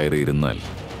സിംഹാസനത്തിൽ കയറിയിരുന്നാൽ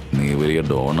നീ വലിയ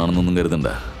ഡോണാണെന്നൊന്നും കരുതണ്ട.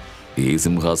 ഈ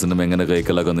സിംഹാസനം എങ്ങനെ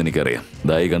കൈക്കലാക്കുമെന്ന് എനിക്കറിയാം.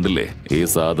 ദായി കണ്ടില്ലേ, ഈ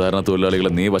സാധാരണ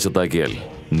തൊഴിലാളികളെ നീ വശത്താക്കിയാൽ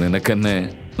നിനക്കെന്നെ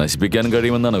നശിപ്പിക്കാൻ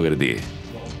കഴിയുമെന്നാണ് കരുതിയേ?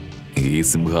 ഈ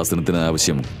സിംഹാസനത്തിന്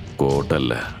ആവശ്യം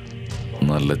കോട്ടല്ല,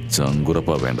 നല്ല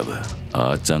ചങ്കുറപ്പാ വേണ്ടത്. ആ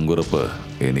ചങ്കുറപ്പ്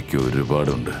എനിക്ക്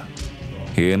ഒരുപാടുണ്ട്.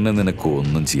 എന്നെ നിനക്ക്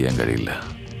ഒന്നും ചെയ്യാൻ കഴിയില്ല.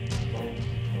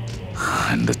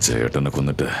 എന്റെ ചേട്ടനെ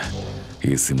കൊന്നിട്ട്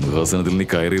ഈ സിംഹാസനത്തിൽ നീ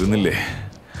കയറിയിരുന്നില്ലേ?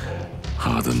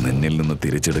 അത് നിന്നിൽ നിന്ന്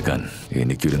തിരിച്ചെടുക്കാൻ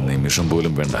എനിക്കൊരു നിമിഷം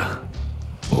പോലും വേണ്ട.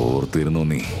 ഓർത്തിരുന്നു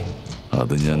നീ,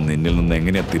 അത് ഞാൻ നിന്നിൽ നിന്ന്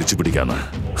എങ്ങനെയാ തിരിച്ചു പിടിക്കാന്ന്?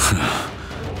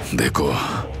 ദേക്കോ,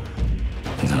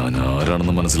 ഞാൻ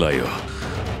ആരാണെന്ന് മനസ്സിലായോ?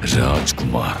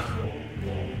 രാജ്കുമാർ,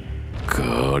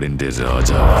 കാടിന്റെ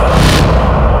രാജാവ്.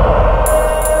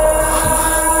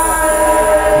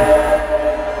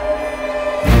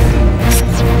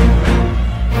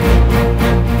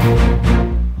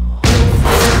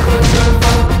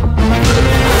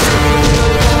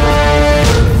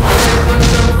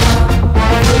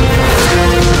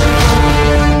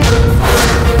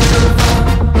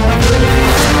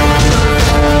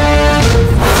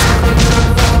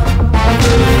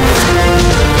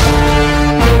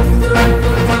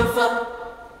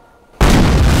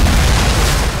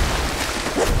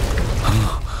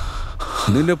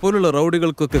 നിന്നെ പോലുള്ള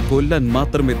റൗഡികൾക്കൊക്കെ കൊല്ലാൻ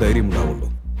മാത്രമേ ധൈര്യമുണ്ടാവുള്ളൂ,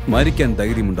 മരിക്കാൻ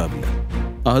ധൈര്യമുണ്ടാവില്ല.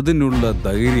 അതിനുള്ള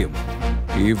ധൈര്യം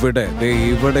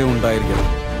ഇവിടെ ഉണ്ടായിരിക്കണം.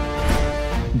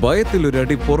 ഭയത്തിൽ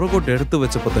ഒരടി പുറകോട്ട് എടുത്തു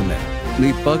വെച്ചപ്പോ തന്നെ നീ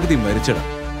പകുതി മരിച്ചടാ.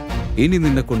 ഇനി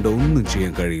നിന്നെ കൊണ്ട് ഒന്നും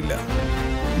ചെയ്യാൻ കഴിയില്ല.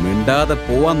 മിണ്ടാതെ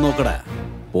പോവാൻ നോക്കടാ,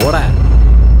 പോടാ.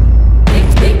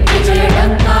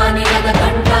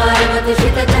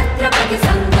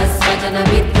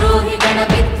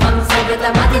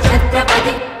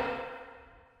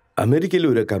 അമേരിക്കയിലെ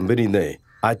ഒരു കമ്പനിയിൽ നിന്ന്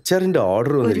അച്ചാറിന്റെ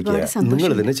ഓർഡർ വന്നിരിക്കുക.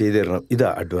 നിങ്ങൾ തന്നെ ചെയ്തു തരണം. ഇതാ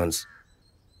അഡ്വാൻസ്.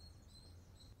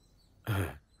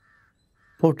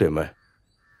 പോട്ടെ അമ്മ.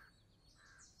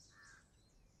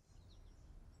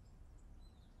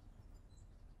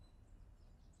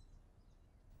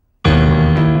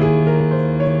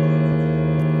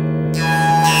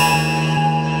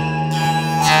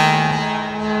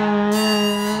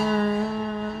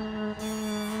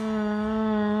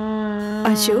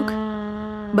 അശോക്,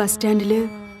 ബസ് സ്റ്റാൻഡില്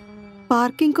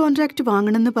പാർക്കിംഗ് കോൺട്രാക്ട്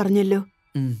വാങ്ങണമെന്ന് പറഞ്ഞല്ലോ.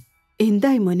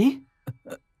 എന്തായി മോനെ?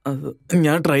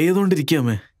 ഞാൻ ട്രൈ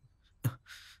ചെയ്തോണ്ടിരിക്കാമേ.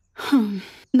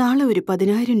 നാളെ ഒരു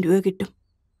 10,000 രൂപ കിട്ടും.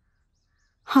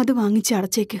 അത് വാങ്ങിച്ച്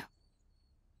അടച്ചേക്ക്.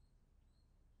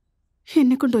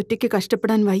 എന്നെ കൊണ്ട് ഒറ്റയ്ക്ക്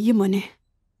കഷ്ടപ്പെടാൻ വയ്യ മോനെ.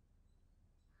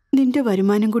 നിന്റെ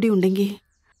വരുമാനം കൂടി ഉണ്ടെങ്കിൽ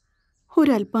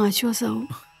ഒരല്പം ആശ്വാസമാവും.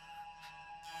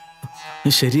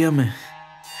 ശരിയാമേ,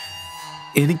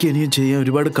 എനിക്ക് ഇനിയും ചെയ്യാൻ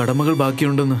ഒരുപാട് കടമകൾ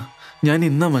ബാക്കിയുണ്ടെന്ന് ഞാൻ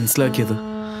ഇന്നാ മനസ്സിലാക്കിയത്.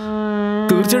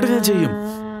 തീർച്ചയായിട്ടും ഞാൻ ചെയ്യും.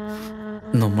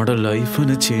 നമ്മുടെ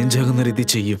ലൈഫിന് ചേഞ്ച് ആകുന്ന രീതി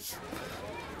ചെയ്യും.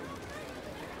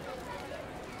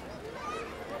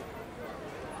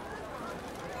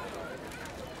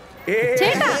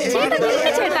 ചേട്ടാ ചേട്ടാ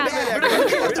നിൽക്ക് ചേട്ടാ,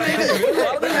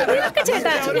 നിൽക്ക്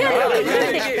ചേട്ടാ, ചേട്ടാ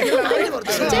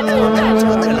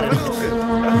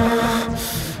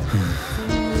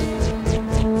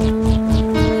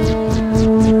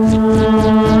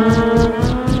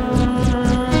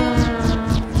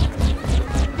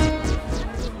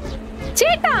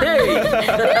ചേട്ടാ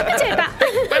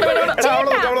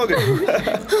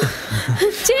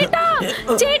ചേട്ടാ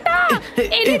ചേട്ടാ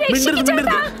എന്നെ രക്ഷിക്ക്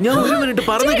ചേട്ടാ. ഞാൻ ഒരു മിനിറ്റ്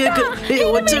പറഞ്ഞു കേക്ക്.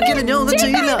 ഒച്ചക്കില്ല, ഞാൻ ഒന്നും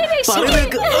ചെയ്യില്ല.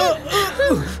 പറയുന്നേക്ക്.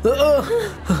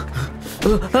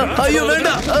 അയ്യോ വേണ്ട,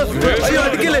 അയ്യോ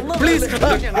അടിക്കല്ലേ പ്ലീസ്.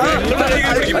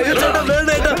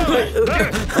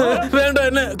 വേണ്ട,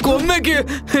 എന്നെ കൊന്നേക്ക്,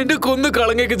 എന്റെ കൊന്ന്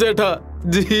കളങ്ങേക്ക് ചേട്ടാ.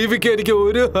 ജീവിക്കാൻ എനിക്ക്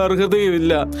ഒരു അർഹതയും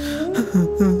ഇല്ല.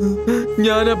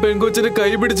 ഞാൻ ആ പെൺകൊച്ചിനെ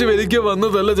കൈപിടിച്ച് വലിക്കാൻ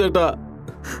വന്നതല്ല ചേട്ടാ.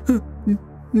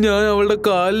 ഞാൻ അവളുടെ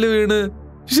കാലിൽ വീണ്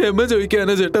ക്ഷമ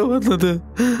ചോദിക്കാനാ ചേട്ടാ വന്നത്.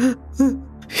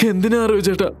 എന്തിനാ അറിയോ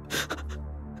ചേട്ടാ,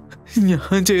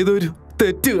 ഞാൻ ചെയ്തൊരു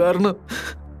തെറ്റ് കാരണം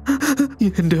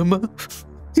എന്റെ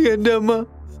അമ്മ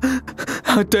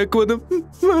അറ്റാക്ക് വന്ന്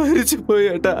മരിച്ചു പോയി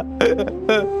ചേട്ടാ.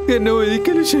 എന്നെ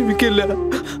ഒരിക്കലും ക്ഷമിക്കില്ല.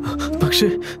 പക്ഷെ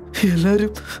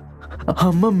എല്ലാരും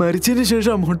അമ്മ മരിച്ചതിന്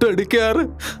ശേഷം അങ്ങോട്ട് അടിക്കാറ്.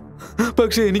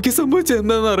 പക്ഷെ എനിക്ക് സംഭവിച്ചത്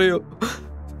എന്താണെന്നറിയോ,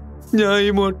 ഞാൻ ഈ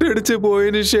മൊട്ടടിച്ച്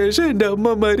പോയതിന് ശേഷം എന്റെ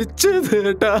അമ്മ മരിച്ചത്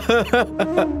കേട്ടാ.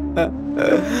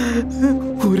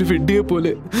 ഒരു വിഡ്ഢിയെ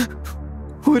പോലെ,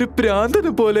 ഒരു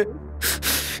പ്രാന്തനെ പോലെ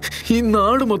ഈ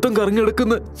നാട് മൊത്തം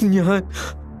കറങ്ങിയെടുക്കുന്ന ഞാൻ.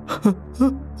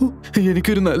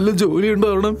 എനിക്കൊരു നല്ല ജോലി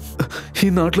ഉണ്ടാവണം, ഈ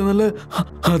നാട്ടിൽ നല്ല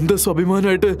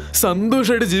അന്തസ്വാഭിമാനമായിട്ട്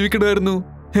സന്തോഷമായിട്ട് ജീവിക്കണമായിരുന്നു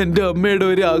എന്റെ അമ്മയുടെ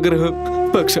ഒരു ആഗ്രഹം.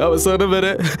 പക്ഷെ അവസാനം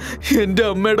വരെ എന്റെ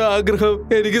അമ്മയുടെ ആഗ്രഹം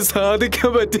എനിക്ക് സാധിക്കാൻ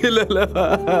പറ്റിയില്ലല്ലോ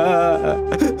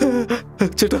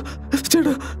ചേട്ടാ.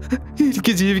 ചേട്ടാ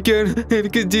എനിക്ക്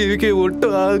ജീവിക്കാൻ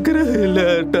ഒട്ടും ആഗ്രഹമില്ല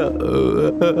ചേട്ടാ.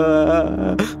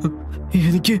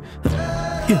 എനിക്ക്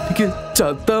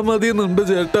ചത്താ മതിയെന്നുണ്ട്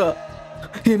ചേട്ടാ.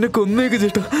 എന്നെ കൊന്നേക്ക്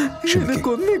ചേട്ടാ, എന്നെ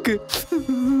കൊന്നേക്ക്.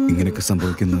 ഇങ്ങനെയൊക്കെ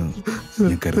സംഭവിക്കുന്നത്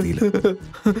ഞാൻ കരുതിയില്ല.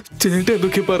 ചേട്ടാ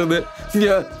എന്തൊക്കെ പറഞ്ഞത്?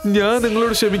 ഞാൻ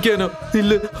നിങ്ങളോട് ക്ഷമിക്കാനോ?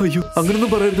 ഇല്ല, അയ്യോ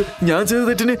അങ്ങനൊന്നും പറയരുത്. ഞാൻ ചെയ്ത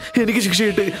തെറ്റിന് എനിക്ക് ശിക്ഷ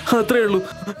കിട്ടി, അത്രേ ഉള്ളൂ.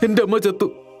 എന്റെ അമ്മ ചത്തു.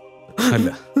 അല്ല,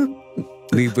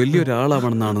 നീ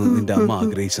വലിയൊരാളാവണമെന്നാണ് നിന്റെ അമ്മ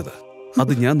ആഗ്രഹിച്ചത്.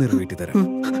 അത് ഞാൻ നിറവേറ്റി തരാം.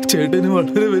 ചേട്ടന്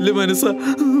വളരെ വലിയ മനസ്സാ.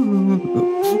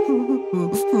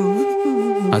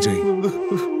 അജയ്,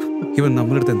 ഇവൻ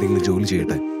നമ്മളടുത്ത് എന്തെങ്കിലും ജോലി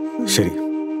ചെയ്യട്ടെ. ശരി.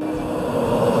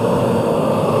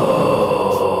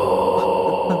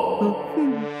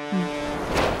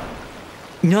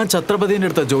 ഞാൻ ഛത്രപതിന്റെ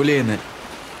അടുത്താ ജോലി ചെയ്യുന്നത്.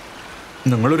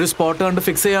 നിങ്ങളൊരു സ്പോട്ട് കണ്ട്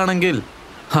ഫിക്സ് ചെയ്യുകയാണെങ്കിൽ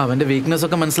അവന്റെ വീക്ക്നെസ്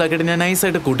ഒക്കെ മനസ്സിലാക്കിയിട്ട് ഞാൻ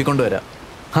നൈസായിട്ട് കൂട്ടിക്കൊണ്ടുവരാം.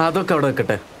 അതൊക്കെ അവിടെ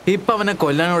വെക്കട്ടെ. ഇപ്പൊ അവനെ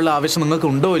കൊല്ലാനുള്ള ആവശ്യം നിങ്ങൾക്ക്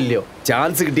ഉണ്ടോ ഇല്ലയോ?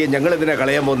 ചാൻസ് കിട്ടിയ ഞങ്ങൾ എന്തിനാ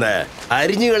കളയാൻ പോകുന്നേ?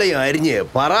 അരിഞ്ഞ്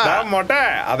പറ.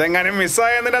 അതെങ്ങനെ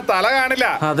മിസ്സായതിന്റെ തല കാണില്ല.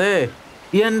 അതെ,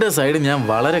 എന്റെ സൈഡ് ഞാൻ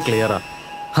വളരെ ക്ലിയറാ.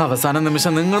 അവസാന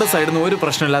നിമിഷം നിങ്ങളുടെ സൈഡിൽ നിന്ന് ഒരു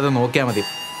പ്രശ്നമില്ലാതെ നോക്കിയാൽ മതി.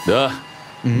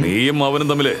 നീയും അവനും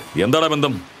തമ്മില് എന്താടാ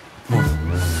ബന്ധം?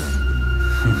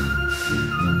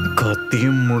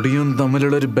 കത്തിയും മുടിയും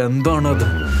തമ്മിലുള്ള ഒരു ബന്ധമാണത്.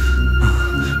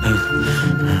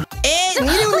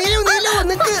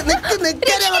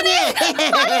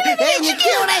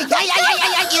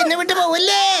 എന്നെ വിട്ടു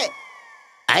പോവല്ലേ?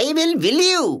 I will will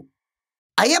you.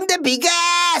 I am the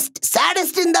biggest,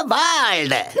 saddest in the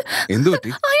world.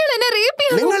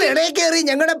 നിങ്ങൾ ഇടയിൽ കയറി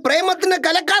ഞങ്ങളുടെ പ്രേമത്തിന്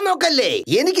കലക്കാൻ നോക്കല്ലേ?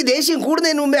 എനിക്ക് ദേഷ്യം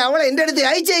കൂടുന്നതിന് മുമ്പേ അവളെ എന്റെ അടുത്ത്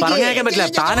അയച്ചേക്ക്.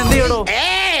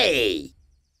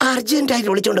 അർജന്റായിട്ട്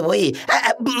വിളിച്ചോണ്ട് പോയി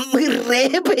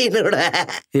റേപ്പ് ചെയ്യുന്നൂടെ.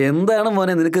 എന്താണ്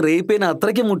മോനെ നിനക്ക് റേപ്പ് ചെയ്യാൻ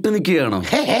അത്രയ്ക്ക് മുട്ടി നിൽക്കുകയാണോ?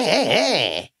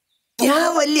 ഞാൻ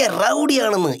വലിയ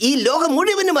റൗഡിയാണെന്ന് ഈ ലോകം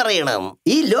മുഴുവനും പറയണം.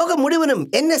 ഈ ലോകം മുഴുവനും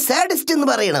എന്നെ സാഡിസ്റ്റ് എന്ന്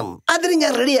പറയണം. അതിന്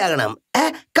ഞാൻ റെഡി ആകണം.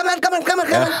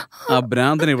 ആ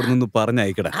ഭ്രാന്തനെ ഇവിടെ നിന്ന്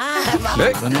പറഞ്ഞയക്കടാ.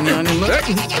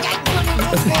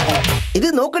 ഇത്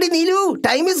നോക്കടി Neelu,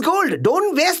 time is gold.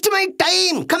 Don't waste my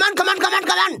time. Come on.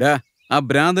 ആ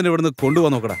ഭ്രാന്തനെ ഇവിടെ നിന്ന്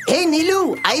കൊണ്ടുപോകാൻ നോക്കടാ. Hey Nilu,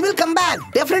 I will come back.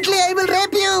 Definitely I will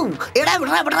rape you.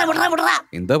 വിടറാ.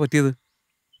 എന്താ പറ്റിയത്?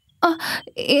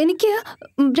 എനിക്ക്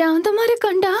ഭ്രാന്തന്മാരെ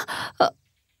കണ്ട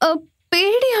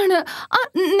പേടിയാണ്.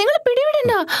 നിങ്ങൾ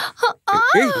പിടിവിടണ്ട.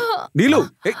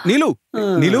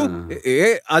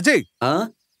 അജയ്,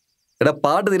 എടാ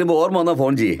പാട്ട് തീരുമ്പോ ഓർമ്മ വന്നാ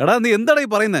ഫോൺ ചെയ്യേ. എടാ നീ എന്താടാ ഈ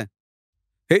പറയുന്നേ?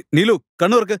 നീലു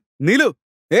കണ്ണൂർക്ക്. നീലു,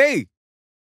 ഏയ്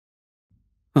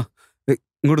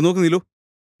ഇങ്ങോട്ട് നോക്ക്.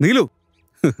 നീലു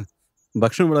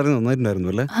ഭക്ഷണം വളരെ നന്നായിട്ടുണ്ടായിരുന്നു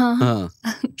അല്ലേ?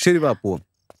 ശരി, വാ പോവാം.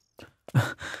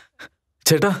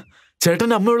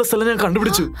 ചേട്ടന്റെ അമ്മയുള്ള സ്ഥലം ഞാൻ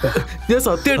കണ്ടുപിടിച്ചു. ഞാൻ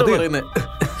സത്യമായിട്ട് പറയുന്നേ.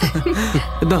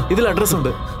 എന്താ ഇതിൽ അഡ്രസ് ഉണ്ട്,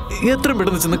 എത്രയും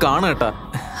പെട്ടെന്ന് ചെന്ന് കാണാട്ടാ.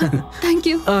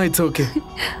 ഇറ്റ്സ് ഓക്കെ,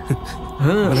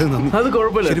 അത്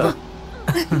കുഴപ്പമില്ല.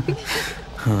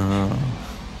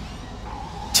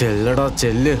 ചെല്ലടാ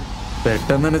ചെല്ല്,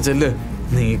 പെട്ടെന്ന് തന്നെ ചെല്ല്.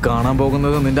 നീ കാണാൻ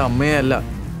പോകുന്നത് നിന്റെ അമ്മയെ അല്ല,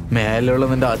 മേലുള്ള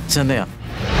നിന്റെ അച്ഛനെയാ.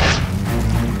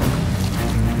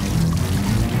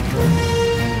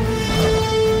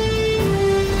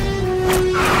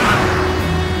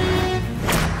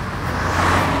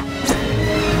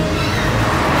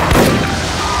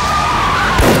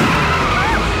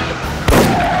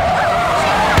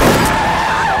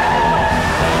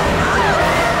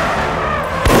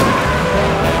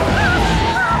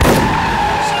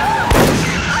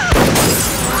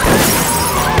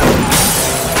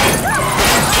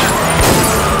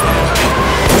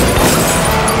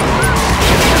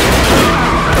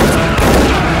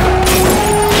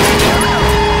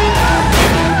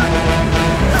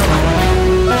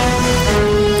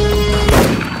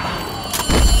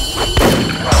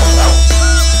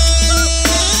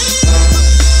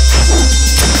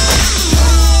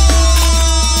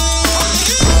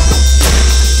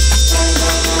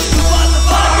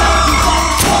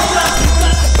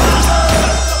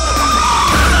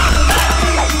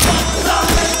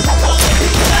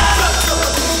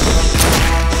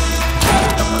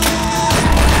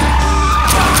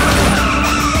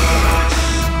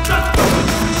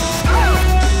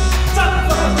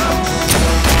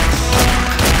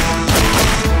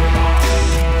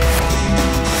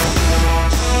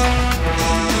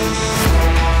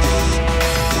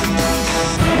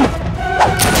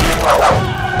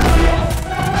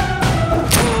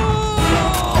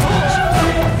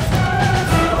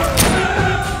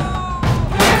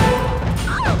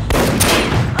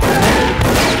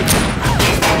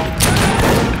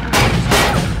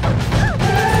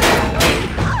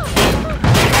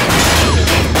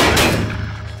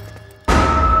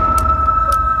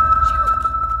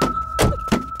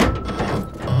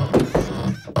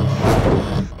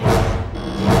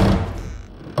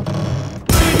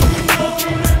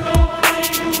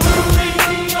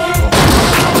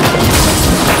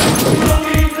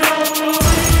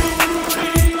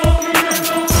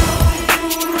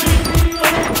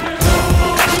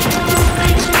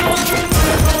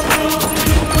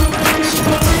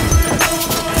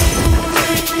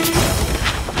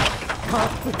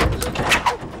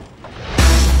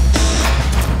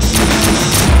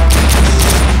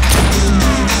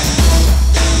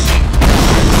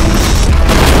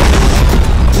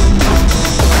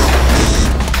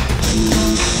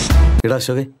 എടാ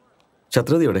അശോകെ,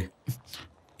 ഛത്രപതിയോടെ?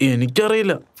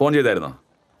 എനിക്കറിയില്ല. ഫോൺ ചെയ്തായിരുന്നോ?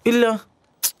 ഇല്ല.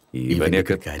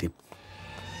 ഇവനെയൊക്കെ കാര്യം.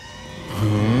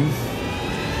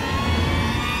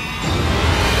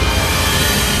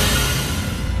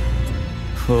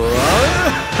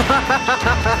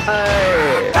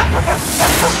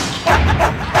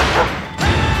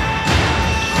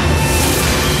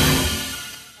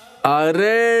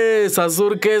 अरे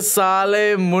ससुर के साले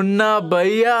मुन्ना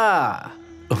भैया,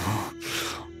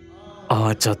 ആ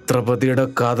ഛത്രപതിയുടെ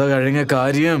കഥ കഴിഞ്ഞ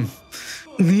കാര്യം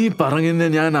നീ പറഞ്ഞെന്ന്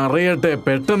ഞാൻ അറിയട്ടെ,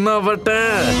 പെട്ടെന്നാവട്ടെ.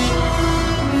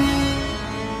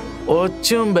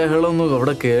 ഒച്ചും ബഹളൊന്നും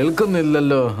അവിടെ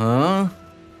കേൾക്കുന്നില്ലല്ലോ.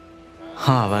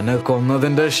 അവനെ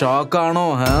കൊന്നതിന്റെ ഷോക്കാണോ?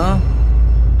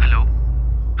 ഹലോ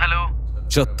ഹലോ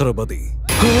ഛത്രപതി,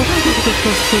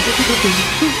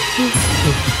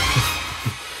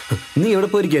 നീ എവിടെ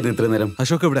പോയിരിക്കായിരുന്നു ഇത്ര നേരം?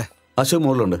 അശോക് എവിടെ? അശോക്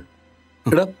മുകളിലുണ്ട്.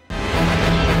 എടാ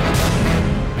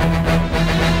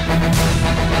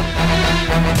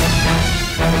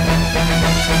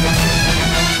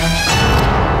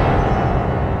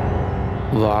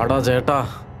വാടാ ചേട്ടാ,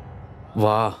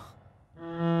 വാ.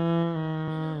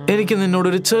 എനിക്ക്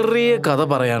നിന്നോടൊരു ചെറിയ കഥ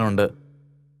പറയാനുണ്ട്.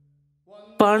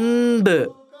 പണ്ട്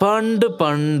പണ്ട്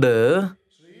പണ്ട്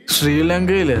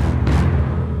ശ്രീലങ്കയില്,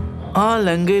 ആ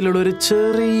ലങ്കയിലുള്ള ഒരു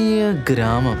ചെറിയ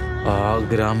ഗ്രാമം, ആ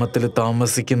ഗ്രാമത്തിൽ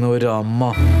താമസിക്കുന്ന ഒരു അമ്മ.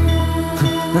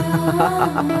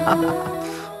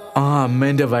 ആ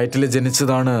അമ്മേന്റെ വയറ്റിൽ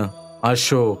ജനിച്ചതാണ്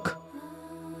അശോക്.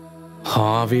 ആ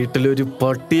വീട്ടിലൊരു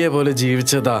പട്ടിയെ പോലെ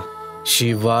ജീവിച്ചതാ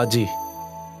ശിവാജി.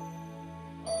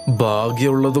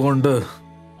 ഭാഗ്യമുള്ളത് കൊണ്ട്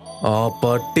ആ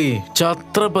പട്ടി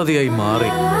ഛത്രപതിയായി മാറി.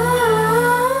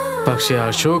 പക്ഷെ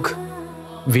അശോക്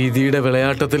വിധിയുടെ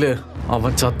വിളയാട്ടത്തില്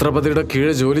അവൻ ഛത്രപതിയുടെ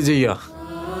കീഴെ ജോലി ചെയ്യാ.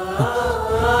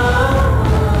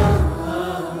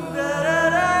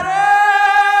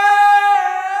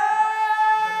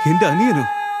 എന്റെ അനിയനോ?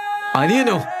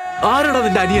 അനിയനോ? ആരാടാ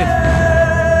നിന്റെ അനിയൻ?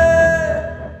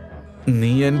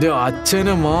 നീ എന്റെ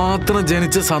അച്ഛന് മാത്രം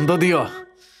ജനിച്ച സന്തതിയോ,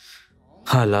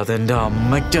 അല്ലാതെ എന്റെ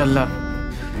അമ്മയ്ക്കല്ല.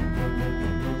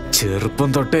 ചെറുപ്പം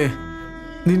തൊട്ടേ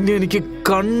നിന്നെ എനിക്ക്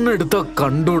കണ്ണെടുത്ത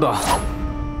കണ്ടൂടാ.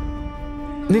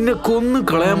 നിന്നെ കൊന്നു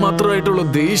കളയാൻ മാത്രമായിട്ടുള്ള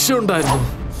ദേഷ്യം ഉണ്ടായിരുന്നു.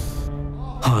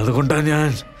 അതുകൊണ്ടാ ഞാൻ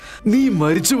നീ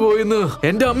മരിച്ചു പോയെന്ന്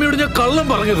എന്റെ അമ്മയോട് ഞാൻ കള്ളം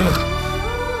പറഞ്ഞത്.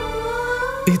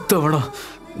 ഇത്തവണ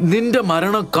നിന്റെ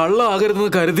മരണം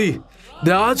കള്ളാകരുതെന്ന് കരുതി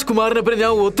രാജ്കുമാറിനെപ്പറ്റി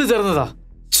ഞാൻ ഒത്തുചേർന്നതാ.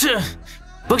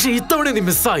 പക്ഷെ ഇത്തവണ നീ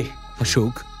മിസ്സായി.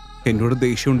 അശോക്, എന്നോട്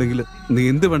ദേഷ്യമുണ്ടെങ്കിൽ നീ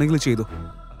എന്ത് വേണമെങ്കിലും ചെയ്തു.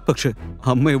 പക്ഷെ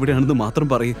അമ്മ എവിടെയാണെന്ന് മാത്രം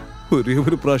പറയേ. ഒരേ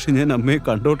ഒരു പ്രാവശ്യം ഞാൻ അമ്മയെ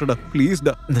കണ്ടോട്ടടാ, പ്ലീസ്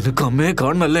ഡാ. നിനക്ക് അമ്മയെ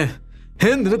കാണണല്ലേ?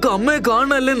 നിനക്ക് അമ്മയെ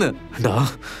കാണണല്ലേന്ന്? ഡാ,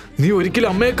 നീ ഒരിക്കലും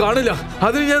അമ്മയെ കാണില്ല.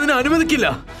 അതിന് ഞാൻ നിന്നെ അനുവദിക്കില്ല.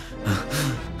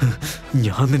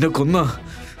 ഞാൻ നിന്നെ കൊന്ന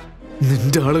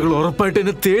നിന്റെ ആളുകൾ ഉറപ്പായിട്ട്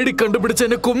എന്നെ തേടി കണ്ടുപിടിച്ച്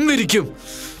എന്നെ കൊന്നിരിക്കും.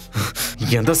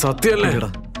 എന്താ സത്യല്ലേ?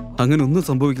 അങ്ങനെ ഒന്നും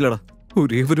സംഭവിക്കില്ലടാ.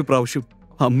 ഒരേ ഒരു പ്രാവശ്യം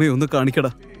അമ്മയെ ഒന്ന്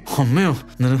കാണിക്കടാ. അമ്മയോ?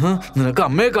 നിനക്ക്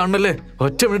അമ്മയെ കാണണല്ലേ?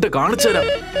 ഒറ്റ മിനിറ്റ് കാണിച്ചു തരാം.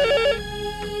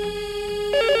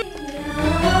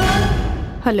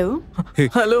 Hello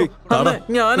hello,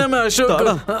 ഞാനമ്മ Ashok.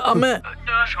 അമ്മേ,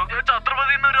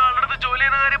 ഛത്രപതി ഒരാളുടെ അടുത്ത് ജോലി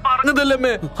ചെയ്യുന്ന കാര്യം പറഞ്ഞതല്ലേ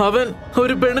അമ്മേ? അവൻ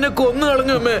ഒരു പെണ്ണിനെ കൊന്നു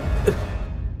കളഞ്ഞു അമ്മേ.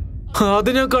 അത്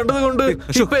ഞാൻ കണ്ടത് കൊണ്ട്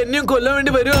ഇപ്പൊ എന്നെയും കൊല്ലാൻ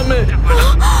വേണ്ടി വരും അമ്മേ.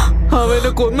 അവനെ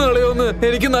കൊന്നു കളയോന്ന്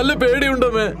എനിക്ക് നല്ല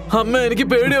പേടിയുണ്ടമ്മേ. അമ്മ, എനിക്ക്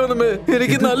പേടിയാവുന്നമ്മേ.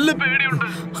 എനിക്ക് നല്ല പേടിയുണ്ട്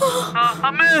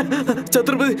അമ്മേ.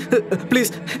 ഛത്രപതി,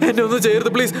 പ്ലീസ് എന്നെ ഒന്നും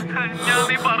ചെയ്യരുത് പ്ലീസ്. ഞാൻ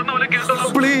നീ പറഞ്ഞ പോലെ കേട്ടോളൂ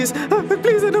പ്ലീസ്.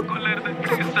 പ്ലീസ് എന്നെ കൊല്ലരുത്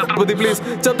ഛത്രപതി, പ്ലീസ്.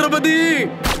 ഛത്രപതി,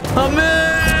 അമ്മേ.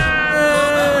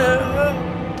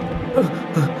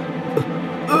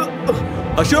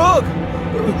 അശോക്,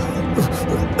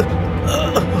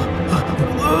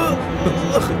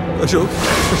 അശോക്,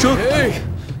 അശോക്.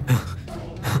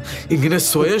 ഇങ്ങനെ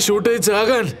സ്വയം ഷൂട്ട് ചെയ്ത്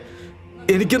ചാകാൻ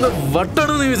എനിക്കെന്താ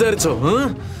വട്ടാണെന്ന് നീ വിചാരിച്ചോ?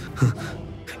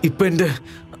 ഇപ്പൊ എന്റെ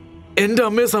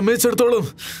അമ്മയെ സമ്മതിച്ചിടത്തോളം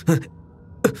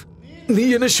നീ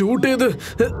എന്നെ ഷൂട്ട് ചെയ്ത്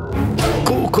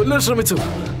കൊല്ലാൻ ശ്രമിച്ചു.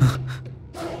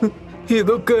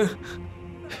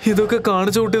 ഇതൊക്കെ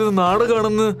കാണിച്ചു കൂട്ടിയത്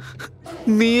നാടകമാണെന്ന്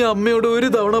നീ അമ്മയോട് ഒരു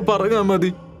തവണ പറഞ്ഞാ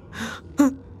മതി.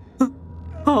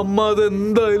 അമ്മ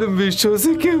അതെന്തായാലും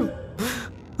വിശ്വസിക്കും.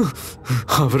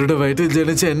 അവരുടെ വയറ്റിൽ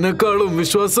ജനിച്ച എന്നെക്കാളും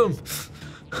വിശ്വാസം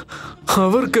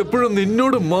അവർക്കെപ്പോഴും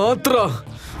നിന്നോട് മാത്ര.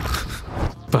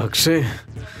 പക്ഷേ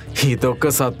ഇതൊക്കെ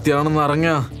സത്യാണെന്ന് അറിഞ്ഞ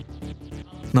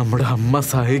നമ്മുടെ അമ്മ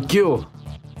സഹിക്കോ?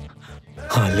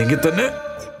 അല്ലെങ്കിൽ തന്നെ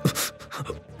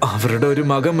അവരുടെ ഒരു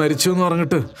മകൻ മരിച്ചു എന്ന്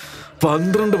പറഞ്ഞിട്ട്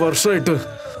 12 വർഷമായിട്ട്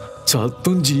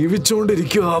ചത്തും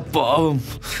ജീവിച്ചുകൊണ്ടിരിക്കും ആ പാവം.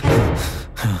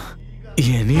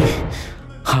 ഇനി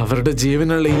അവരുടെ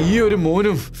ജീവനുള്ള ഈ ഒരു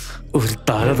മോനും ഒരു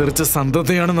തലതെറിച്ച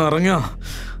സന്തതിയാണെന്ന് അറിഞ്ഞ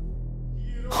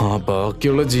ആ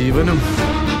ബാക്കിയുള്ള ജീവനും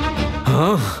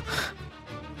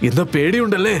ഇന്ന്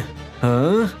പേടിയുണ്ടല്ലേ?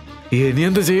 ഇനി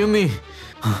എന്ത് ചെയ്യും നീ?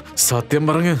 സത്യം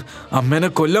പറഞ്ഞ് അമ്മേനെ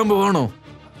കൊല്ലാൻ പോവാണോ?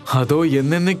 അതോ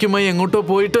എന്നേക്കുമായി എങ്ങോട്ടോ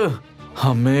പോയിട്ട്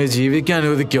അമ്മയെ ജീവിക്കാൻ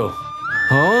അനുവദിക്കോ?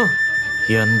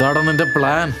 എന്താടാ നിന്റെ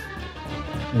പ്ലാൻ?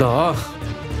 ഡാ,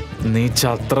 നീ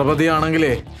ഛത്രപതി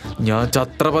ആണെങ്കിലേ ഞാൻ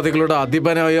ഛത്രപതികളുടെ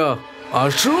അധിപനായ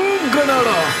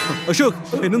അശോകനാടാ. അശോക്,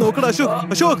 എന്നെ നോക്കടാ. Ashok,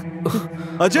 Ashok.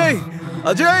 Ajay,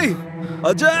 Ajay,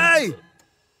 Ajay.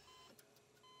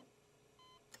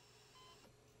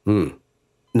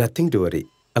 Nothing to worry.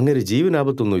 അങ്ങനെ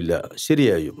ജീവനാപത്തൊന്നുമില്ല.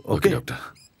 ശരിയായും. Okay doctor.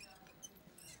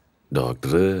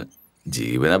 ഡോക്ടർ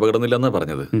ജീവൻ അപകടമില്ലെന്നാ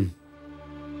പറഞ്ഞത്.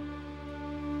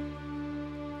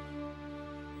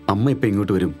 അമ്മ ഇപ്പൊ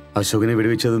ഇങ്ങോട്ട് വരും. അശോകനെ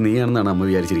വെടിവെച്ചത് നീയാണെന്നാണ് അമ്മ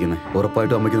വിചാരിച്ചിരിക്കുന്നത്.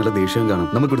 ഉറപ്പായിട്ടും അമ്മയ്ക്ക് നല്ല ദേഷ്യം കാണും.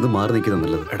 നമുക്ക് ഇവിടുന്ന് മാറി നിൽക്കുന്നത്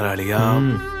നല്ലത്.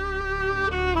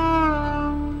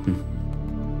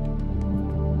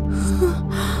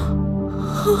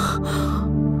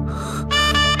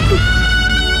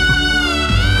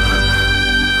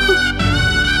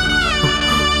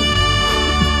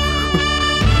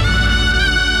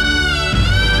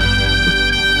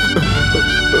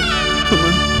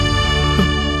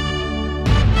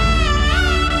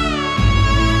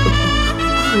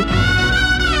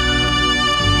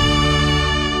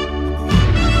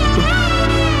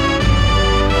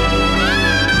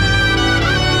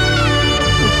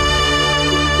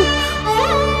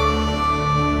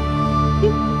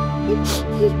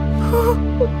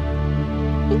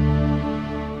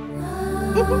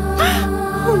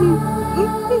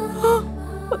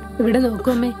 ഇവിടെ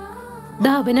നോക്കുമേ,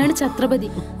 ദാ അവനാണ് ഛത്രപതി.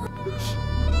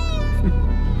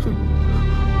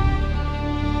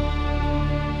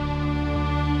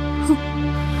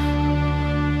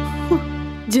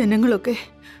 ജനങ്ങളൊക്കെ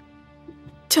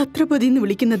ഛത്രപതി എന്ന്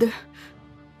വിളിക്കുന്നത്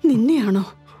നിന്നെയാണോ?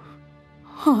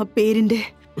 ആ പേരിന്റെ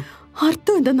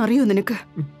അർത്ഥം എന്താണെന്നറിയോ നിനക്ക്?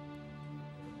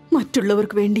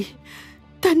 മറ്റുള്ളവർക്ക് വേണ്ടി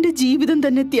തന്റെ ജീവിതം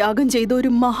തന്നെ ത്യാഗം ചെയ്ത ഒരു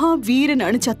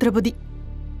മഹാവീരനാണ് ഛത്രപതി.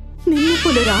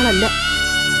 നിന്നെപ്പോലെ ഒരാളല്ല.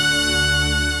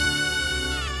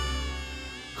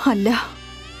 അല്ല,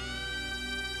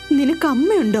 നിനക്ക്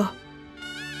അമ്മയുണ്ടോ?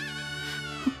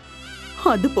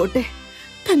 അത് പോട്ടെ,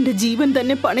 തന്റെ ജീവൻ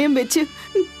തന്നെ പണയം വെച്ച്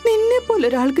നിന്നെ പോലെ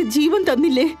ഒരാൾക്ക് ജീവൻ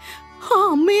തന്നില്ലേ? ആ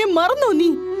അമ്മയെ മറന്നോ നീ?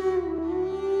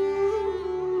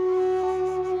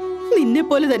 നിന്നെ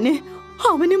പോലെ തന്നെ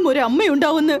അവനും ഒരു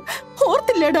അമ്മയുണ്ടാവുമെന്ന്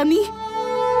ഓർത്തില്ലേടാ നീ?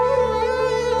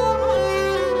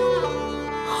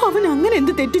 അവൻ അങ്ങനെ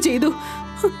എന്ത് തെറ്റു ചെയ്തു?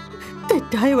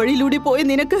 തെറ്റായ വഴിയിലൂടെ പോയ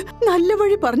നിനക്ക് നല്ല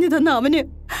വഴി പറഞ്ഞു തന്ന അവന്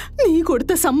നീ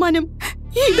കൊടുത്ത സമ്മാനം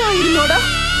ഇതായിരുന്നോടാ?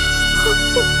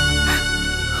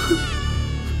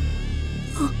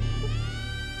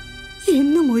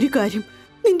 എന്നും ഒരു കാര്യം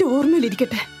നിന്റെ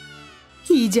ഓർമ്മയിലിരിക്കട്ടെ,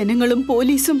 ഈ ജനങ്ങളും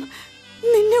പോലീസും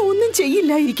നിന്നെ ഒന്നും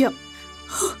ചെയ്യില്ലായിരിക്കാം.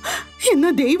 എന്നാ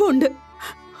ദൈവമുണ്ട്.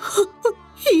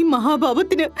 ഈ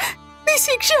മഹാപാപത്തിന് നീ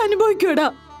ശിക്ഷ അനുഭവിക്കടാ.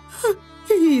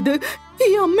 ഇത് ഈ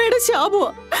അമ്മയുടെ ശാപമാ.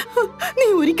 നീ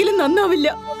ഒരിക്കലും നന്നാവില്ല.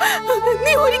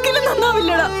 നീ ഒരിക്കലും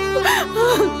നന്നാവില്ലടാ.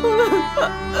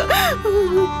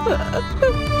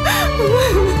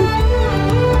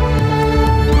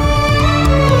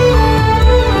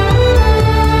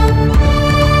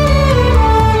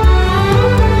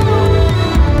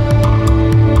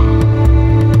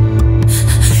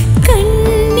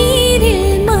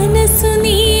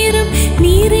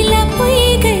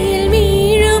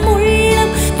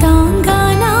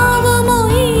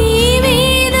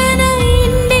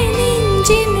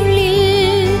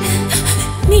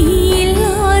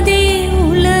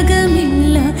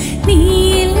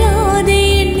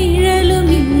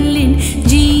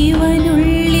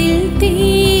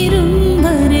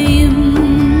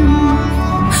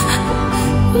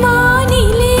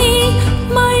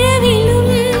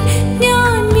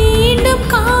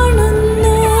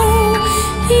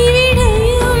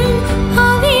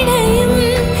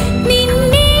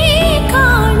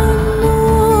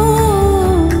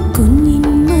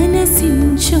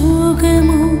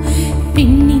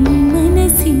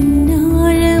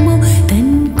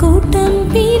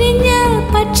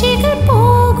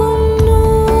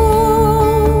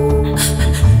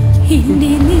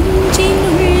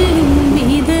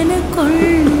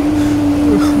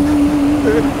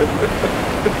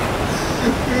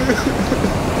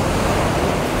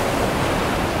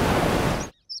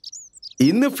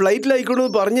 ഇന്ന്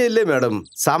ഫ്ലൈറ്റിലായിക്കോണെന്ന് പറഞ്ഞല്ലേ മാഡം?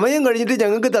 സമയം കഴിഞ്ഞിട്ട്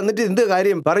ഞങ്ങൾക്ക് തന്നിട്ട് എന്ത്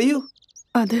കാര്യം? പറയൂ.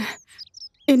 അത്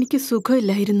എനിക്ക്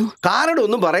സുഖമില്ലായിരുന്നു. കാരണം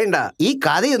ഒന്നും പറയണ്ട. ഈ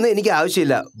കഥയൊന്നും എനിക്ക്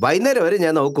ആവശ്യമില്ല. വൈകുന്നേരം വരെ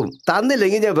ഞാൻ നോക്കും.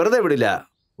 തന്നില്ലെങ്കിൽ ഞാൻ വെറുതെ വിടില്ല.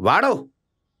 വാടോ.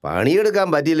 പണിയെടുക്കാൻ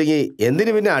പറ്റിയില്ലെങ്കിൽ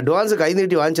എന്തിനു പിന്നെ അഡ്വാൻസ് കൈ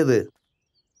നീട്ടി വാങ്ങിച്ചത്?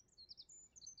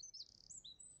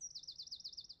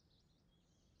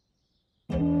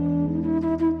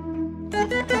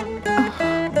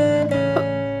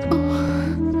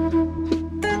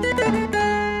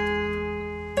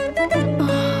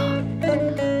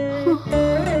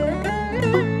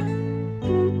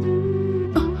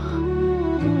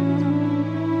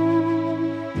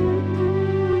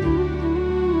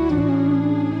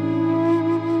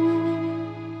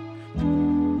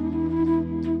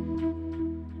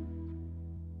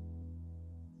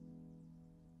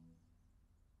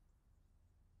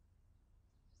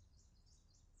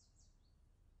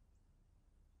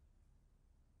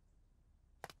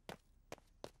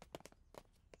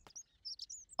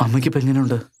 അമ്മയ്ക്കിപ്പോ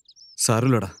എങ്ങനെയുണ്ട്?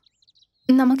 സാരമില്ലടാ.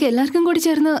 നമുക്ക് എല്ലാവർക്കും കൂടി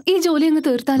ചേർന്ന് ഈ ജോലി അങ്ങ്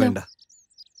തീർത്താലോ? വേണ്ട.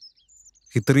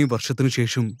 ഇത്രയും വർഷത്തിനു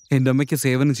ശേഷം എൻ്റെ അമ്മയ്ക്ക്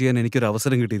സേവനം ചെയ്യാൻ എനിക്കൊരു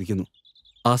അവസരം കിട്ടിയിരിക്കുന്നു.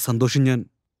 ആ സന്തോഷം ഞാൻ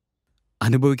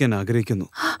അനുഭവിക്കാൻ ആഗ്രഹിക്കുന്നു.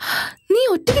 നീ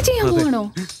ഒറ്റയ്ക്ക് ചെയ്യാൻ പോകണോ?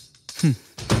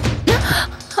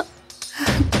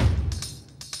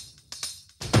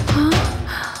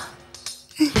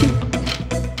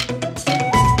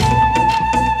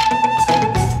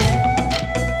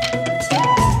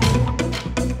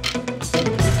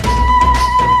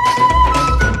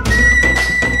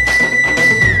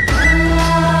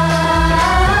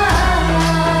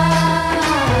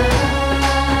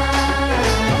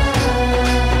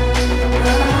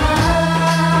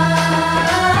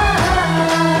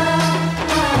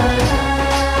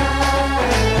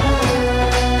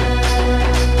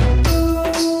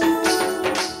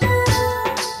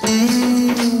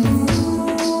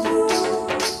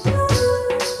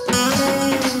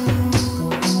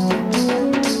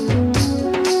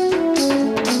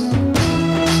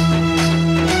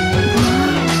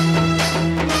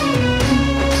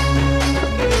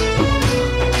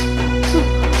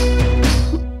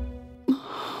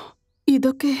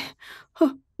 ഇതൊക്കെ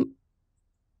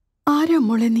ആരാ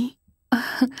മോളെ നീ?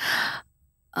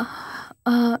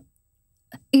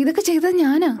 ഇതൊക്കെ ചെയ്തത്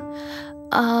ഞാനാ.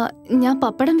 ഞാൻ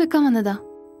പപ്പടം വെക്കാൻ വന്നതാ.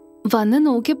 വന്ന്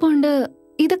നോക്കിയപ്പോണ്ട്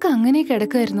ഇതൊക്കെ അങ്ങനെ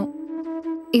കിടക്കായിരുന്നു.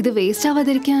 ഇത് വേസ്റ്റ്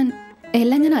ആവാതിരിക്കാൻ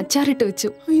എല്ലാം ഞാൻ അച്ചാറിട്ട് വെച്ചു.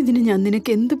 ഇതിന് ഞാൻ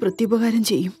നിനക്ക് എന്ത് പ്രത്യുപകാരം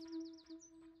ചെയ്യും?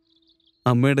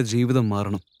 അമ്മയുടെ ജീവിതം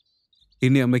മാറണം.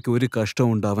 ഇനി അമ്മയ്ക്ക് ഒരു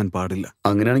കഷ്ടവും ഉണ്ടാവാൻ പാടില്ല.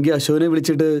 അങ്ങനെയാണെങ്കിൽ അശോകനെ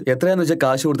വിളിച്ചിട്ട് എത്രയാന്ന് വെച്ചാൽ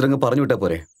കാശ് കൊടുത്തിരങ്ങ് പറഞ്ഞു വിട്ടാ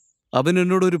പോരെ? അവൻ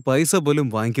എന്നോട് ഒരു പൈസ പോലും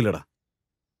വാങ്ങിക്കില്ലടാ.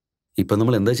 ഇപ്പൊ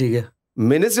നമ്മൾ എന്താ ചെയ്യുക?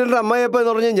 മിനിസ്റ്ററുടെ അമ്മായിയപ്പ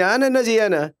എന്ന് പറഞ്ഞ് ഞാൻ എന്നാ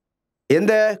ചെയ്യാനാ?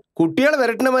 എന്താ കുട്ടികളെ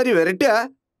വരട്ടണമാതിരി വരട്ടുക?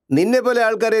 നിന്നെ പോലെ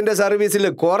ആൾക്കാരെ എന്റെ സർവീസിൽ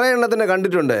കുറെ എണ്ണത്തിനെ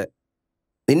കണ്ടിട്ടുണ്ട്.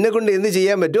 നിന്നെ കൊണ്ട് എന്ത്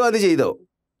ചെയ്യാൻ പറ്റുമോ അത് ചെയ്തോ.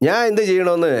 ഞാൻ എന്ത്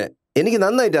ചെയ്യണമെന്ന് എനിക്ക്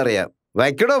നന്നായിട്ട് അറിയാം.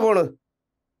 വയ്ക്കടോ ഫോണ്.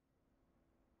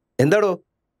 എന്താടോ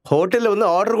ഹോട്ടലിൽ ഒന്ന്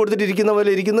ഓർഡർ കൊടുത്തിട്ട് ഇരിക്കുന്ന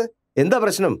പോലെ ഇരിക്കുന്നു? എന്താ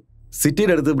പ്രശ്നം?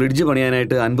 സിറ്റിയുടെ അടുത്ത് ബ്രിഡ്ജ്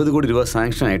പണിയാനായിട്ട് 50 കോടി രൂപ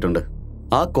സാങ്ഷൻ ആയിട്ടുണ്ട്.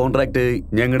 ആ കോൺട്രാക്ട്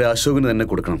ഞങ്ങളുടെ അശോകിന് തന്നെ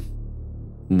കൊടുക്കണം.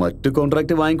 മറ്റു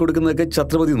കോൺട്രാക്ട് വാങ്ങിക്കൊടുക്കുന്നതൊക്കെ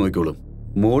ഛത്രപതി നോക്കിക്കോളും.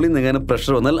 മോളിൽ നിന്ന് എങ്ങനെ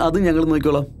പ്രഷർ വന്നാൽ അത് ഞങ്ങൾ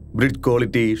നോക്കിക്കോളാം. ബ്രിഡ്ജ്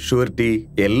ക്വാളിറ്റി, ഷുവറിറ്റി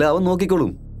എല്ലാം അവൻ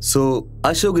നോക്കിക്കോളും. സോ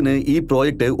അശോകിന് ഈ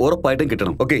പ്രോജക്ട് ഉറപ്പായിട്ടും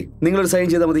കിട്ടണം. ഓക്കെ, നിങ്ങളൊരു സൈൻ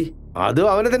ചെയ്താൽ മതി. അതും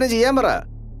അവനെ തന്നെ ചെയ്യാൻ പറ.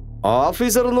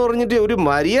 ഓഫീസർ എന്ന് പറഞ്ഞിട്ട് ഒരു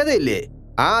മര്യാദയില്ലേ?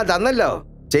 തന്നല്ലോ,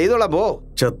 ചെയ്തോളാം പോ.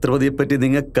 ഛത്രപതിയെ പറ്റി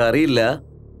നിങ്ങൾക്കറിയില്ല.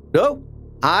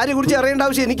 ആരെ കുറിച്ച് അറിയേണ്ട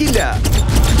ആവശ്യം എനിക്കില്ല.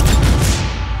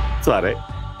 സാറേ,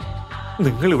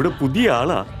 നിങ്ങൾ ഇവിടെ പുതിയ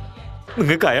ആളാ.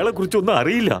 നിങ്ങൾക്ക് അയാളെ കുറിച്ചൊന്നും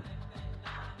അറിയില്ല.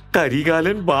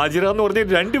 കരികാലൻ, ബാജിറ എന്ന് പറഞ്ഞ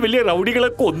 2 വലിയ റൗഡികളെ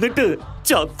കൊന്നിട്ട്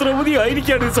ഛത്രപതി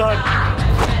ആയിരിക്കാണ് സാർ.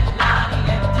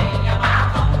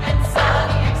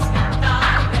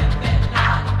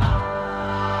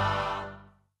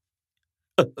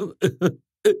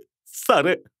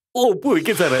 സാറേ,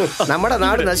 ഒപ്പുവെക്കും സാറേ. നമ്മുടെ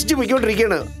നാട് നശിച്ചു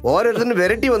പോയിക്കൊണ്ടിരിക്കുകയാണ്. ഓരോരുത്തരും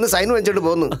വെരട്ടി വന്ന് സൈൻ വെച്ചിട്ട്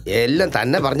പോകുന്നു. എല്ലാം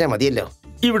തന്നെ പറഞ്ഞാൽ മതിയല്ലോ.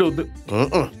 ഇവിടെ ഒന്ന്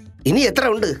ഇനി എത്ര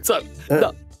ഉണ്ട്?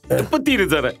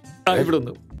 സാറേ, ഇവിടെ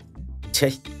ഒന്ന്.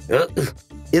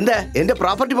 എന്താ എന്റെ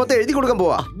പ്രോപ്പർട്ടി മൊത്തം എഴുതി കൊടുക്കാൻ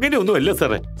പോവാ? അങ്ങനെയൊന്നും അല്ല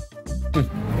സാറേ.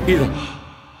 ഇത്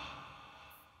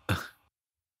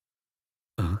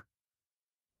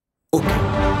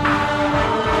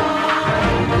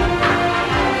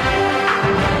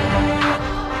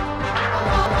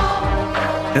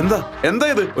എന്താ എന്താ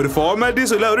ഇത്? ഒരു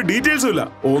ഫോർമാലിറ്റീസും ഇല്ല, ഒരു ഡീറ്റെയിൽസും ഇല്ല.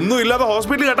 ഒന്നും ഇല്ലാതെ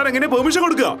ഹോസ്പിറ്റലിൽ കെട്ടാൻ എങ്ങനെ പെർമിഷൻ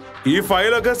കൊടുക്കുക? ഈ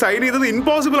ഫയലൊക്കെ സൈൻ ചെയ്തത്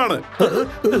ഇമ്പോസിബിൾ ആണ്.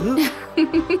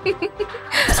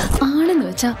 ആണെന്ന്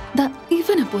വെച്ചാ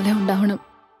ഇവനെ പോലെ ഉണ്ടാവണം.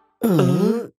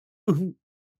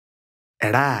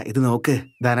 എടാ ഇത് നോക്ക്,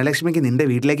 ധനലക്ഷ്മിക്ക് നിന്റെ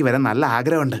വീട്ടിലേക്ക് വരാൻ നല്ല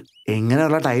ആഗ്രഹമുണ്ട്.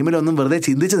 ഇങ്ങനെയുള്ള ടൈമിലൊന്നും വെറുതെ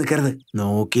ചിന്തിച്ചു നിൽക്കരുത്.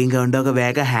 നോക്കിയും കണ്ടൊക്കെ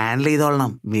വേഗം ഹാൻഡിൽ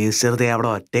ചെയ്തോളണം. മിനിസ്റ്റർ ദേ അവിടെ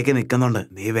ഒറ്റയ്ക്ക് നിൽക്കുന്നുണ്ട്.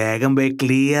 നീ വേഗം പോയി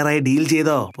ക്ലിയർ ആയി ഡീൽ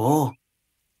ചെയ്തോ. പോ.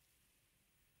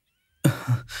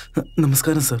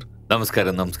 നമസ്കാരം സർ.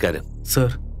 നമസ്കാരം. നമസ്കാരം സർ.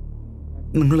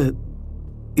 നിങ്ങൾ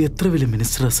എത്ര വലിയ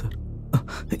മിനിസ്റ്ററാ സർ.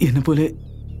 എന്നെ പോലെ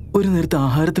ഒരു നേരത്തെ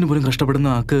ആഹാരത്തിന് പോലും കഷ്ടപ്പെടുന്ന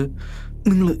ആൾക്ക്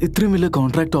നിങ്ങൾ ഇത്രയും വലിയ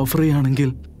കോൺട്രാക്ട് ഓഫർ ചെയ്യുകയാണെങ്കിൽ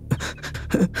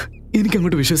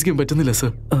എനിക്കങ്ങോട്ട് വിശ്വസിക്കാൻ പറ്റുന്നില്ല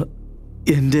സർ.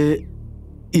 എൻ്റെ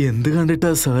എന്ത്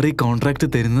കണ്ടിട്ടാ സാർ ഈ കോൺട്രാക്ട്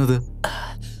തരുന്നത്?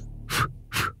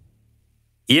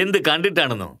 എന്ത്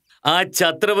കണ്ടിട്ടാണെന്നോ? ആ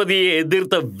ഛത്രപതിയെ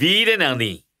എതിർത്ത വീരനാ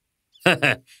നീ.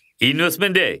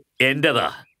 ഇൻവെസ്റ്റ്മെന്റ് എന്റേതാ,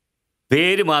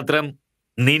 പേര് മാത്രം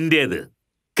നിന്റേത്.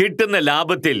 കിട്ടുന്ന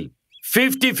ലാഭത്തിൽ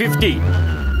 50-50.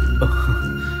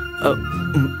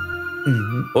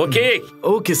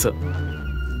 Okay sir.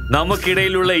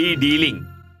 നമുക്കിടയിലുള്ള ഈ ഡീലിംഗ്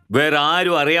വേറെ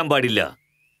ആരും അറിയാൻ പാടില്ല.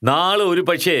 നാളെ ഒരു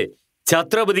പക്ഷേ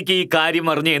ഛത്രപതിക്ക് ഈ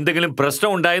കാര്യം അറിഞ്ഞ് എന്തെങ്കിലും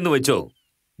പ്രശ്നം ഉണ്ടായെന്ന് വെച്ചോ,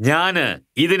 ഞാന്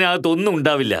ഇതിനകത്തൊന്നും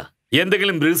ഉണ്ടാവില്ല.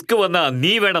 എന്തെങ്കിലും റിസ്ക് വന്നാ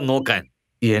നീ വേണം നോക്കാൻ.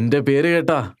 എന്റെ പേര്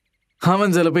കേട്ടാ അവൻ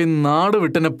ചിലപ്പോ ഈ നാട്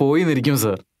വിട്ടെന്നെ പോയി നിരിക്കും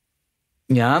സർ.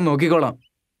 ഞാൻ നോക്കിക്കോളാം.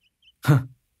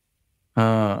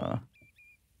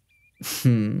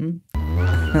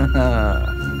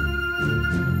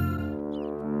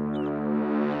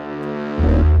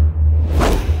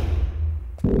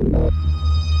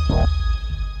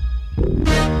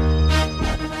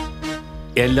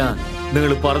 എല്ലാം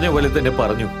നിങ്ങൾ പറഞ്ഞ പോലെ തന്നെ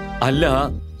പറഞ്ഞു. അല്ല,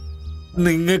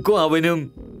 നിങ്ങൾക്കും അവനും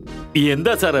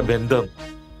എന്താ സാറേ ബന്ധം?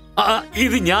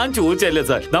 ഇത് ഞാൻ ചോദിച്ചല്ല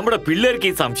സാർ. നമ്മുടെ പിള്ളേർക്ക്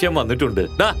ഈ സംശയം വന്നിട്ടുണ്ട്.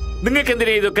 നിങ്ങൾക്ക്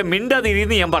എന്തിനാ ഇതൊക്കെ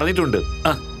മിണ്ടാതിരിന്ന് ഞാൻ പറഞ്ഞിട്ടുണ്ട്.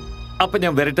 അപ്പൊ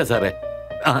ഞാൻ വരട്ടെ സാറേ.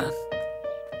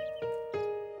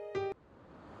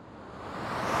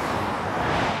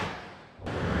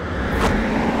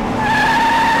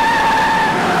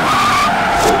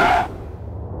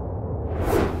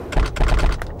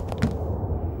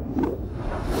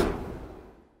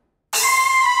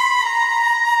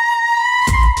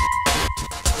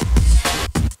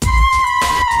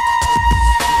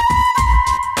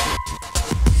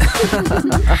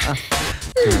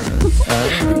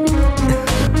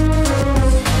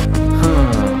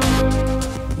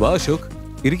 വാ അശോക്,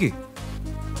 ഇരിക്കേ.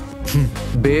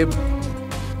 Babe,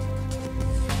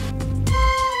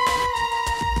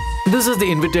 this is the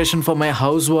invitation for my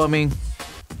house warming.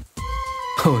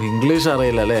 Oh, English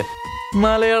അറിയില്ല അല്ലേ?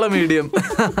 മലയാളം മീഡിയം.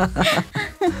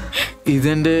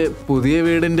 ഇതെന്റെ പുതിയ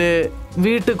വീടിന്റെ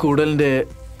വീട്ടു കൂടലിന്റെ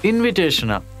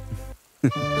ഇൻവിറ്റേഷനാ.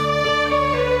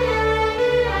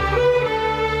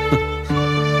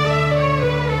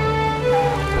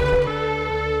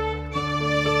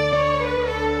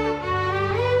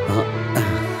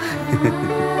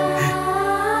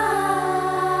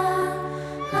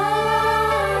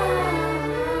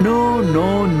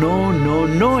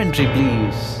 No entry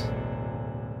please.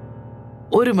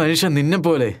 ഒരു മനുഷ്യൻ നിന്നെ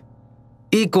പോലെ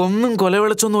ഈ കൊന്നും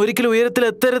കൊലവിളച്ചൊന്നും ഒരിക്കലും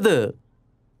ഉയരത്തിലെത്തരുത്.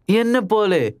 എന്നെ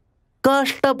പോലെ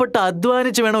കഷ്ടപ്പെട്ട്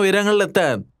അധ്വാനിച്ച് വേണം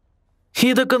ഉയരങ്ങളിലെത്താൻ.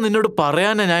 ഇതൊക്കെ നിന്നോട്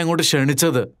പറയാനാ ഞാൻ ഇങ്ങോട്ട്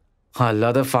ക്ഷണിച്ചത്,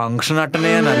 അല്ലാതെ ഫംഗ്ഷൻ അറ്റൻഡ്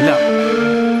ചെയ്യാനല്ല.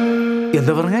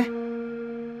 എന്താ പറഞ്ഞേ?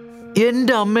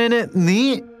 എന്റെ അമ്മേനെ നീ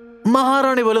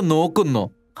മഹാറാണി പോലെ നോക്കുന്നോ?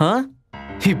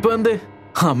 ഇപ്പൊ എന്തേ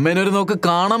അമ്മേനെ ഒരു നോക്ക്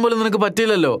കാണാൻ പോലും നിനക്ക്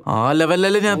പറ്റില്ലല്ലോ. ആ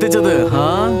ലെവലല്ലേ ഞാൻ എത്തിച്ചത്.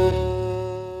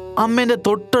 അമ്മേന്റെ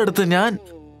തൊട്ടടുത്ത് ഞാൻ,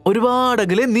 ഒരുപാട്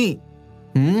അകലെ നീ.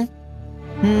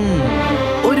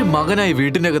 ഒരു മകനായി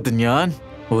വീട്ടിന്റെ അകത്ത് ഞാൻ,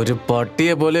 ഒരു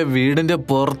പട്ടിയെ പോലെ വീടിന്റെ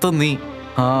പുറത്ത് നീ.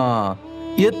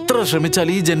 എത്ര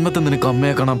ശ്രമിച്ചാൽ ഈ ജന്മത്തിൽ നിനക്ക്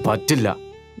അമ്മയെ കാണാൻ പറ്റില്ല.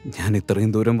 ഞാൻ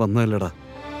ഇത്രയും ദൂരം വന്നതല്ലടാ.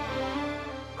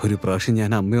 ഒരു പ്രാവശ്യം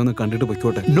ഞാൻ അമ്മയൊന്ന് കണ്ടിട്ട്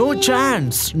പൊയ്ക്കോട്ടെ. No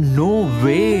chance, no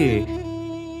way.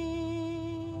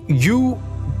 You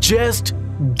just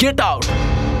get out.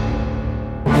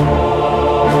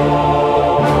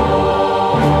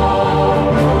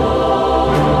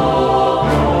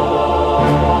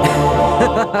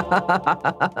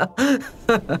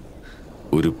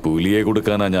 ഒരു പുലിയെ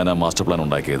കൊടുക്കാനാ ഞാൻ ആ മാസ്റ്റർ പ്ലാൻ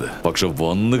ഉണ്ടാക്കിയത്. പക്ഷെ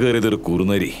വന്നു കയറിയത് ഒരു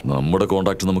കുറുനരി. നമ്മുടെ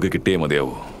കോണ്ടാക്ട് നമുക്ക് കിട്ടിയേ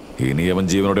മതിയാവൂ. ഇനി അവൻ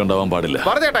ജീവനോടെ ഉണ്ടാവാൻ പാടില്ല.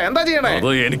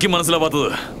 അത് എനിക്ക് മനസ്സിലാവാത്തത്.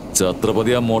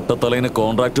 ഛത്രപതി ആ മൊട്ടത്തലേന്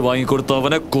കോൺട്രാക്ട് വാങ്ങിക്കൊടുത്ത്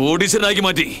അവനെ കോടീശ്വരനാക്കി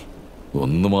മാറ്റി.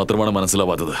 ഒന്ന് മാത്രമാണ്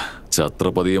മനസ്സിലാവാത്തത്,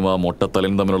 ഛത്രപതിയും ആ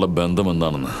മൊട്ടത്തലയും തമ്മിലുള്ള ബന്ധം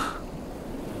എന്താണെന്ന്.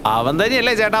 അവൻ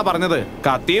തന്നെയല്ലേ ചേട്ടാ പറഞ്ഞത്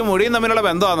കത്തിയും മുടിയും തമ്മിലുള്ള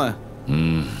ബന്ധമാണ്.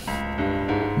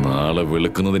 നാളെ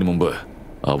വെളുക്കുന്നതിന് മുമ്പ്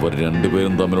അവർ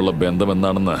രണ്ടുപേരും തമ്മിലുള്ള ബന്ധം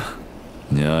എന്താണെന്ന്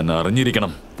ഞാൻ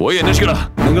അറിഞ്ഞിരിക്കണം. പോയി അന്വേഷിക്കടാ.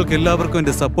 നിങ്ങൾക്ക് എല്ലാവർക്കും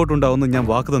എന്റെ സപ്പോർട്ട് ഉണ്ടാവുമെന്ന് ഞാൻ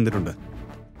വാക്ക് തന്നിട്ടുണ്ട്.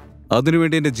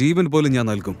 അതിനുവേണ്ടി എന്റെ ജീവൻ പോലും ഞാൻ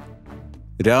നൽകും.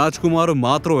 രാജ്കുമാറും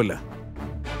മാത്രമല്ല,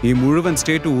 ഈ മുഴുവൻ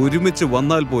സ്റ്റേറ്റ് ഒരുമിച്ച്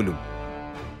വന്നാൽ പോലും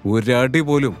ഒരടി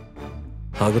പോലും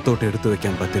അകത്തോട്ട് എടുത്തു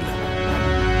വെക്കാൻ പറ്റില്ല.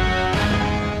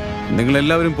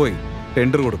 നിങ്ങളെല്ലാവരും പോയി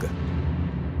ടെൻഡർ കൊടുക്ക.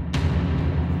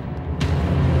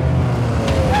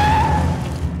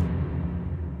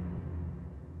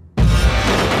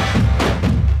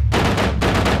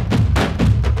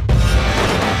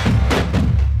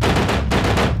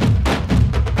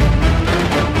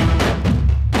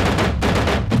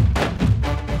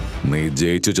 നീ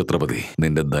ജയിച്ചു ഛത്രപതി.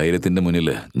 നിന്റെ ധൈര്യത്തിന്റെ മുന്നിൽ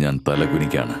ഞാൻ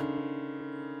തലകുനിക്കാണ്.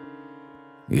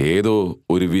 ഏതോ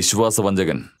ഒരു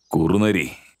വിശ്വാസവഞ്ചകൻ കുറുനരി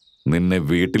നിന്നെ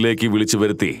വീട്ടിലേക്ക് വിളിച്ചു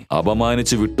വരുത്തി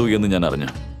അപമാനിച്ചു വിട്ടു എന്ന് ഞാൻ അറിഞ്ഞു.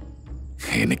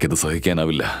 എനിക്കത്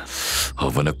സഹിക്കാനാവില്ല.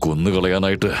 അവനെ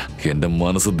കൊന്നുകളയാനായിട്ട് എന്റെ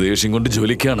മനസ്സ് ദേഷ്യം കൊണ്ട്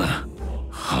ജ്വലിക്കാണ്.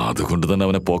 അതുകൊണ്ട് തന്നെ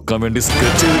അവനെ പൊക്കാൻ വേണ്ടി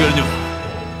സ്കെച്ച് ചെയ്ത് കഴിഞ്ഞു.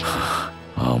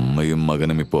 അമ്മയും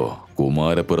മകനും ഇപ്പോ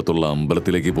കുമാരപുരത്തുള്ള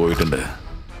അമ്പലത്തിലേക്ക് പോയിട്ടുണ്ട്.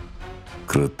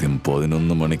 കൃത്യം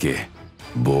 11 മണിക്ക്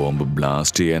ബോംബ്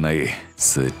ബ്ലാസ്റ്റ് ചെയ്യാനായി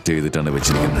സെറ്റ് ചെയ്തിട്ടാണ്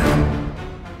വെച്ചിരിക്കുന്നത്.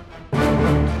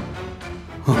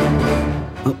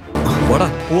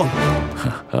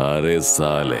 അരേ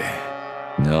സാലേ,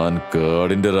 ഞാൻ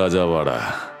കാടിന്റെ രാജാവാടാ.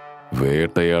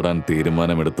 വേട്ടയാടാൻ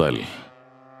തീരുമാനമെടുത്താൽ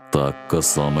തക്ക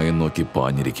സമയം നോക്കി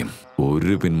പാഞ്ഞിരിക്കും.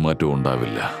 ഒരു പിന്മാറ്റവും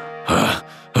ഉണ്ടാവില്ല.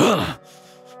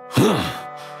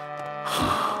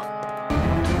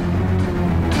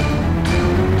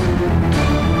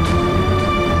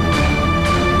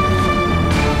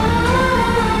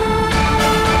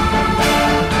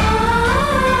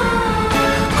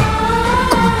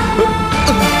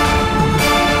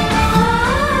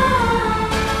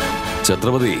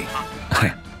 ഛത്രപതി,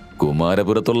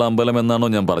 കുമാരപുരത്തുള്ള അമ്പലം എന്നാണോ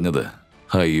ഞാൻ പറഞ്ഞത്?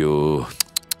 അയ്യോ,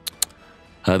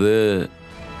 അത്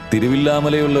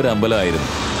തിരുവില്ലാമലയുള്ള ഒരു അമ്പലമായിരുന്നു.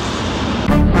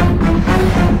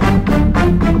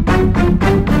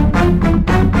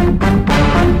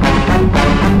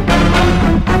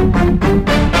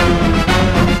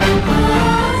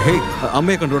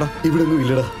 അമ്മയെ കണ്ടോടാ? ഇവിടെ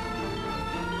ഇല്ലടാ.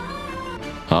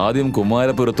 ആദ്യം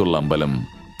കുമാരപുരത്തുള്ള അമ്പലം,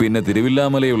 പിന്നെ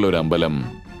തിരുവില്ലാമലയുള്ള ഒരു അമ്പലം.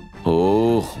 ഓ,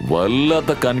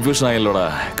 വല്ലാത്ത കൺഫ്യൂഷൻ ആയല്ലോടാ.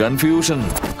 കൺഫ്യൂഷൻ.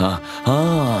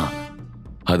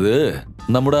 അത്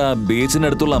നമ്മുടെ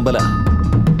ബീച്ചിനടുത്തുള്ള അമ്പല.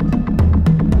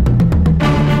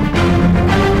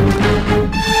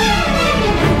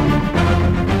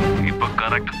 ഇപ്പൊ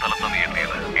കറക്റ്റ് സ്ഥലത്താണ് നീ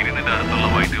എത്തിയത്. ഇനി നിന്റെ അടുത്തുള്ള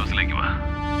വൈറ്റ് ഹൗസിലേക്ക് വാ.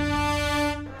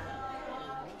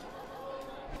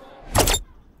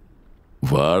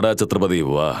 വാടാ ഛത്രപതി,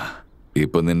 വാ.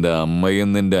 ഇപ്പൊ നിന്റെ അമ്മയും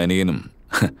നിന്റെ അനിയനും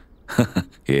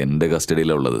എന്റെ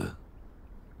കസ്റ്റഡിയിലുള്ളത്.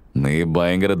 നീ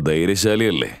ഭയങ്കര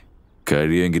ധൈര്യശാലിയല്ലേ?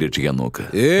 കഴിയുമെങ്കിൽ രക്ഷിക്കാൻ നോക്ക്.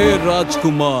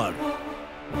 രാജ്കുമാർ,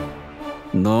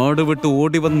 നാട് വിട്ട്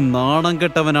ഓടി വന്ന് നാണം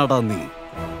കെട്ടവനാടാ നീ.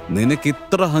 നിനക്ക്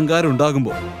ഇത്ര അഹങ്കാരം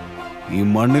ഉണ്ടാകുമ്പോ ഈ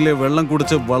മണ്ണിലെ വെള്ളം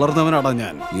കുടിച്ച് വളർന്നവനാടാ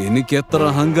ഞാൻ. എനിക്ക് എത്ര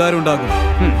അഹങ്കാരം ഉണ്ടാകും.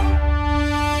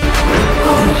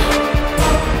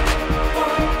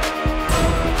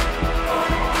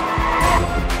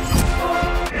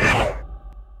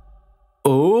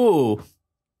 ഓ,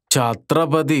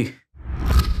 ഛത്രപതി.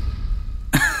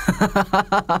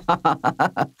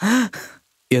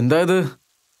 എന്താ ഇത്?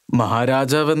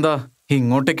 മഹാരാജാവ് എന്താ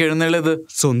ഇങ്ങോട്ടേക്ക് എഴുന്നള്ളിയത്?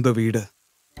 സ്വന്തം വീട്,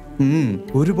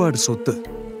 ഒരുപാട് സ്വത്ത്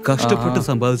കഷ്ടപ്പെട്ട്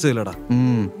സമ്പാദിച്ചതിലടാ.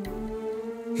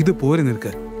 ഇത് പോരെ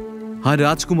നിനക്ക്? ആ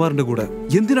രാജ്കുമാറിന്റെ കൂടെ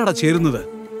എന്തിനാടാ ചേരുന്നത്?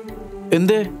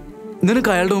 എന്തേ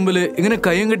നിനക്ക് അയാളുടെ മുമ്പില് ഇങ്ങനെ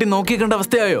കയ്യും കെട്ടി നോക്കിക്കേണ്ട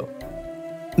അവസ്ഥയായോ?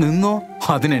 നിന്നോ,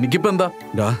 അതിനെനിക്കിപ്പോ എന്താ?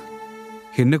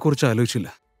 എന്നെ കുറിച്ച് ആലോചിച്ചില്ല,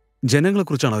 ജനങ്ങളെ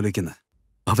കുറിച്ചാണ് ആലോചിക്കുന്നത്.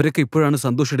 അവരൊക്കെ ഇപ്പോഴാണ്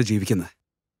സന്തോഷമായിട്ട് ജീവിക്കുന്നത്.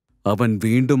 അവൻ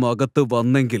വീണ്ടും അകത്ത്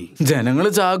വന്നെങ്കിൽ ജനങ്ങള്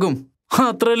ചാകും,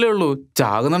 അത്രയല്ലേ ഉള്ളൂ.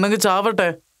 ചാകുന്നുണ്ടെങ്കിൽ ചാവട്ടെ.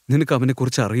 നിനക്ക് അവനെ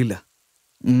കുറിച്ച് അറിയില്ല.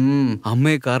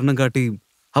 അമ്മയെ കാരണം കാട്ടി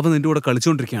അവൻ നിന്റെ കൂടെ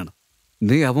കളിച്ചോണ്ടിരിക്കുകയാണ്.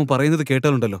 നീ അവൻ പറയുന്നത്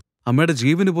കേട്ടാലുണ്ടല്ലോ, അമ്മയുടെ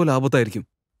ജീവന് പോലെ ആപത്തായിരിക്കും.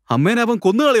 അമ്മേനെ അവൻ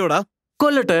കൊന്നുകളയോടാ.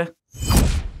 കൊല്ലട്ടെ.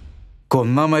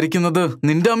 കൊന്നാ മരിക്കുന്നത്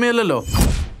നിന്റെ അമ്മയല്ലല്ലോ,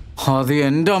 അത്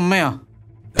എന്റെ അമ്മയാ.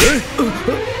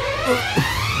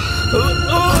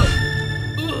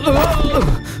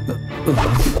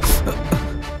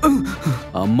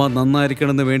 അമ്മ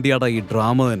നന്നായിരിക്കണമെന്ന് വേണ്ടിയാടാ ഈ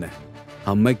ഡ്രാമ തന്നെ.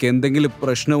 അമ്മയ്ക്ക് എന്തെങ്കിലും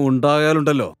പ്രശ്നം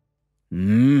ഉണ്ടായാലുണ്ടല്ലോ,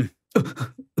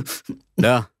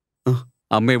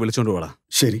 അമ്മയെ വിളിച്ചോണ്ട് പോടാ.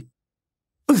 ശരി.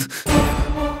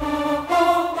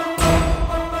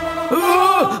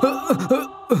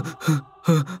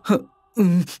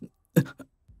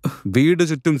 വീട്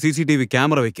ചുറ്റും CCTV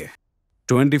ക്യാമറ വെക്ക്.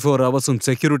 24 hours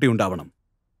സെക്യൂരിറ്റി ഉണ്ടാവണം.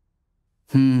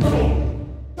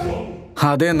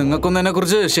 അതെ, നിങ്ങൾക്കൊന്നും എന്നെ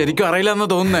കുറിച്ച് ശരിക്കും അറിയില്ല എന്ന്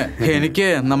തോന്നുന്നേ. എനിക്ക്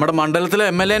നമ്മുടെ മണ്ഡലത്തിലെ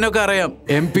MLA-നൊക്കെ അറിയാം,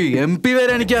 MP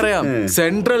വരെ എനിക്കറിയാം,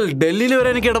 സെൻട്രൽ ഡൽഹിയിൽ വരെ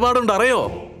എനിക്ക് ഇടപാടുണ്ട്, അറിയോ?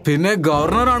 പിന്നെ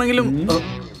ഗവർണർ ആണെങ്കിലും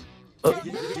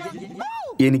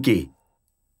എനിക്ക്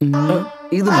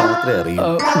ഇത് മാത്രമേ അറിയൂ.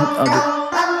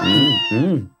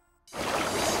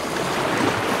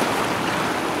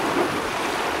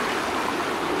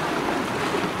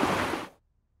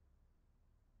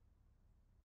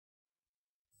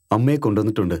 അമ്മയെ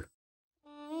കൊണ്ടുവന്നിട്ടുണ്ട്.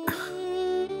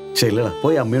 ചെല്ലടാ,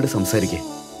 പോയി അമ്മയോട് സംസാരിക്കേ.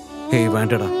 ഹേയ്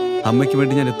വേണ്ടടാ, അമ്മയ്ക്ക്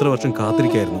വേണ്ടി ഞാൻ എത്ര വർഷം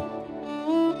കാത്തിരിക്കായിരുന്നു.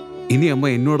 ഇനി അമ്മ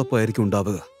എന്നോടൊപ്പം ആയിരിക്കും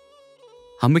ഉണ്ടാവുക.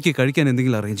 അമ്മയ്ക്ക് കഴിക്കാൻ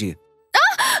എന്തെങ്കിലും അറേഞ്ച് ചെയ്യാൻ.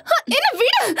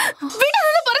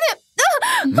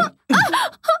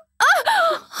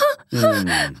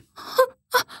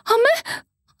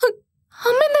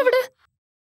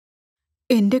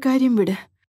 എന്റെ കാര്യം വിട്.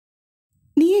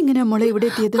 നീ എങ്ങനെയാ മോളെ ഇവിടെ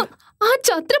എത്തിയത്? ആ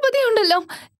ഛത്രപതി ഉണ്ടല്ലോ,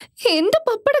 എന്റെ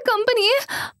പപ്പട കമ്പനിയെ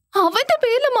അവന്റെ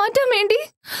പേരിൽ മാറ്റാൻ വേണ്ടി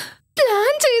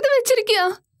പ്ലാൻ ചെയ്ത് വെച്ചിരിക്കുക.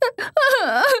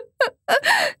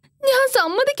 ഞാൻ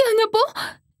സമ്മതിക്കാഞ്ഞപ്പോ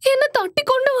എന്നെ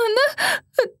തട്ടിക്കൊണ്ടുവന്ന്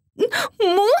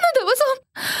 3 ദിവസം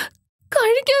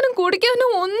കഴിക്കാനും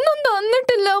കുടിക്കാനും ഒന്നും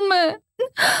തന്നിട്ടില്ല അമ്മ.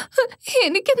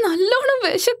 എനിക്ക് നല്ലോണം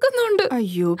വിശക്കുന്നുണ്ട്.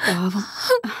 അയ്യോ പാവം.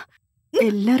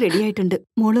 എല്ലാം റെഡി ആയിട്ടുണ്ട്,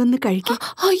 മോളൊന്ന് കഴിക്ക.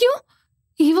 അയ്യോ,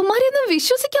 ഇവന്മാരെയൊന്നും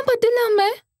വിശ്വസിക്കാൻ പറ്റില്ല അമ്മേ.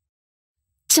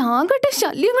 ചാകട്ടെ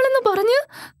ശല്യങ്ങളെന്ന് പറഞ്ഞ്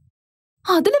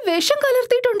അതില് വിഷം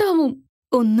കലർത്തിയിട്ടുണ്ടാവും.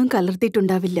 ഒന്നും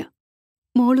കലർത്തിയിട്ടുണ്ടാവില്ല.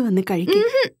 മോള് വന്ന് കഴിക്കും.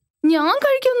 ഞാൻ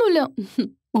കഴിക്കൊന്നുമില്ല.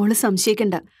 മോള്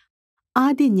സംശയിക്കണ്ട.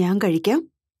 ആദ്യം ഞാൻ കഴിക്കാം,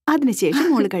 അതിനുശേഷം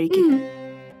മോള് കഴിക്കും.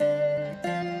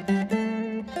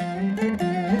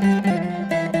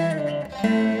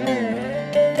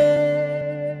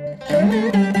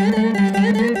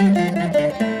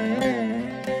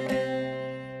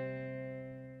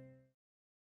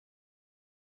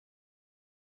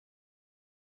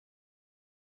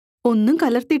 ഒന്നും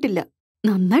കലർത്തിയിട്ടില്ല,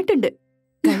 നന്നായിട്ടുണ്ട്.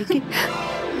 കഴിക്ക്.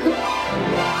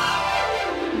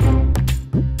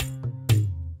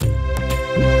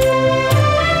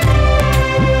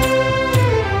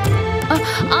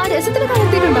 ആ രസത്തിന്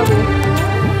കലർത്തിയിട്ടുണ്ടാവോ?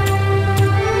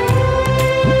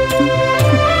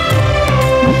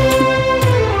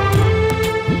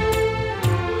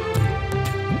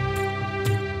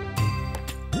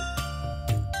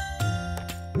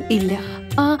 ഇല്ല.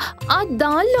 ആ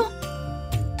ദാലോ?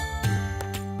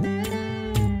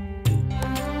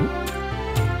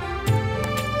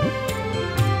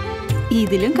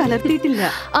 ഇതിലും കലർത്തിയിട്ടില്ല.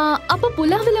 അപ്പൊ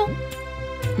പുലാവിലോ?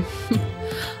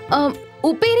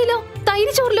 ഉപ്പേരിയിലോ?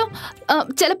 തൈര് ചോറിലോ?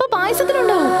 ചിലപ്പോ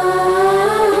പായസത്തിലുണ്ടാവും.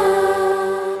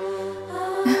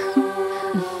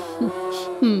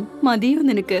 മതിയോ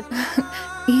നിനക്ക്?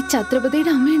 ഈ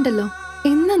ഛത്രപതിയുടെ അമ്മയുണ്ടല്ലോ,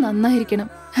 എന്ന് നന്നായിരിക്കണം.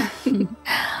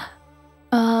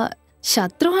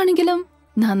 ശത്രുവാണെങ്കിലും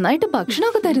നന്നായിട്ട്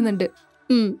ഭക്ഷണമൊക്കെ തരുന്നുണ്ട്.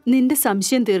 നിന്റെ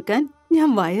സംശയം തീർക്കാൻ ഞാൻ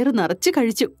വയറ് നിറച്ച്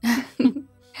കഴിച്ചു.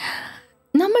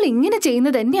 നമ്മൾ ഇങ്ങനെ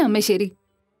ചെയ്യുന്നത് തന്നെ അമ്മ ശരി.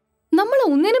 നമ്മൾ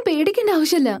ഒന്നിനും പേടിക്കേണ്ട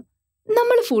ആവശ്യമില്ല.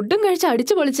 നമ്മൾ ഫുഡും കഴിച്ച്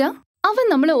അടിച്ചു പൊളിച്ചാ അവൻ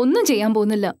നമ്മളെ ഒന്നും ചെയ്യാൻ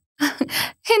പോകുന്നില്ല.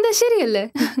 എന്താ ശരിയല്ലേ?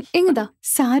 എങ്ങതാ?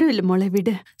 സാരമില്ല മോളെ,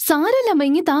 വിട്. സാരമില്ല അമ്മ,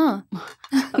 ഇങ്ങിതാ.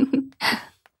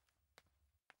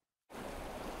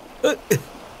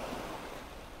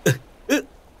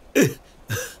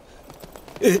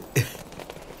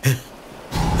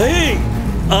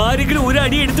 ആരെങ്കിലും ഒരു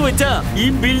അടി എടുത്തു വെച്ചാ ഈ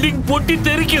ബിൽഡിംഗ്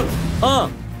പൊട്ടിത്തെറിക്കും. ആ,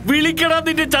 വിളിക്കടാ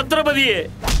നിന്റെ ഛത്രപതിയെ.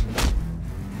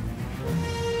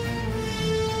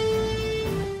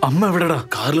 അമ്മ എവിടെടാ?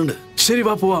 കാറിലുണ്ട്. ശരി,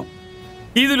 വാ പോവാം.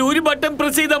 ഇതിൽ ഒരു ബട്ടൺ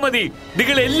പ്രസ് ചെയ്താൽ മതി,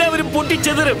 നിങ്ങൾ എല്ലാവരും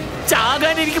പൊട്ടിച്ചെതറും.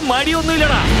 ചാകാൻ എനിക്ക്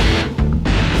മടിയൊന്നുമില്ലടാ.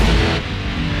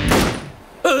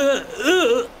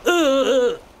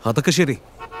 അതൊക്കെ ശരി.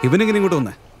 ഇവനെങ്ങനെ ഇങ്ങോട്ട്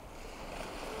വന്നേ?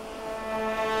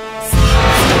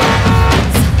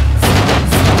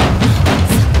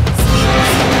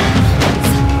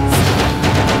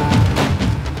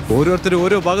 ഓരോരുത്തരും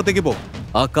ഓരോ ഭാഗത്തേക്ക് പോ.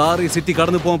 ആ കാർ ഈ സിറ്റി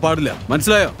കടന്നു പോകാൻ പാടില്ല,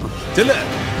 മനസ്സിലായോ? ചെല്ല്.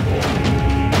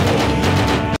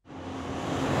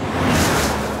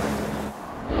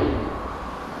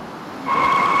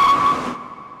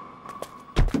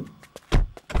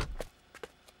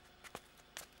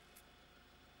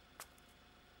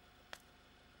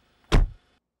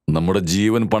 നമ്മുടെ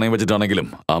ജീവൻ പണയം വെച്ചിട്ടാണെങ്കിലും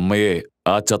അമ്മയെ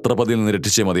ആ ഛത്രപതിയിൽ നിന്ന്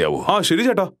രക്ഷിച്ചേ മതിയാവൂ. ആ ശരി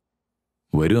ചേട്ടാ.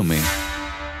 വരൂ അമ്മേ.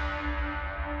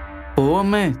 ഓ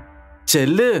അമ്മേ,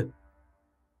 ചെല്ല്.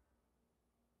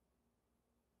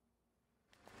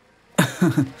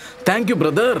 Thank you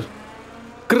brother.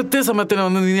 കൃത്യസമയത്തിന്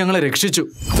വന്ന് നീ ഞങ്ങളെ രക്ഷിച്ചു.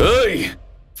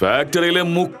 ഫാക്ടറിയിലെ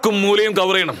മുക്കും മൂലയും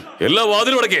കവർ ചെയ്യണം. എല്ലാ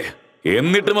വാതിലും അടക്കേ.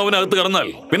 എന്നിട്ടും അവനകത്ത് കടന്നാൽ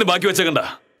പിന്നെ ബാക്കി വെച്ചേക്കണ്ട.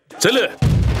 ചെല്ല്.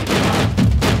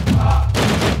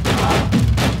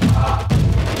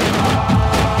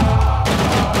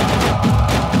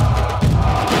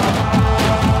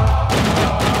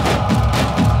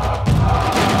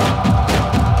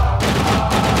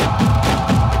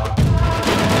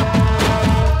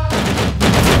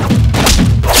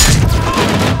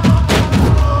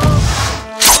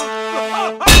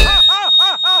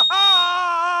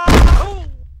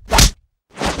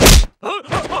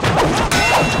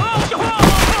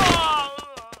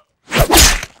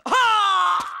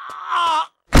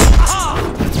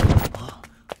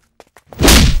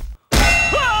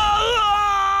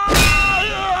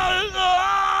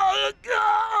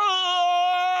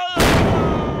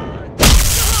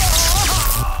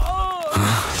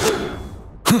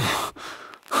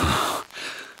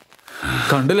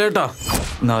 കണ്ടില്ലേട്ടാ,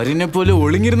 നരിനെ പോലെ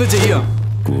ഒളിങ്ങിരുന്ന് ചെയ്യാം.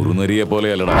 കുറുനരിയെ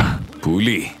പോലെയല്ലടാ,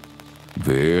 പുലി.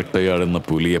 വേട്ടയാടുന്ന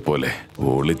പുലിയെ പോലെ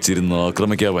ഒളിച്ചിരുന്ന്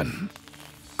ആക്രമിക്കാവൻ.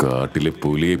 കാട്ടിലെ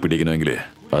പുലിയെ പിടിക്കണമെങ്കിൽ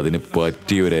അതിന്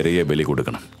പറ്റിയ ഒരു ഇരയെ ബലി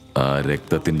കൊടുക്കണം. ആ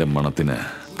രക്തത്തിന്റെ മണത്തിന്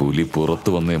പുലി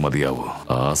പുറത്തു വന്നേ മതിയാവൂ.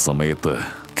 ആ സമയത്ത്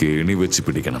കെണി വെച്ച്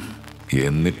പിടിക്കണം.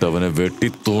 എന്നിട്ട് അവനെ വെട്ടി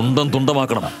തുണ്ടം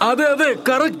തുണ്ടമാക്കണം. അതെ അതെ,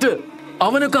 കറക്റ്റ്.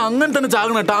 അവനൊക്കെ അങ്ങനെ തന്നെ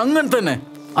ചാകണേട്ടാ, അങ്ങനെ തന്നെ.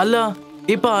 അല്ല,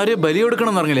 ഇപ്പൊ ആരെയും ബലി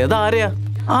കൊടുക്കണം എന്നറിയില്ലേ? അത് ആരെയാ?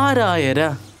 ആരായരാ?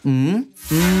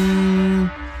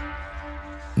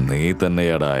 നീ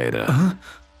തന്നെയാടാ ആയര.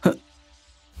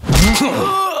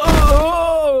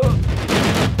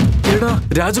 എടാ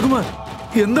രാജകുമാർ,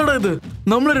 എന്താടാ ഇത്?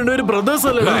 നമ്മള് രണ്ടുപേരും ബ്രദേഴ്സ്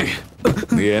അല്ലേ?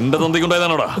 നീ എന്റെ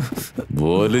തന്തയ്ക്കുണ്ടായതാണോടാ?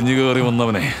 വലിഞ്ഞു കയറി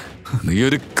വന്നവനെ. നീ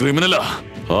ഒരു ക്രിമിനലാ.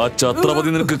 ആ ഛത്രപതി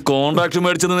നിനക്ക് കോൺട്രാക്ട്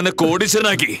മേടിച്ചത് നിന്നെ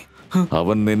കോടീശ്വരനാക്കി.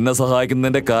 അവൻ നിന്നെ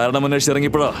സഹായിക്കുന്നതിന്റെ കാരണം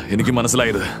അന്വേഷിച്ചിറങ്ങിയപ്പോഴാ എനിക്ക്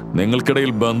മനസ്സിലായത്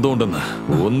നിങ്ങൾക്കിടയിൽ ബന്ധമുണ്ടെന്ന്.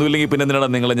 ഒന്നുമില്ലെങ്കിൽ പിന്നെ എന്തിനാടാ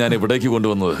നിങ്ങളെ ഞാൻ ഇവിടേക്ക്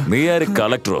കൊണ്ടുവന്നത്? നീ ആര്,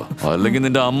 കളക്ടറോ അല്ലെങ്കിൽ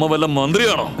നിന്റെ അമ്മ വല്ല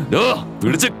മന്ത്രിയാണോ?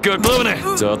 പിടിച്ച് കെട്ടവനെ.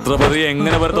 ഛത്രപതിയെ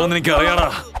എങ്ങനെ വരണമെന്ന് എനിക്ക് അറിയാടാ.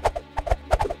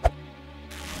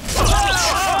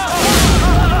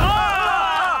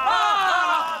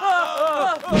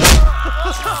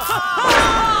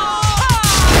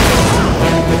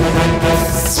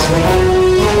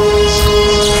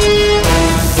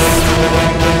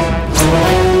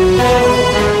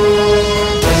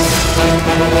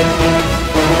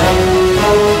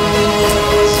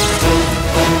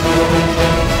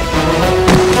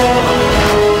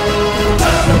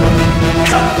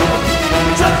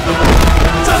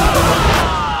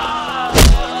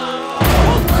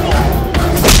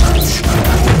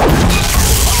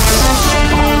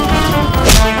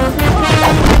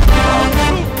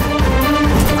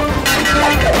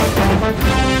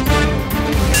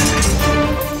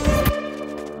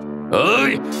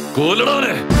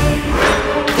 കൊല്ലടവനെ.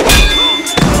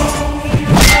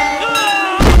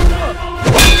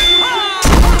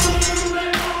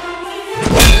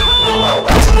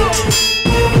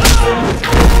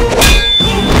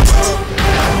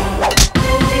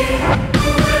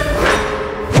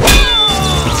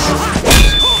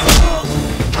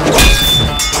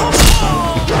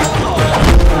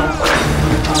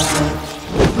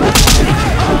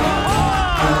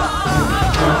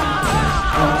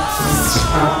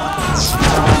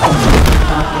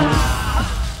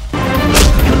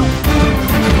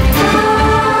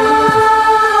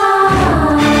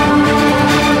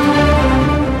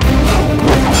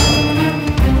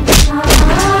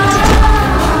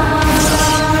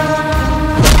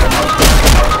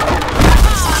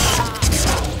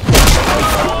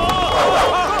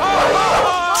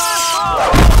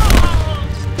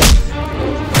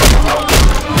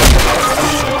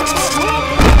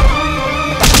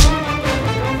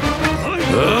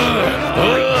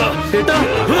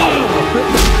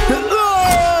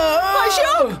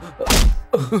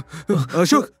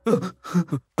 അശോക്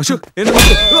അശോക് എന്നെ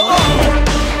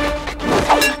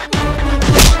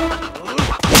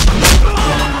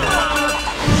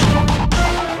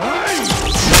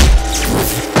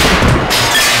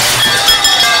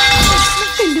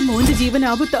എന്റെ മോന്റെ ജീവൻ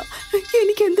ആപത്ത.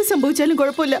 എനിക്ക് എന്ത് സംഭവിച്ചാലും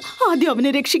കുഴപ്പമില്ല, ആദ്യം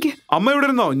അവനെ രക്ഷിക്കുക. അമ്മ ഇവിടെ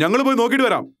ഇരുന്നോ, ഞങ്ങൾ പോയി നോക്കിട്ട്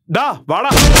വരാം. ഡാ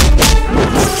വാടാ.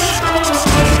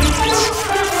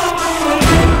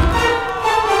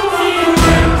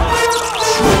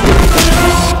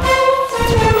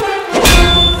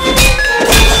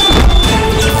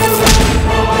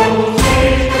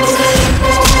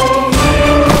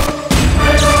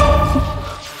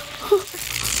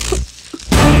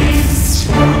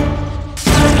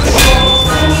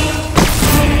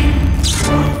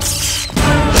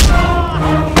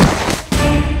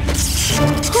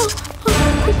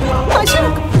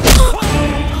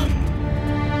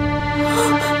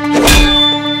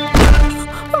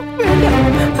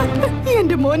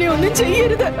 എന്റെ മോനെ ഒന്നും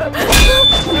ചെയ്യരുത്.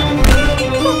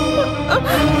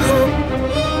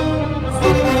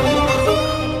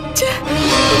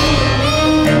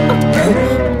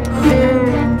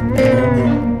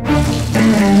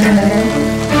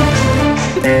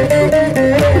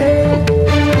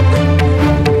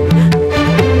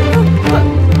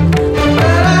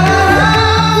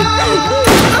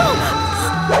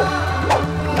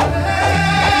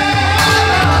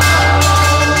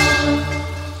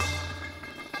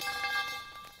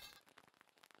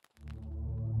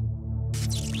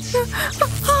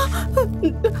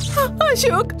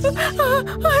 അശോക്,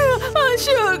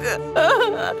 അശോക്,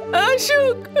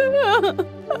 അശോക്,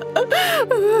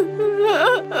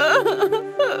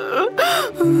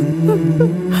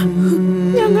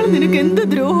 ഞങ്ങൾ നിനക്ക് എന്ത്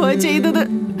ദ്രോഹമാണ് ചെയ്തത്?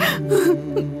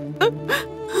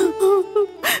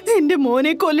 എന്റെ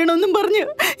മോനെ കൊല്ലണമെന്നും പറഞ്ഞ്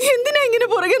എന്തിനാ ഇങ്ങനെ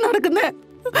പുറകെ നടക്കുന്നേ?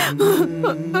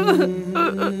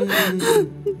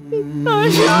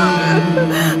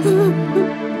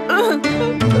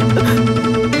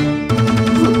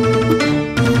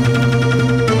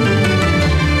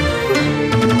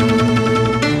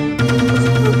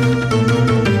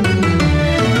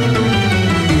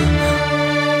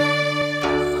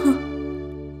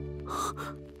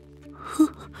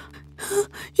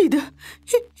 ഇത്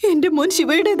എന്റെ മോൻ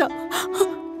ശിവയുടേതാ.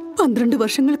 12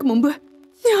 വർഷങ്ങൾക്ക് മുമ്പ്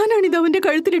ഞാനാണിത് അവന്റെ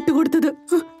കഴുത്തിലിട്ട് കൊടുത്തത്.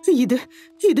 ഇത്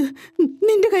ഇത്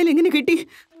നിന്റെ കയ്യിൽ എങ്ങനെ കിട്ടി?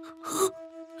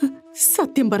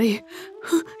 സത്യം പറയേ,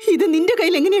 ഇത് നിന്റെ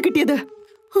കയ്യിൽ എങ്ങനെയാ കിട്ടിയത്?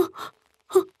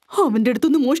 അവന്റെ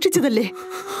അടുത്തൊന്ന് മോഷ്ടിച്ചതല്ലേ?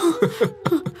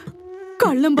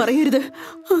 കള്ളം പറയരുത്,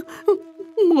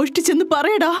 മോഷ്ടിച്ചെന്ന്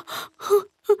പറയടാ.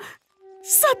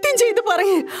 സത്യം ചെയ്ത്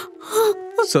പറയേ.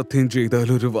 സത്യം ചെയ്താൽ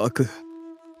ഒരു വാക്ക്,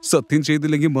 സത്യം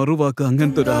ചെയ്തില്ലെങ്കിൽ മറുവാക്ക്.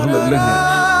 അങ്ങനത്തെ ഒരാളല്ല ഞാൻ.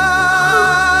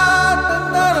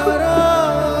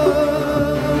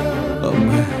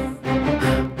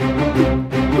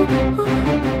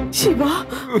 ശിവ,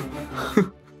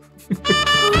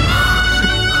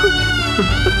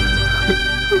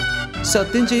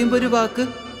 സത്യം ചെയ്യുമ്പോ ഒരു വാക്ക്,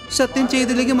 സത്യം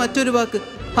ചെയ്തില്ലെങ്കിൽ മറ്റൊരു വാക്ക്.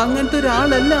 അങ്ങനത്തെ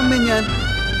ഒരാളല്ല അമ്മ ഞാൻ.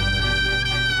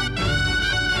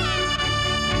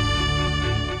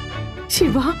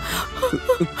 ശിവ,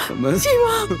 ശിവ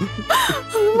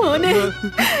മോനെ,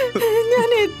 ഞാൻ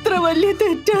എത്ര വലിയ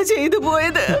തെറ്റാ ചെയ്തു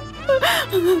പോയത്.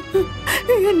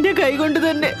 എന്റെ കൈ കൊണ്ട്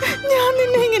തന്നെ ഞാൻ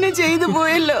നിന്നെ ഇങ്ങനെ ചെയ്തു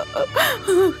പോയല്ലോ.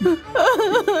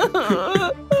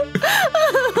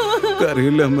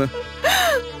 അറിയില്ല അമ്മ,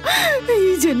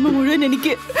 ഈ ജന്മം മുഴുവൻ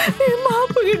എനിക്ക്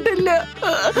മാപ്പ് കിട്ടില്ല.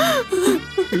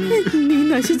 നീ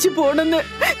നശിച്ചു പോണെന്ന്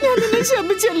ഞാൻ നിന്നെ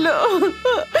ശപിച്ചല്ലോ.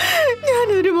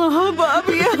 ഞാനൊരു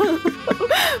മഹാപാപിയാ.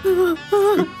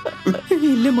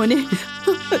 ഇല്ല മോനെ,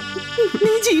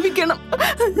 നീ ജീവിക്കണം.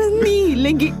 നീ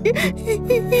ഇല്ലെങ്കിൽ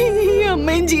ഈ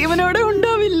അമ്മയും ജീവനോടെ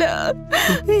ഉണ്ടാവില്ല.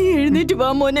 എഴുന്നേറ്റ് വാ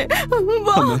മോനെ,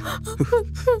 വാ.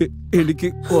 എനിക്ക്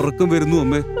ഉറക്കം വരുന്നു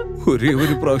അമ്മ. ഒരേ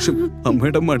ഒരു പ്രാവശ്യം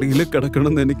അമ്മയുടെ മടിയിൽ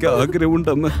കിടക്കണമെന്ന് എനിക്ക്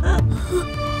ആഗ്രഹമുണ്ട് അമ്മ.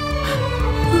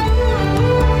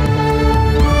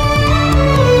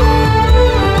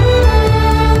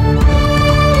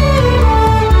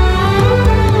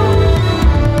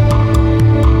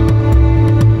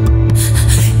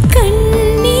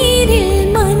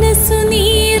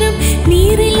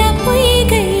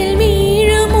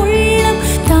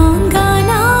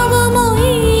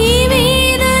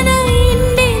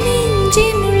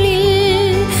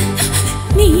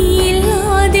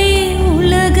 നീയില്ലാതെ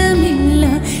ഉലകമില്ല.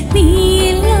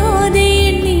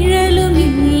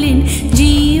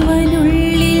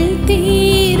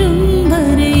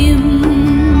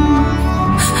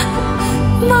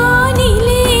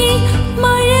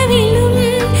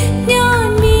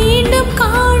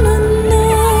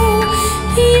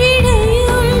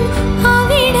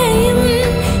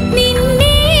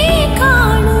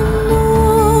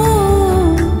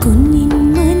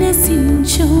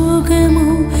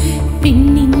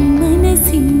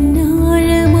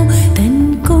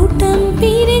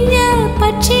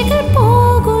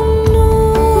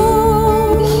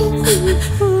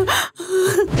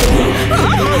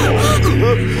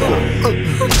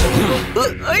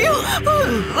 അയ്യോ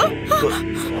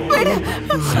വിട്,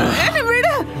 എന്നെ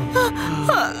വിട്.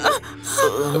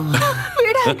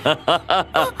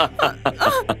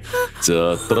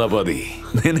 ഛത്രപതി,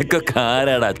 നിനക്കൊക്കെ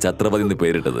ആരാടാ ഛത്രപതി എന്ന്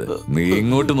പേരിട്ടത്? നീ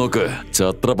ഇങ്ങോട്ട് നോക്ക്.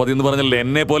 ഛത്രപതി എന്ന് പറഞ്ഞാൽ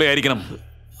എന്നെ പോലെ ആയിരിക്കണം.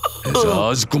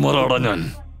 രാജ്കുമാറാടാ ഞാൻ,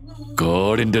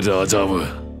 കാടിന്റെ രാജാവ്.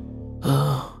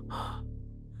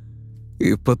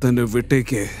 ഇപ്പൊ തന്നെ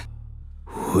വിട്ടേക്ക്.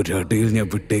 ഒരടിയിൽ ഞാൻ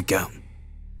വിട്ടേക്കാം.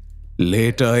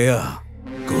 ലേറ്റായ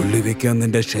കൊള്ളി വെക്കാൻ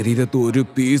നിന്റെ ശരീരത്ത് ഒരു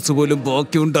പീസ് പോലും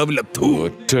ബാക്കി ഉണ്ടാവില്ല.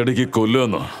 ഒറ്റയടിക്ക്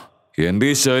കൊല്ലുമെന്നോ? എന്റെ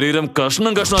ഈ ശരീരം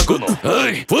കഷ്ണം കഷ്ണാക്കുന്നു.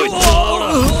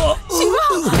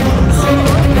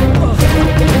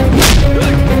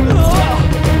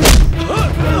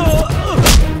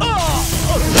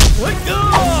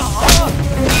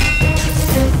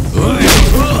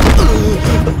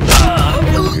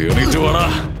 എണീറ്റ് വാടാ.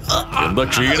 എന്താ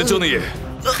ക്ഷീണിച്ചോ നീ?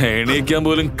 എണീക്കാൻ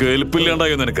പോലും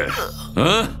കേൾപ്പില്ലാണ്ടായോ നിനക്ക്?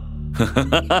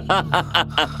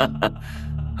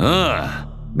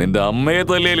 നിന്റെ അമ്മയെ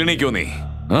തല്ലിയാൽ എണീക്കോ നീ?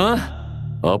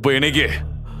 അപ്പൊ എനിക്ക്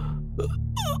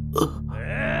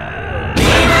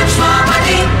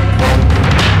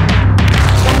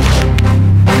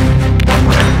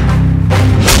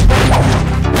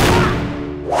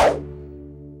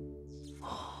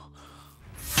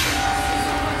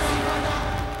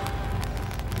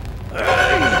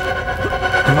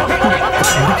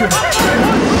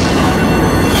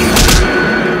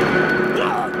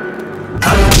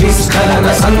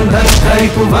संधर्ष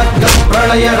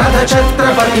प्रलय रथ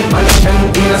छत्रपति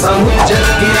मध्यंतिन समुच्च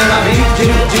किरण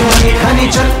विद्युज्जुनि खनि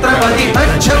छत्रपति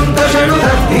तच्छन्त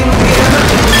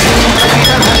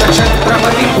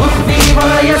छत्रपति बुद्धि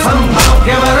वलय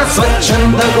संभाव्य वर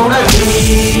स्वच्छंद गुणधी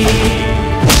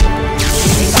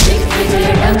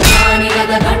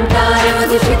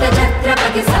घंटारवदुषित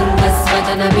छत्रपति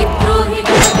संघस्वजन विद्रोहि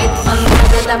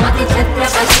विद्वंसमति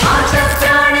छत्रपति आशा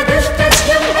प्राण दुष्ट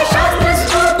शास्त्र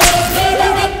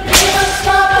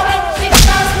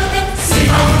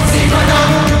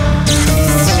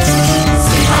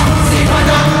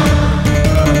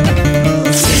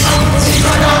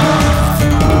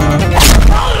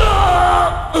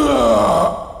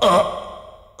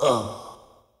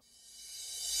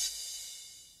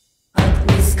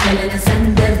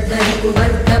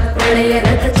प्रलय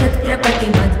रथ छत्रपति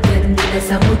मध्यंतिन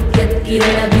समुद्यत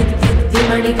किरण विद्युत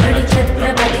मणि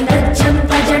छत्रपति